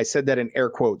sexy. I said that in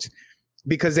air quotes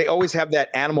because they always have that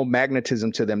animal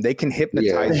magnetism to them. They can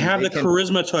hypnotize. They have the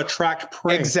charisma to attract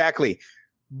prey. Exactly.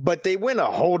 But they went a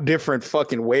whole different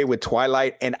fucking way with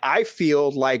Twilight. And I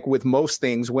feel like with most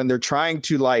things, when they're trying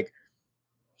to like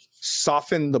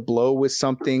soften the blow with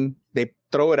something, they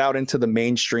throw it out into the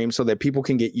mainstream so that people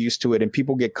can get used to it and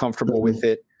people get comfortable with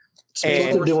it. And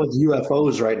what they're doing with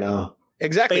UFOs right now.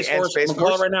 Exactly. Space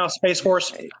Force right now. Space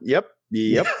Force. Yep.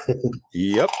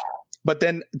 But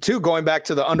then, too, going back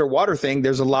to the underwater thing,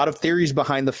 there's a lot of theories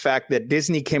behind the fact that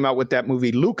Disney came out with that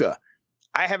movie Luca.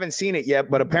 I haven't seen it yet,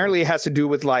 but apparently it has to do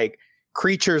with like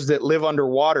creatures that live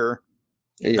underwater.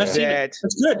 That's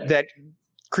good. That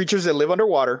creatures that live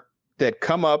underwater that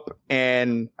come up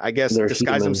and I guess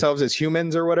disguise themselves as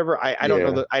humans or whatever. I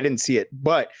don't know. I didn't see it,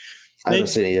 but I haven't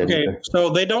seen it yet. Okay, so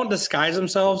they don't disguise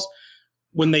themselves.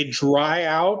 When they dry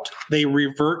out, they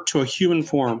revert to a human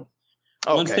form.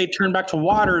 Okay. Once they turn back to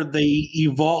water, they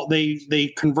evolve.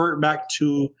 They convert back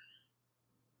to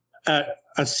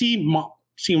a sea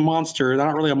monster. They're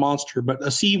not really a monster, but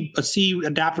a sea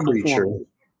adaptable creature. Form.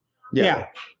 Yeah.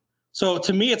 So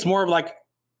to me, it's more of like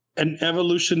an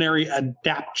evolutionary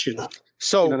adaptation.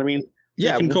 So you know what I mean?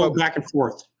 Yeah, you can go back and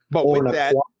forth. But with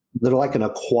that, they're like an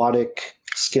aquatic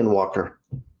skinwalker.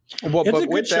 Well, it's a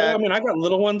good show. I mean, I got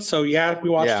little ones, so we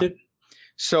watched it.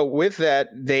 So with that,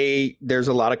 there's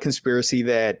a lot of conspiracy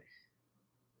that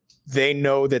they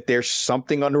know that there's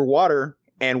something underwater,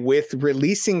 and with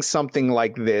releasing something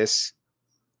like this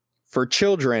for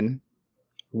children,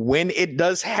 when it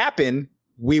does happen,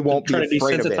 we won't be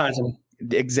afraid of it. Them.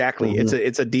 Exactly. Mm-hmm.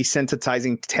 It's a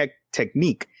desensitizing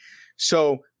technique.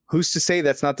 So who's to say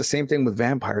that's not the same thing with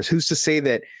vampires? Who's to say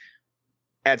that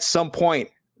at some point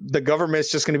the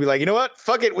government's just going to be like, you know what?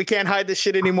 Fuck it. We can't hide this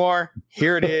shit anymore.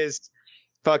 Here it is.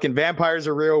 Fucking vampires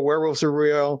are real. Werewolves are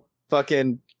real.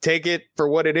 Fucking take it for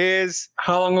what it is.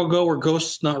 How long ago were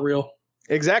ghosts not real?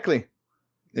 Exactly.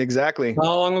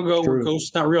 How long ago were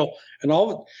ghosts not real? And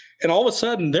all of a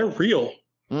sudden they're real.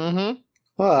 Mm-hmm.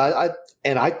 Well,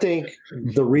 I think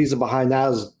the reason behind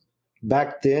that is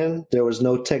back then there was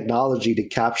no technology to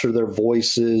capture their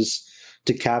voices,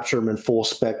 to capture them in full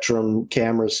spectrum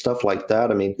cameras, stuff like that.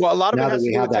 I mean, well, a lot of it has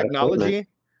to do with technology.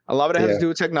 A lot of it has to do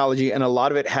with technology, and a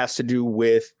lot of it has to do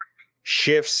with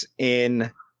shifts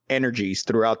in energies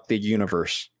throughout the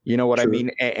universe. You know what I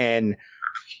mean? And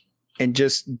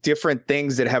just different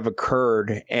things that have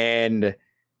occurred. And,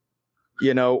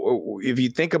 you know, if you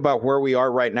think about where we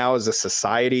are right now as a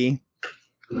society,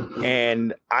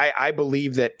 And I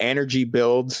believe that energy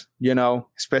builds, you know,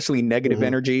 especially negative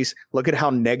energies. Look at how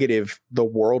negative the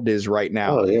world is right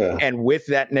now. Oh, yeah. And with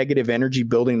that negative energy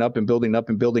building up and building up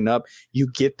and building up, you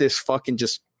get this fucking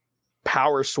just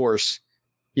power source,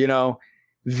 you know,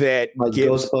 that like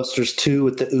gives, Ghostbusters 2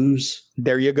 with the ooze.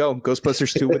 There you go.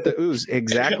 Ghostbusters 2 with the ooze.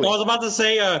 Exactly. I was about to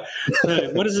say,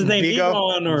 what is his name?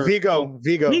 Vigo. Vigo.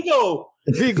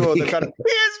 The kind of,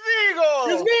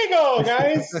 It's Vigo,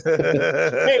 guys.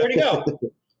 Hey, where'd he go?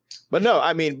 But no,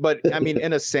 I mean,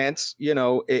 in a sense, you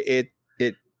know, it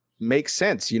makes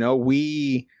sense. You know,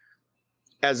 we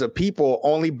as a people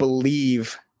only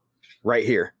believe right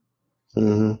here.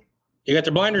 Mm-hmm. You got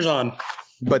your blinders on.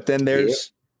 But then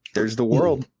there's the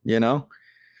world, you know?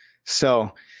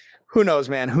 So who knows,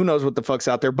 man? Who knows what the fuck's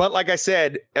out there? But like I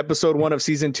said, episode 1 of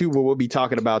season 2, where we'll be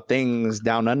talking about things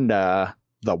down under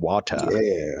the water.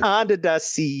 Yeah. Under the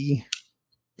sea.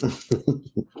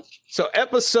 So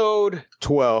episode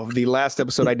 12, the last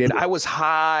episode I did, I was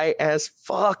high as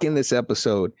fuck in this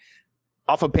episode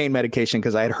off of pain medication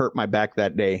because I had hurt my back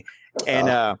that day.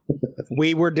 And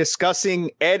we were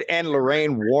discussing Ed and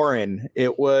Lorraine Warren.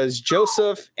 It was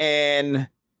Joseph and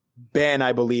Ben,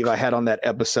 I believe, I had on that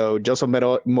episode. Joseph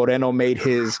Moreno made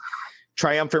his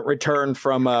triumphant return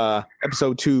from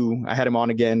episode 2. I had him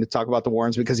on again to talk about the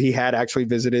Warrens because he had actually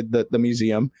visited the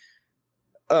museum.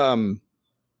 And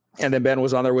then Ben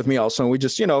was on there with me also. And we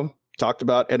just, you know, talked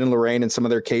about Ed and Lorraine and some of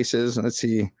their cases. And let's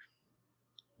see.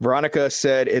 Veronica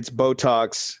said it's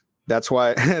Botox. That's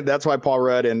why Paul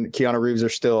Rudd and Keanu Reeves are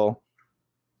still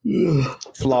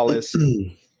flawless.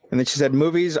 And then she said,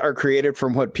 movies are created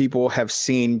from what people have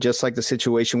seen, just like the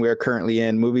situation we are currently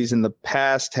in. Movies in the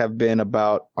past have been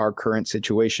about our current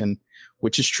situation,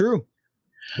 which is true.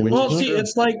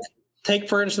 It's like, take,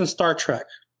 for instance, Star Trek.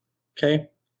 Okay.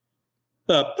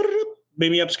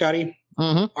 Baby up, Scotty.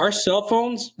 Mm-hmm. Our cell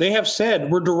phones, they have said,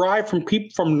 were derived from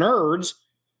nerds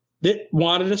that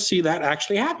wanted to see that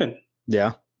actually happen.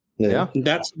 Yeah.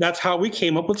 That's how we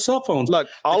came up with cell phones. Look,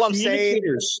 all I'm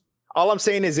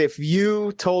saying is if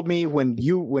you told me when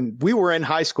we were in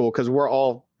high school, because we're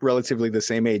all relatively the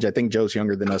same age. I think Joe's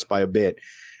younger than us by a bit.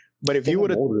 But if you would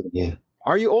have,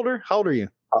 are you older? How old are you?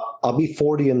 I'll be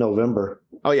 40 in November.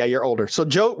 Oh yeah, you're older. So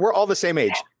Joe, we're all the same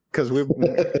age because we'll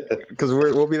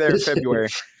be there in February.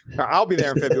 I'll be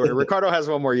there in February. Ricardo has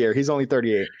one more year. He's only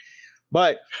 38.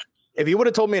 But if you would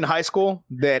have told me in high school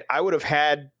that I would have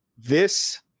had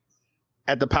this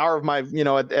at the power of my, you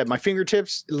know, at my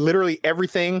fingertips, literally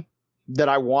everything that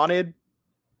I wanted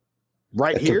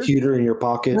right here. Computer in your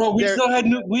pocket. Bro, we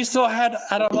still had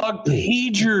analog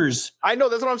pagers. I know,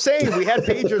 that's what I'm saying. We had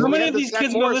pagers. How many of these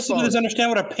kids going to listen to this understand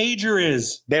what a pager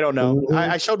is? They don't know. Mm-hmm.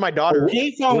 I showed my daughter.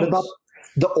 What about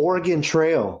the Oregon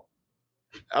Trail?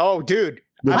 Oh, dude.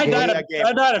 I died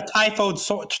of typhoid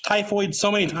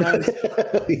so many times.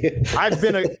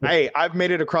 I've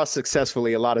made it across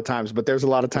successfully a lot of times, but there's a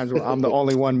lot of times where I'm the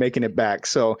only one making it back.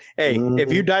 So, hey,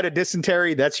 if you died of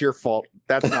dysentery, that's your fault.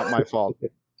 That's not my fault.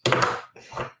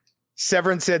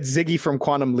 Severin said Ziggy from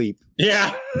Quantum Leap.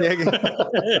 Yeah.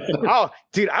 Oh,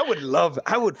 dude, I would love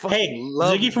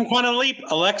Ziggy from Quantum Leap.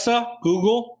 Alexa,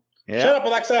 Google. Yeah. Shut up,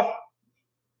 Alexa.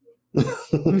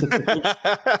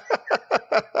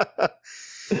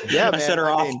 Yeah, I set her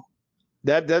off.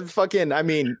 That fucking, I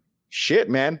mean, shit,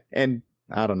 man. And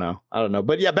I don't know.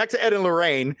 But yeah, back to Ed and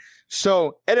Lorraine.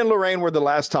 So Ed and Lorraine were the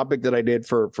last topic that I did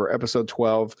for episode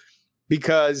 12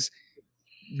 because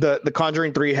the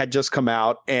Conjuring 3 had just come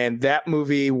out, and that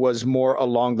movie was more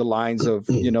along the lines of,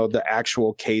 you know, the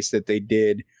actual case that they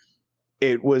did.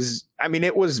 It was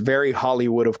very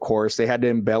Hollywood, of course. They had to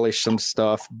embellish some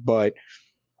stuff, but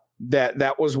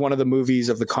that was one of the movies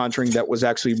of The Conjuring that was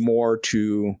actually more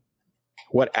to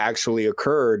what actually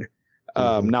occurred.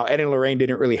 Now, Ed and Lorraine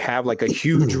didn't really have like a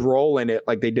huge role in it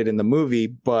like they did in the movie,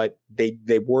 but they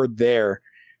were there.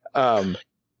 And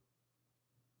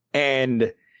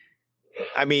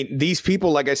I mean, these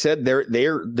people, like I said, they're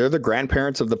the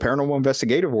grandparents of the paranormal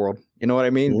investigative world. You know what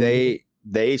I mean?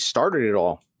 They started it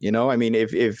all. You know, I mean,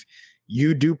 if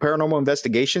you do paranormal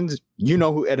investigations, you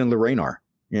know who Ed and Lorraine are,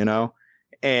 you know?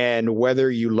 And whether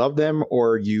you love them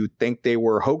or you think they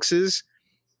were hoaxes,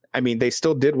 I mean, they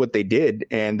still did what they did.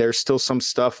 And there's still some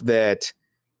stuff that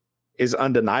is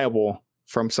undeniable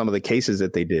from some of the cases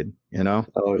that they did, you know?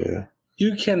 Oh, yeah.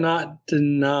 You cannot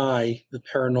deny the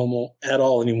paranormal at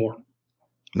all anymore.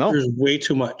 No. There's way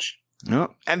too much.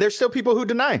 No. And there's still people who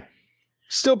deny.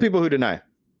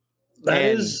 That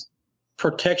is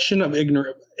protection of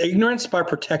ignorance. Ignorance by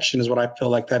protection is what I feel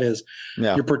like that is.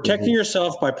 Yeah. You're protecting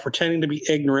yourself by pretending to be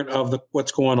ignorant of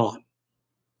what's going on.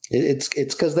 It's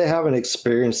because they haven't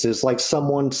experienced this. Like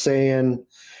someone saying,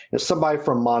 It's somebody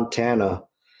from Montana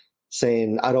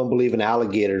saying, I don't believe in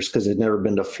alligators because they've never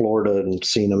been to Florida and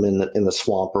seen them in the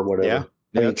swamp or whatever. Yeah.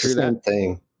 I mean, it's the same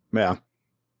thing. Yeah.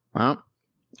 Well,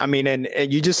 I mean, and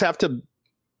you just have to,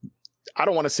 I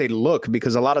don't want to say look,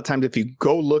 because a lot of times if you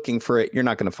go looking for it, you're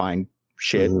not going to find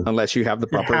shit unless you have the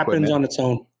proper equipment. It happens on its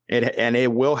own.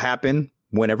 It will happen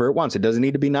whenever it wants. It doesn't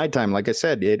need to be nighttime. Like I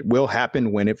said, it will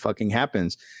happen when it fucking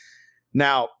happens.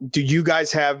 Now, do you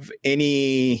guys have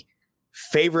any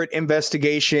favorite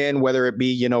investigation, whether it be,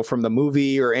 you know, from the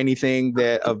movie or anything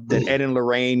that Ed and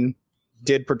Lorraine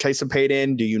did participate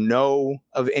in? Do you know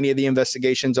of any of the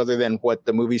investigations other than what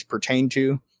the movies pertain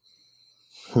to?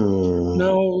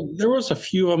 No, there was a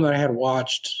few of them that I had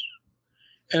watched,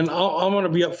 and I'm going to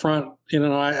be upfront. You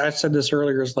know, I said this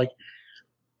earlier. Is like,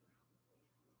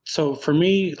 so for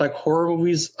me, like horror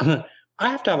movies, I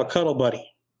have to have a cuddle buddy.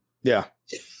 Yeah.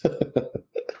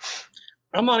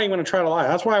 I'm not even going to try to lie.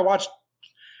 That's why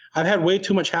I've had way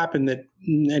too much happen that.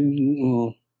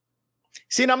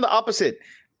 See, and I'm the opposite.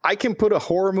 I can put a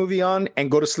horror movie on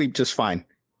and go to sleep just fine.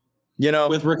 You know,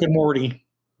 with Rick and Morty.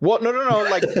 Well, no.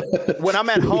 Like when I'm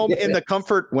at home in the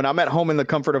comfort,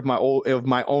 of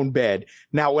my own bed.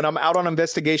 Now, when I'm out on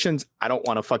investigations, I don't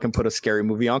want to fucking put a scary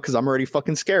movie on because I'm already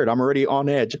fucking scared. I'm already on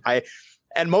edge.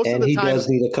 And he does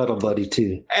need a cuddle buddy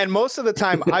too. And most of the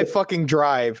time, I fucking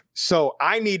drive, so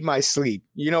I need my sleep.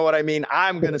 You know what I mean?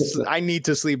 I need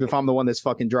to sleep if I'm the one that's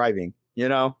fucking driving. You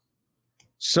know,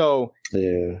 so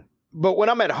yeah. But when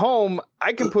I'm at home,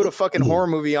 I can put a fucking horror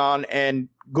movie on and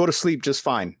go to sleep just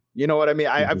fine. You know what I mean?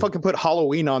 I fucking put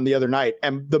Halloween on the other night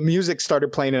and the music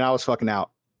started playing and I was fucking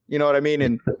out. You know what I mean?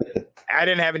 And I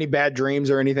didn't have any bad dreams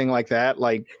or anything like that.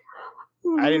 Like,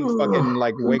 I didn't fucking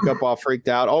like wake up all freaked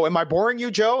out. Oh, am I boring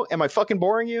you, Joe? Am I fucking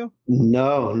boring you?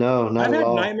 No, not I've at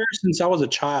all. had nightmares since I was a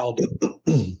child.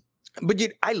 But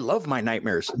I love my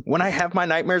nightmares. When I have my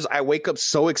nightmares, I wake up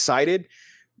so excited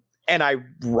and I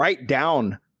write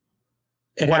down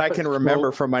what I can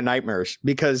remember from my nightmares,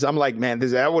 because I'm like, man,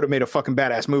 that would have made a fucking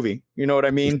badass movie. You know what I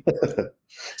mean?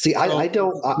 See, I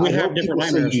don't. I have different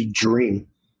nightmares. You dream.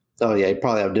 Oh yeah, you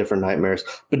probably have different nightmares.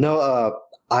 But no,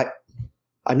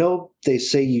 I know they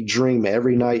say you dream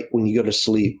every night when you go to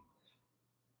sleep,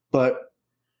 but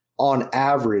on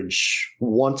average,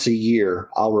 once a year,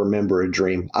 I'll remember a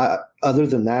dream. Other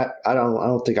than that, I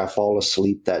don't think I fall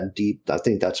asleep that deep. I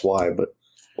think that's why, but.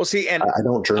 Well, see, and I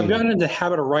don't dream. I've gotten into the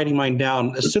habit of writing mine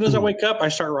down. As soon as I wake up, I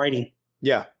start writing.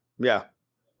 Yeah.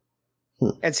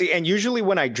 And see, and usually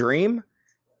when I dream,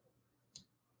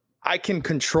 I can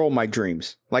control my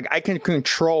dreams. Like I can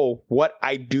control what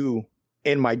I do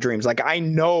in my dreams. Like I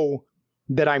know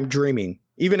that I'm dreaming,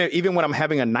 even when I'm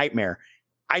having a nightmare.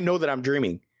 I know that I'm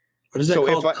dreaming. What is that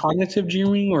called? Cognitive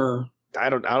dreaming, or I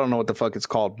don't know what the fuck it's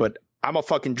called, but I'm a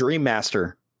fucking dream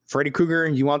master. Freddy Krueger,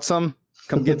 you want some?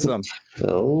 Come get some.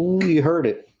 Oh, you heard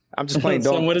it. I'm just playing.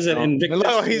 Don't. So what is it? Invictus?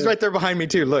 Oh, he's right there behind me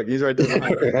too. Look, he's right there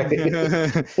behind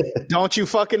me. Don't you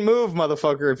fucking move,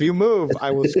 motherfucker. If you move,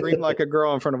 I will scream like a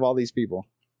girl in front of all these people.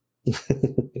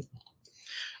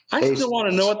 I still want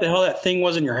to know what the hell that thing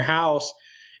was in your house.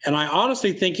 And I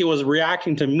honestly think it was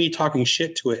reacting to me talking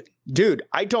shit to it. Dude,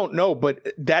 I don't know,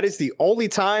 but that is the only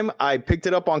time I picked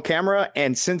it up on camera.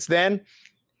 And since then,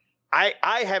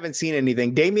 I haven't seen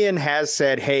anything. Damien has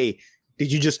said, hey,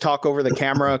 did you just talk over the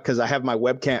camera? Because I have my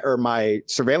webcam or my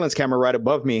surveillance camera right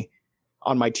above me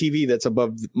on my TV that's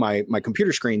above my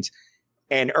computer screens.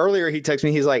 And earlier he texted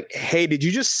me, he's like, hey, did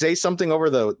you just say something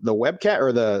over the webcam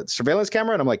or the surveillance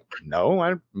camera? And I'm like, no,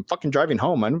 I'm fucking driving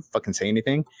home. I didn't fucking say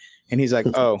anything. And he's like,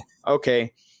 oh,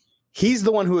 okay. He's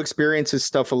the one who experiences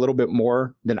stuff a little bit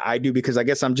more than I do, because I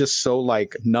guess I'm just so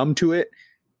like numb to it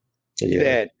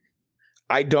that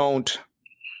I don't.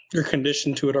 You're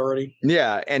conditioned to it already.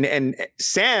 Yeah. And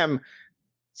Sam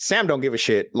don't give a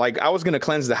shit. Like I was going to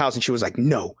cleanse the house and she was like,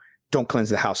 no, don't cleanse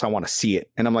the house. I want to see it.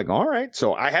 And I'm like, all right.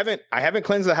 So I haven't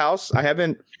cleansed the house. I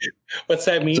haven't. What's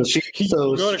that mean? So you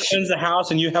go to cleanse the house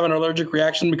and you have an allergic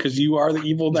reaction because you are the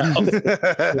evil now.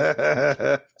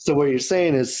 So what you're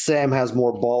saying is Sam has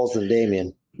more balls than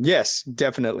Damien. Yes,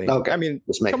 definitely. Okay. I mean,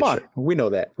 come on. Sure. We know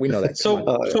that.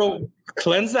 So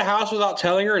cleanse the house without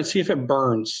telling her and see if it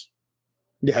burns.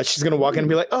 Yeah, she's going to walk in and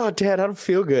be like, oh, Dad, I don't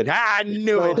feel good. I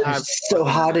knew it. It's so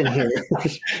hot in here.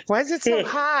 Why is it so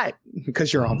hot?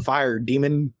 Because you're on fire,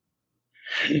 demon.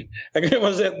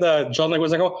 Was it the John Lake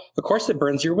was like, oh, of course it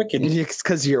burns. You're wicked. It's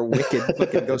because you're wicked.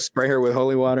 Go spray her with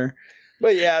holy water.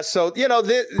 But yeah, so, you know,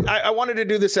 I wanted to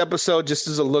do this episode just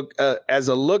as a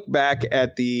look back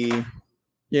at the,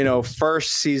 you know,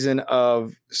 first season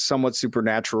of Somewhat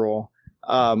Supernatural.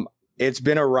 It's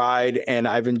been a ride and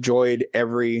I've enjoyed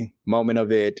every moment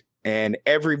of it. and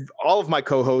all of my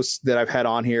co-hosts that I've had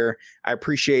on here. I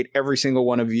appreciate every single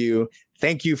one of you.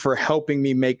 Thank you for helping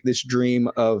me make this dream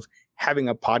of having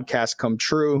a podcast come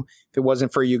true. If it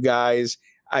wasn't for you guys,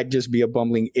 I'd just be a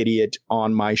bumbling idiot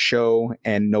on my show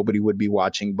and nobody would be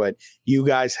watching. But you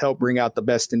guys help bring out the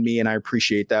best in me, and I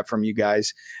appreciate that from you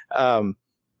guys. And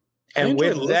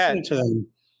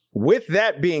with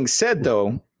that being said,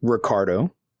 though,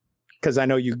 Ricardo, because I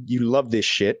know you love this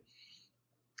shit,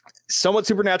 Somewhat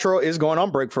Supernatural is going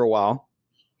on break for a while.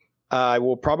 I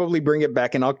will probably bring it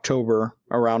back in October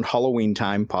around Halloween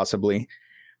time, possibly.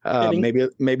 Maybe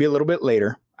a little bit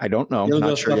later. I don't know.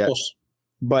 Not sure yet.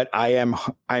 But I'm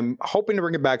hoping to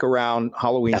bring it back around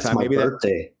Halloween time. Maybe my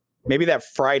birthday. Maybe that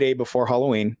Friday before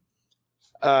Halloween.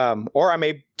 Or I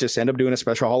may just end up doing a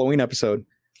special Halloween episode.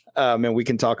 And we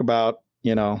can talk about,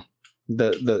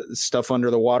 the stuff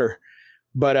under the water.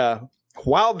 But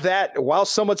while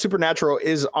Somewhat Supernatural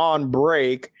is on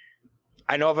break,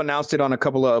 I know I've announced it on a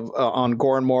couple of on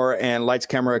Gore and More and Lights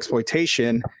Camera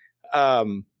Exploitation.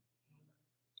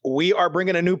 We are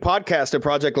bringing a new podcast to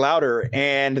Project Louder,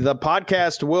 and the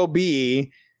podcast will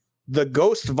be the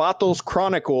Ghost Vatos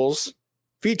Chronicles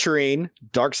featuring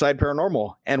Dark Side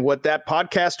Paranormal. And what that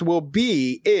podcast will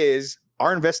be is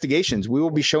our investigations. We will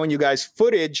be showing you guys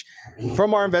footage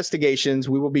from our investigations.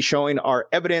 We will be showing our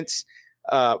evidence,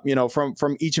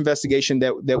 from each investigation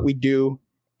that we do,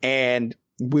 and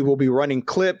we will be running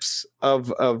clips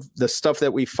of the stuff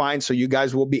that we find, so you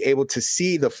guys will be able to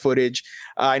see the footage.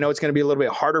 I know it's going to be a little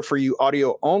bit harder for you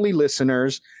audio only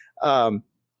listeners,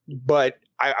 but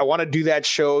I want to do that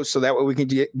show so that way we can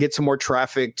get some more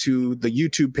traffic to the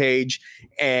YouTube page.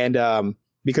 And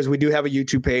because we do have a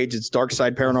YouTube page, it's Dark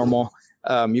Side Paranormal.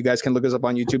 You guys can look us up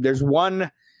on YouTube. There's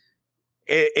one,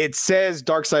 it says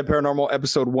Dark Side Paranormal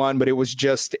episode 1, but it was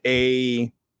just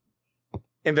a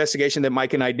investigation that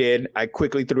Mike and I did. I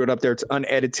quickly threw it up there. It's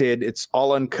unedited. It's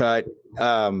all uncut,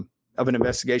 of an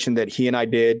investigation that he and I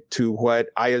did to what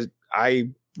I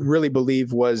really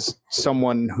believe was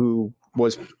someone who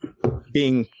was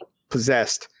being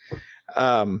possessed.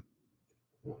 But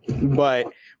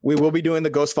we will be doing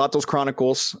the Ghost Vatos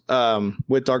Chronicles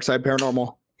with Dark Side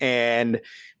Paranormal. And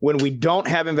when we don't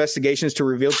have investigations to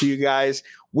reveal to you guys,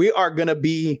 we are going to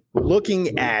be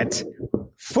looking at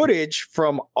footage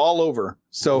from all over.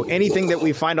 So anything that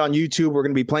we find on YouTube, we're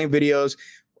going to be playing videos,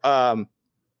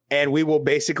 and we will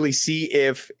basically see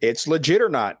if it's legit or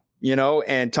not,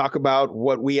 and talk about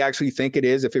what we actually think it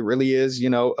is, if it really is,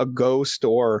 a ghost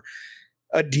or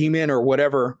a demon or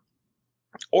whatever,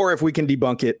 or if we can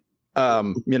debunk it.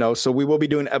 So we will be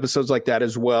doing episodes like that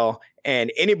as well.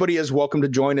 And anybody is welcome to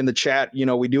join in the chat.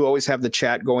 We do always have the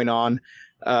chat going on.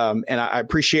 And I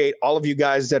appreciate all of you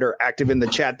guys that are active in the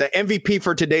chat. The MVP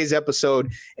for today's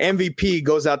episode, MVP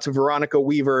goes out to Veronica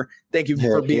Weaver. Thank you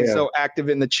for being so active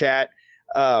in the chat.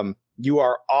 You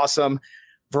are awesome.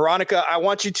 Veronica, I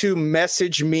want you to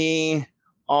message me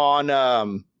on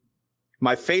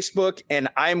my Facebook, and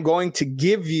I'm going to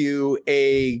give you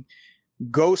a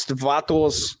Ghost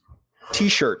Vatos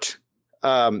t-shirt.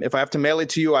 If I have to mail it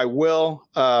to you, I will.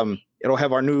 It'll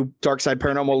have our new Dark Side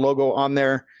Paranormal logo on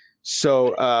there.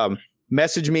 So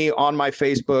message me on my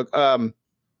Facebook.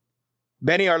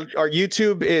 Benny, our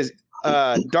YouTube is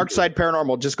Dark Side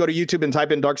Paranormal. Just go to YouTube and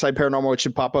type in Dark Side Paranormal. It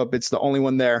should pop up. It's the only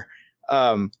one there.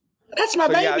 That's my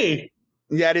baby.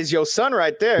 Yeah, it is your son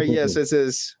right there. Yes, this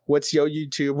is what's your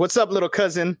YouTube. What's up, little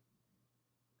cousin?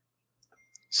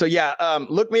 So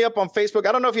look me up on Facebook.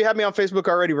 I don't know if you have me on Facebook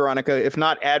already, Veronica. If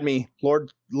not, add me,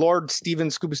 Lord Steven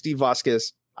Scuba Steve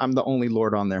Vasquez. I'm the only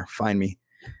Lord on there. Find me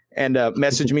and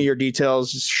message me your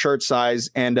details, shirt size,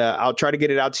 and I'll try to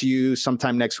get it out to you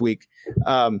sometime next week.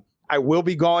 I will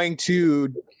be going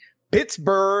to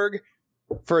Pittsburgh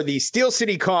for the Steel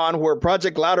City Con, where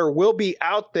Project Louder will be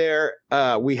out there.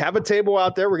 We have a table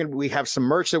out there. We have some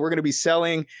merch that we're going to be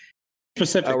selling.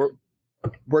 Specific.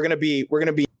 We're going to be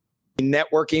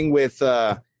networking with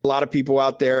a lot of people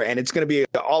out there, and it's going to be an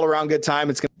all around good time.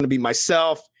 It's going to be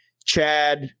myself,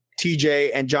 Chad,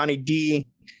 TJ, and Johnny D,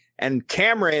 and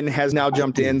Cameron has now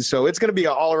jumped in. So it's going to be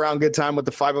an all around good time with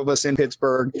the 5 of us in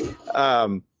Pittsburgh.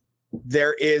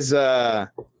 There is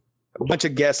a bunch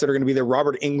of guests that are going to be there.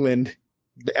 Robert Englund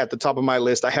at the top of my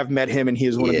list. I have met him, and he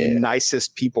is one of the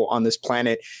nicest people on this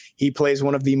planet. He plays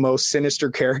one of the most sinister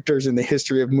characters in the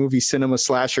history of movie cinema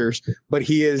slashers, but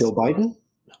he is Joe Biden.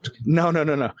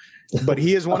 No. But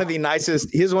he is one of the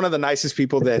nicest. He is one of the nicest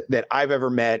people that I've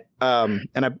ever met. And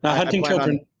hunting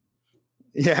children.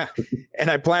 And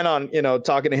I plan on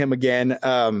talking to him again.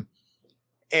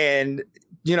 And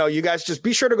you guys just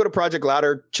be sure to go to Project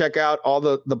Louder. Check out all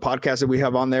the podcasts that we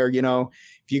have on there.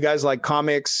 If If you guys like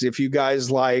comics, if you guys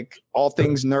like all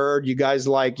things nerd, you guys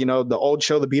like, you know, the old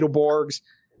show, the Beetleborgs,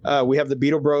 we have the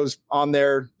Beetle Bros on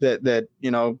there that,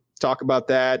 you know, talk about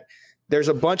that. There's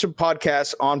a bunch of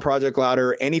podcasts on Project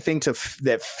Louder, anything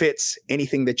that fits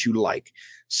anything that you like.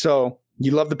 So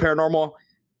you love the paranormal,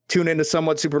 tune into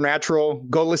Somewhat Supernatural.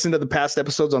 Go listen to the past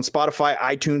episodes on Spotify,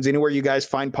 iTunes, anywhere you guys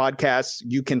find podcasts.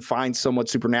 You can find Somewhat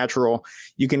Supernatural.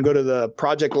 You can go to the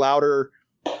Project Louder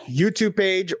YouTube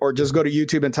page or just go to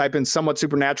YouTube and type in Somewhat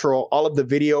Supernatural. All of the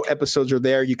video episodes are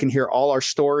there. You can hear all our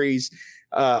stories,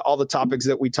 all the topics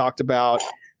that we talked about.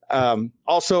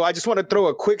 Also, I just want to throw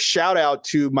a quick shout out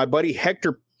to my buddy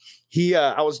Hector.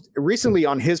 I was recently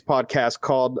on his podcast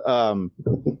called,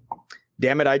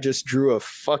 damn it, I just drew a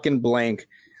fucking blank.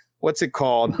 What's it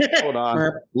called? Hold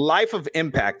on. Life of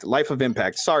Impact.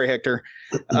 Sorry, Hector.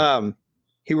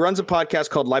 He runs a podcast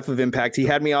called Life of Impact. He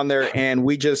had me on there and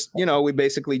we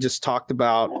basically just talked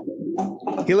about,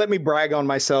 he let me brag on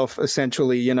myself,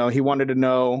 essentially. You know, he wanted to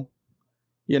know,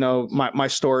 you know, my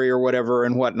story or whatever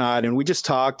and whatnot. And we just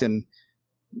talked and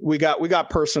we got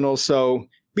personal. So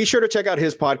be sure to check out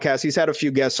his podcast. He's had a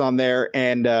few guests on there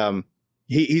and,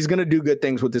 he's going to do good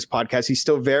things with this podcast. He's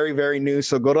still very, very new.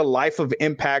 So go to Life of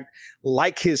Impact,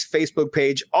 like his Facebook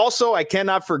page. Also, I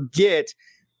cannot forget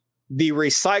the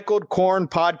Recycled Corn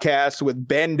podcast with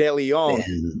Ben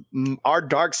DeLeon, our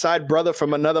dark side brother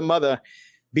from another mother.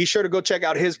 Be sure to go check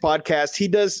out his podcast. He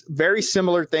does very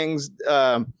similar things,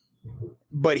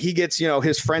 but he gets, you know,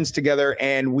 his friends together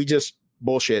and we just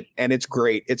bullshit. And it's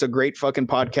great. It's a great fucking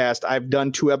podcast. I've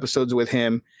done 2 episodes with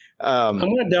him. I'm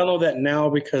going to download that now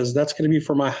because that's going to be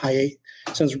for my hiatus,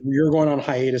 since you're going on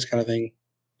hiatus kind of thing.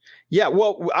 Yeah,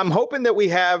 well, I'm hoping that we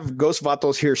have Ghost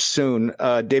Vatos here soon,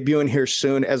 debuting here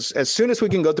soon. As soon as we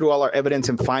can go through all our evidence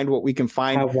and find what we can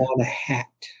find. I want a hat.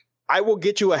 I will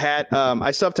get you a hat. I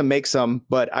still have to make some,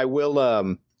 but I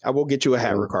will get you a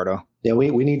hat, Ricardo. Yeah, we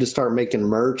need to start making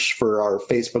merch for our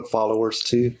Facebook followers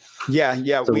too.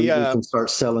 Yeah. So we can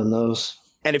start selling those.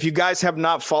 And if you guys have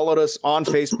not followed us on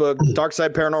Facebook, Darkside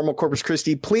Paranormal Corpus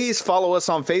Christi, please follow us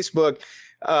on Facebook.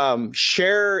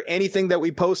 Share anything that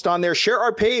we post on there. Share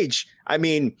our page. I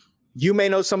mean, you may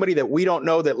know somebody that we don't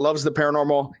know that loves the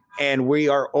paranormal, and we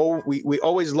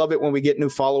always love it when we get new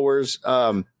followers.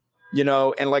 You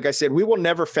know, and like I said, we will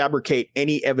never fabricate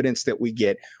any evidence that we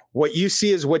get. What you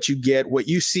see is what you get. What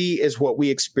you see is what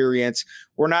we experience.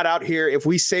 We're not out here. If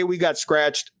we say we got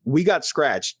scratched, we got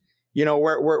scratched. You know,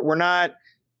 we're not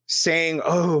saying,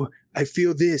 oh, I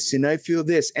feel this and I feel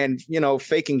this and, you know,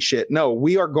 faking shit. No,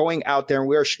 we are going out there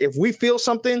and if we feel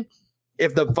something,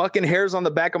 if the fucking hairs on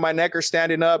the back of my neck are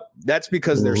standing up, that's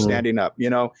because they're standing up. You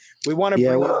know, we want to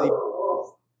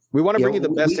bring you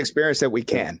the best experience that we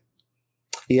can.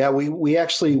 Yeah, we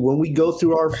actually, when we go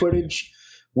through our footage,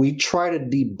 we try to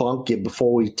debunk it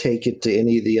before we take it to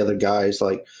any of the other guys.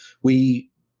 Like we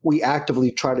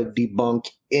actively try to debunk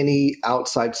any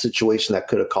outside situation that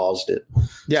could have caused it.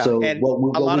 Yeah. So and what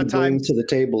we bring to the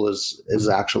table is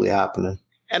actually happening.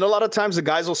 And a lot of times the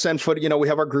guys will send footage. You know, we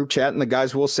have our group chat and the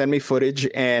guys will send me footage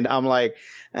and I'm like,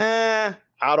 I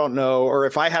don't know. Or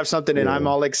if I have something and I'm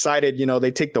all excited, you know,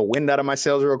 they take the wind out of my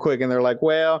sails real quick and they're like,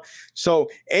 well, so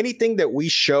anything that we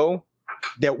show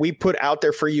that we put out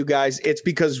there for you guys, it's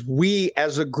because we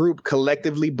as a group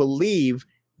collectively believe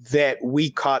that we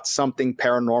caught something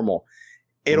paranormal.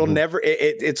 It'll never,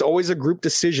 it's always a group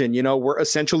decision. You know, we're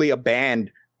essentially a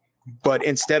band, but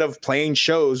instead of playing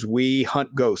shows, we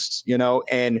hunt ghosts, you know,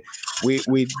 and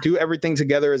we do everything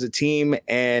together as a team.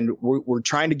 And we're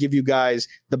trying to give you guys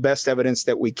the best evidence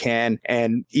that we can.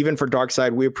 And even for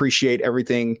Darkside, we appreciate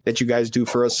everything that you guys do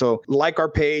for us. So like our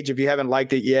page, if you haven't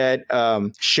liked it yet,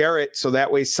 share it. So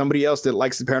that way somebody else that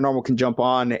likes the paranormal can jump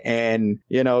on. And,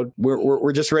 you know,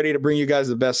 we're just ready to bring you guys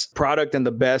the best product and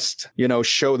the best, you know,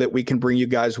 show that we can bring you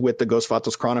guys with the Ghost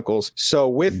Vatos Chronicles. So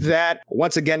with that,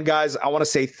 once again, guys, I want to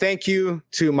say thank you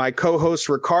to my co-hosts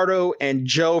Ricardo and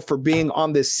Joe for being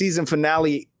on this season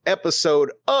finale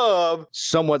episode of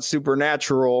Somewhat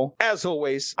Supernatural. As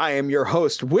always, I am your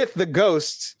host with the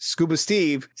ghosts, Scuba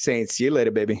Steve, saying see you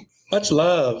later, baby. Much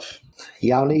love.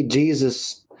 Y'all need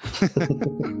Jesus.